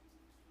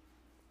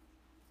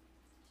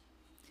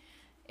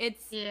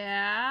 It's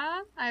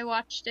Yeah, I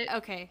watched it.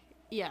 okay.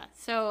 Yeah.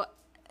 So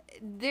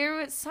there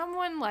was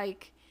someone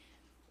like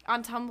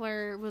on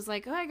Tumblr was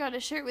like, "Oh, I got a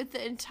shirt with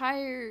the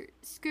entire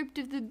script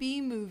of the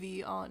Bee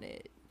movie on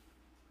it."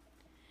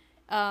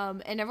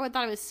 And everyone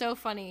thought it was so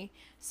funny.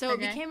 So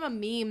Okay. it became a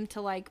meme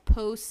to like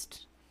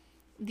post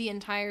the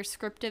entire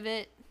script of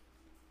it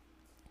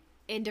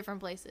in different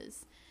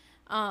places.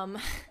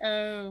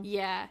 Oh,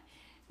 Yeah.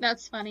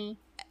 that's funny.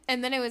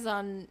 And then it was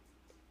on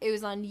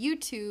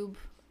YouTube,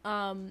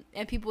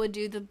 and people would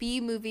do the Bee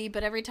movie,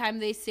 but every time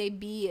they say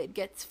Bee, it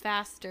gets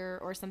faster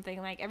or something.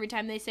 Like every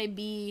time they say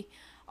Bee,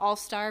 All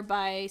Star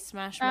by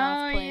Smash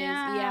Mouth Oh, plays.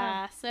 yeah.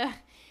 Yeah, so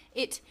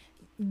it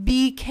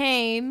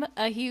became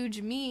a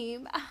huge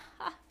meme.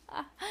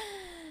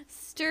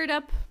 Stirred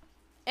up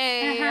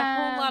a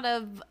whole lot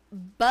of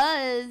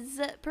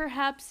buzz,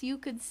 perhaps you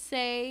could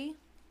say.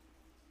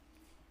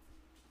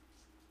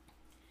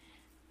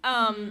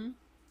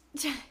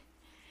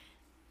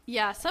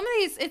 Yeah, some of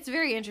these, it's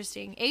very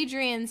interesting.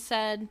 Adrian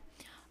said,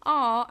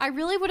 "Aw, I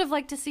really would have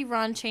liked to see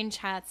Ron change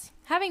hats.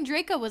 Having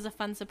Draco was a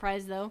fun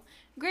surprise, though.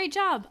 Great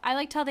job. I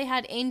liked how they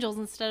had angels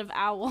instead of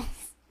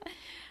owls."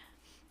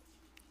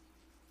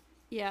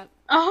 Yeah.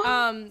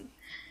 Oh,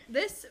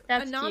 This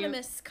That's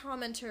anonymous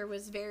commenter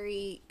was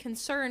very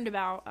concerned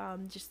about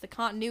just the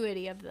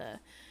continuity of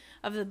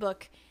the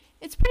book.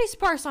 It's pretty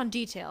sparse on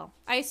detail.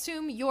 I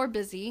assume you're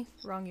busy,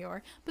 wrong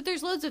you're, but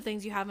there's loads of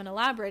things you haven't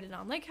elaborated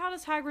on, like how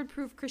does Hagrid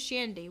prove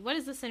Christianity? What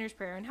is the sinner's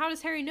prayer? And how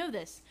does Harry know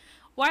this?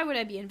 Why would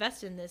I be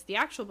invested in this? The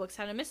actual books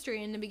had a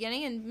mystery in the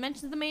beginning and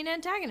mentions the main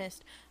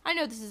antagonist. I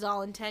know this is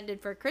all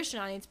intended for a Christian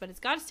audience, but it's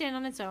got to stand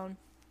on its own.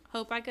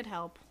 Hope I could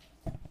help.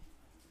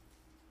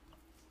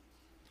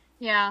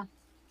 yeah.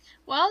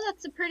 Well,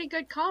 that's a pretty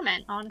good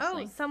comment,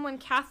 honestly. Oh, someone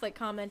Catholic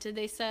commented.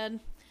 They said,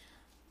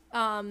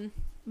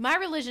 "My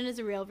religion is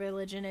a real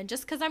religion, and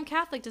just because I'm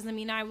Catholic doesn't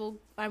mean I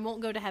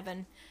won't go to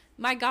heaven.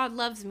 My God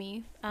loves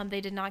me." They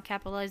did not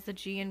capitalize the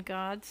G in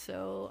God,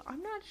 so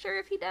I'm not sure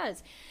if he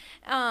does.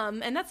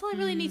 And that's all I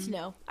really need to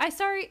know. I'm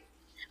sorry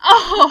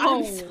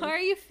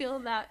you feel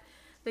that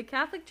the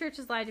Catholic Church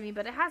has lied to me,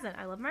 but it hasn't.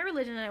 I love my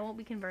religion, and I won't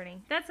be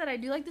converting. That said, I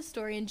do like the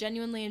story and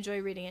genuinely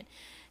enjoy reading it.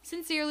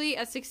 Sincerely,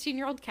 a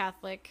 16-year-old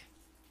Catholic.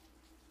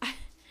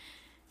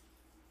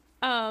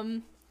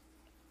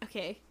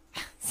 Okay.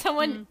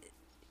 Someone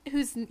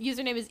whose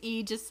username is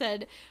E just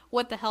said,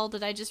 "What the hell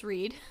did I just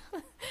read?"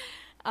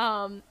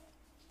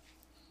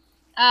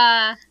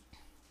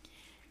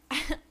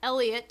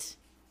 Elliot.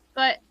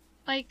 But,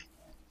 like,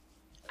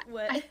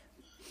 What?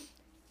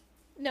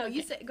 No,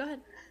 you say, go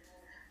ahead.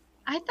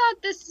 I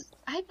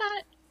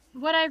thought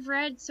what I've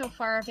read so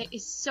far of it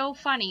is so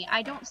funny.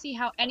 I don't see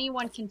how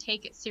anyone can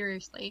take it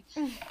seriously.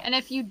 And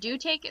if you do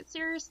take it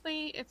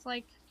seriously, it's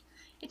like,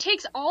 it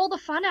takes all the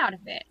fun out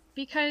of it.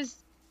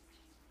 Because,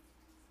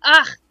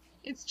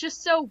 it's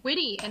just so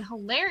witty and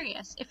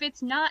hilarious if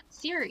it's not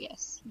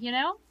serious, you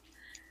know?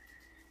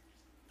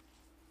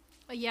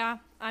 Yeah,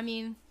 I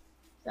mean,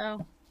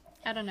 So,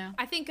 I don't know.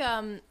 I think,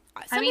 some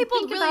think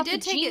people really about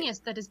did the take genius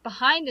that is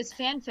behind this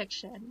fan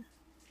fiction.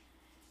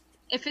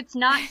 If it's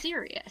not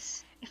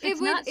serious. If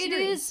it's not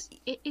serious,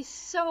 it is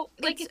so,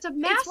 like, it's a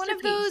masterpiece. It's one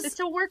of those, it's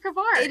a work of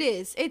art. It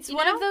is. It's You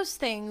one know? of those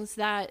things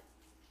that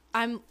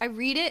I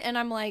read it and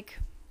I'm like,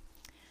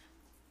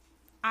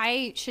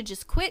 I should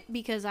just quit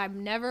because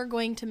I'm never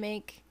going to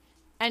make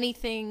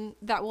anything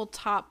that will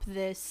top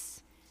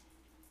this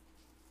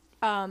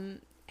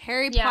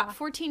Harry Potter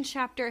 14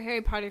 chapter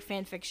Harry Potter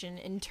fan fiction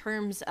in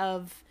terms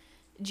of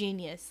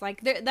genius.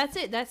 Like that's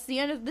it.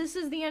 This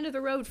is the end of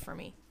the road for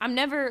me. I'm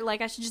never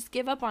like I should just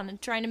give up on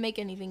trying to make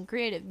anything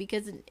creative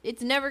because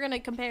it's never going to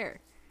compare.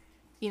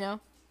 You know?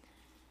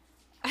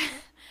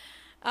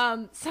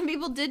 Some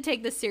people did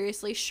take this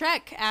seriously.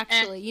 Shrek,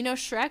 actually. You know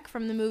Shrek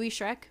from the movie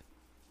Shrek?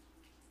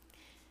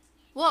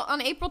 Well,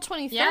 on April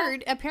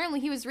 23rd,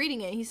 apparently he was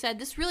reading it. He said,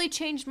 "This really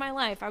changed my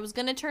life. I was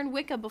going to turn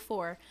Wicca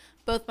before.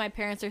 Both my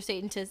parents are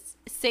Satanists.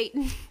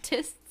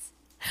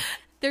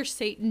 They're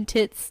Satan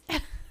tits."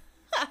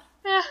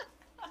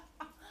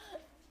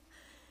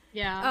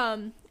 Yeah.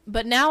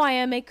 But now I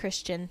am a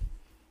Christian.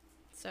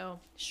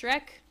 So,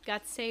 Shrek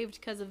got saved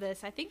because of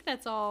this. I think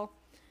that's all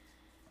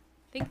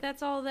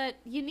that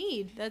you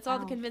need. That's all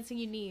the convincing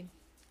you need.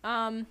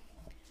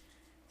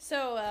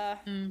 So,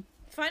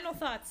 final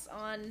thoughts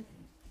on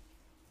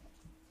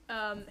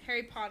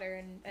Harry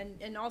Potter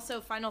and also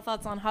final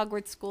thoughts on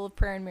Hogwarts School of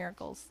Prayer and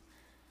Miracles.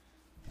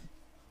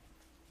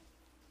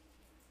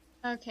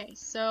 Okay,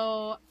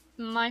 so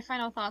my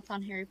final thoughts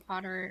on Harry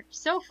Potter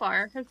so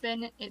far have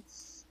been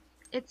it's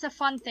a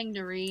fun thing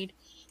to read.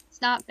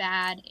 It's not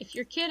bad. If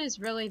your kid is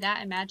really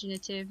that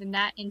imaginative and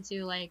that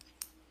into like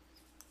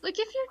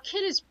if your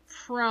kid is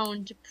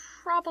prone to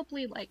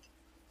probably like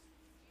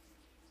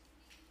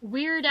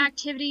weird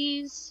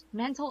activities,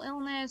 mental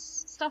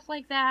illness, stuff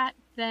like that,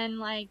 then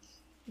like,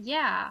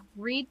 yeah,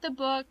 read the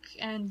book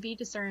and be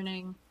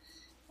discerning.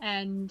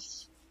 And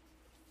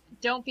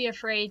don't be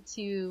afraid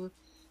to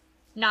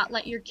not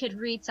let your kid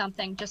read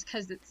something just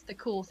because it's the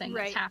cool thing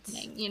that's Right.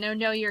 happening. You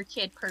know your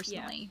kid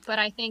personally. But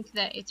I think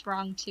that it's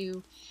wrong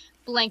to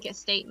blanket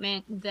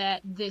statement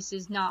that this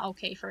is not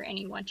okay for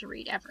anyone to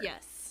read ever.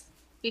 Yes.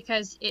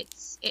 Because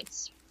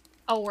it's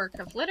a work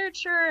of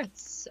literature.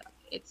 It's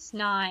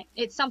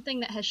something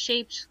that has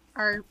shaped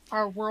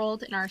our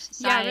world and our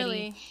society. Yeah,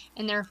 really.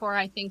 And therefore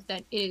I think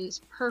that it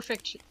is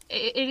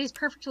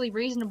perfectly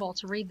reasonable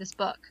to read this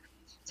book,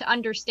 to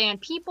understand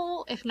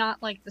people, if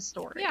not like the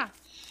story. Yeah.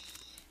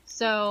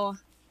 So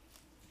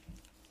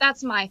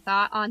that's my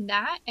thought on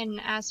that.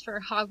 And as for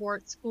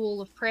Hogwarts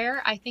School of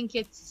Prayer, I think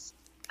it's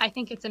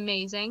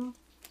amazing.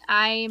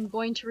 I am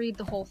going to read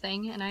the whole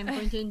thing, and I'm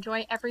going to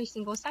enjoy every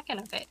single second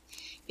of it,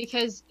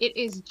 because it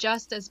is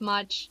just as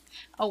much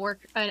a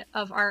work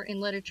of art and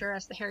literature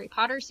as the Harry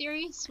Potter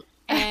series,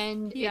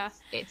 and Yeah.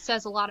 it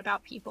says a lot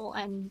about people,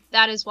 and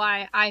that is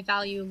why I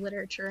value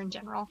literature in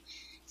general.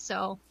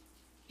 So,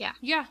 yeah.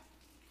 Yeah.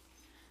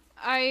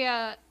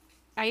 I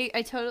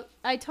totally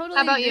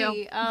How about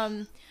agree.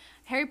 you?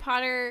 Harry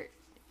Potter,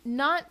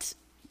 not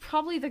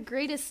probably the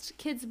greatest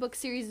kids book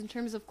series in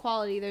terms of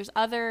quality. There's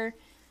other,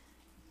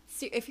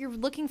 if you're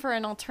looking for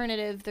an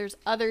alternative, there's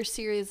other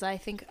series I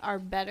think are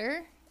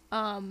better,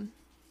 and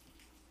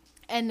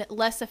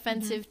less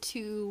offensive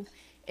to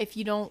if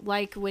you don't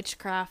like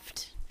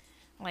witchcraft.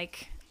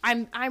 Like,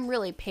 I'm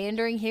really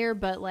pandering here,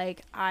 but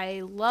like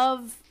I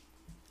love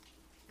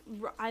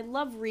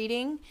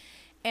reading,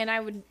 and I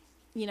would,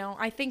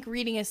 I think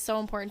reading is so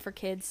important for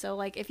kids. So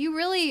like, if you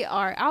really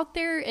are out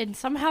there and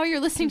somehow you're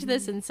listening to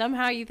this and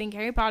somehow you think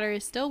Harry Potter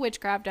is still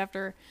witchcraft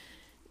after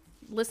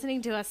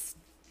listening to us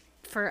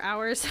for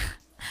hours,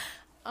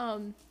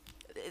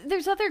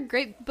 there's other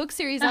great book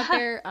series out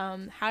there.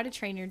 How to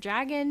Train Your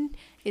Dragon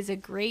is a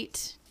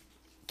great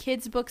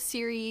kids book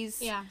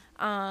series. Yeah.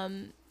 A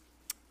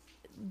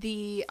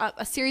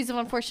Series of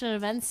Unfortunate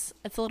Events,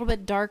 it's a little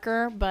bit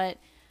darker, but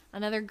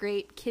another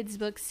great kids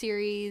book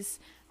series.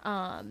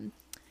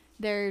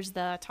 There's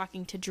the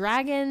Talking to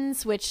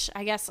Dragons, which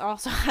I guess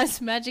also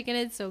has magic in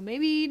it, so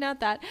maybe not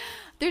that.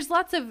 There's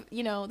lots of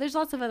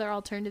other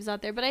alternatives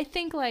out there, but I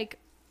think like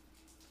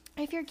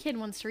if your kid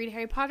wants to read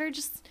Harry Potter,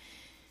 just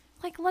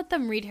like let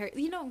them read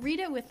read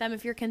it with them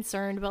if you're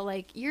concerned, but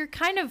like you're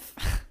kind of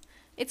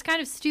it's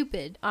kind of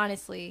stupid,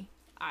 honestly.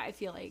 I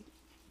feel like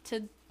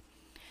to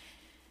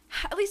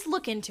at least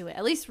look into it,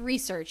 at least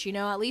research,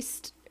 at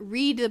least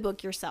read the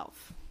book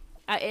yourself.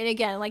 And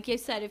again, like you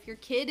said, if you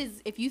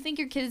think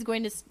your kid is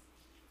going to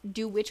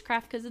do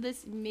witchcraft because of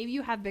this, maybe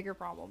you have bigger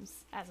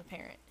problems as a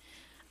parent.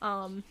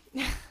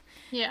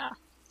 Yeah,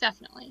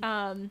 definitely.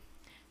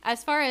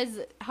 As far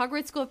as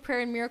Hogwarts School of Prayer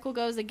and Miracle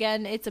goes,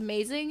 again, it's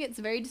amazing. It's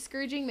very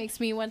discouraging. Makes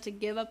me want to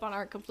give up on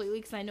art completely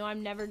because I know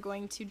I'm never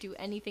going to do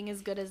anything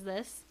as good as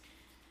this.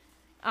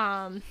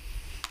 And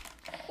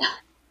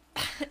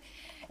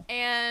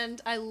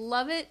I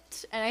love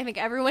it, and I think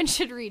everyone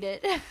should read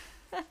it.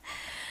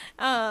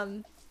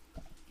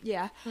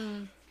 Yeah.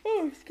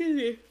 Oh, excuse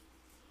me.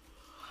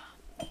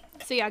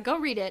 So yeah, go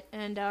read it,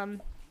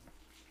 and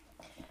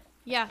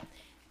yeah.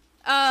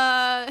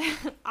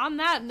 On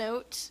that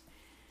note,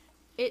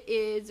 it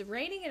is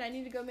raining, and I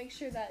need to go make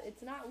sure that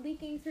it's not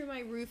leaking through my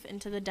roof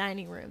into the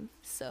dining room.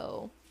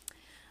 So,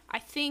 I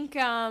think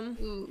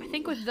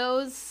with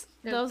those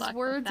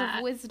words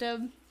of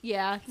wisdom,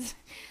 yeah,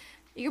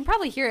 you can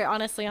probably hear it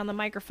honestly on the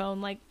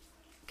microphone, like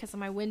because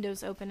my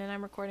window's open and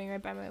I'm recording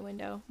right by my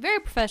window. Very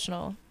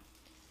professional.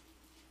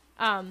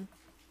 But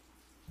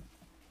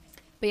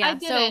yeah, I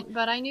didn't,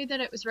 but I knew that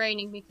it was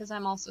raining because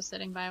I'm also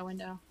sitting by a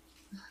window.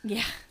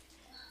 Yeah.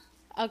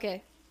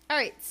 Okay. All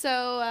right.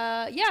 So,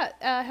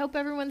 I hope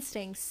everyone's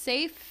staying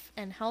safe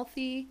and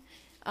healthy.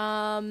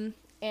 And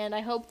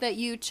I hope that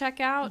you check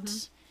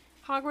out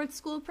Hogwarts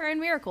School of Prayer and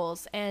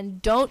Miracles,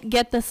 and don't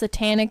get the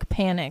satanic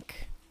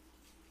panic.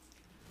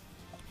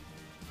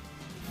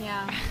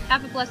 Yeah.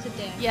 Have a blessed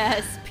day.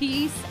 Yes.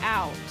 Peace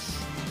out.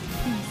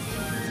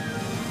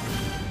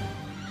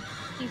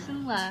 Peace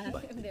and love.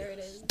 There it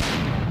is.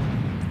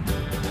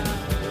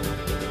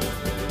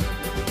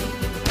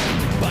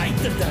 Bite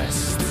the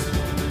dust.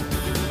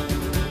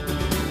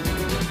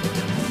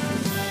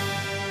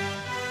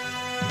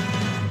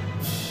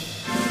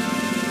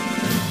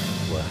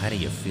 Well, how do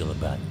you feel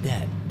about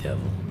that,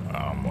 devil?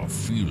 I'm a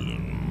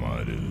feeling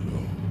mighty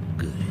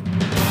good.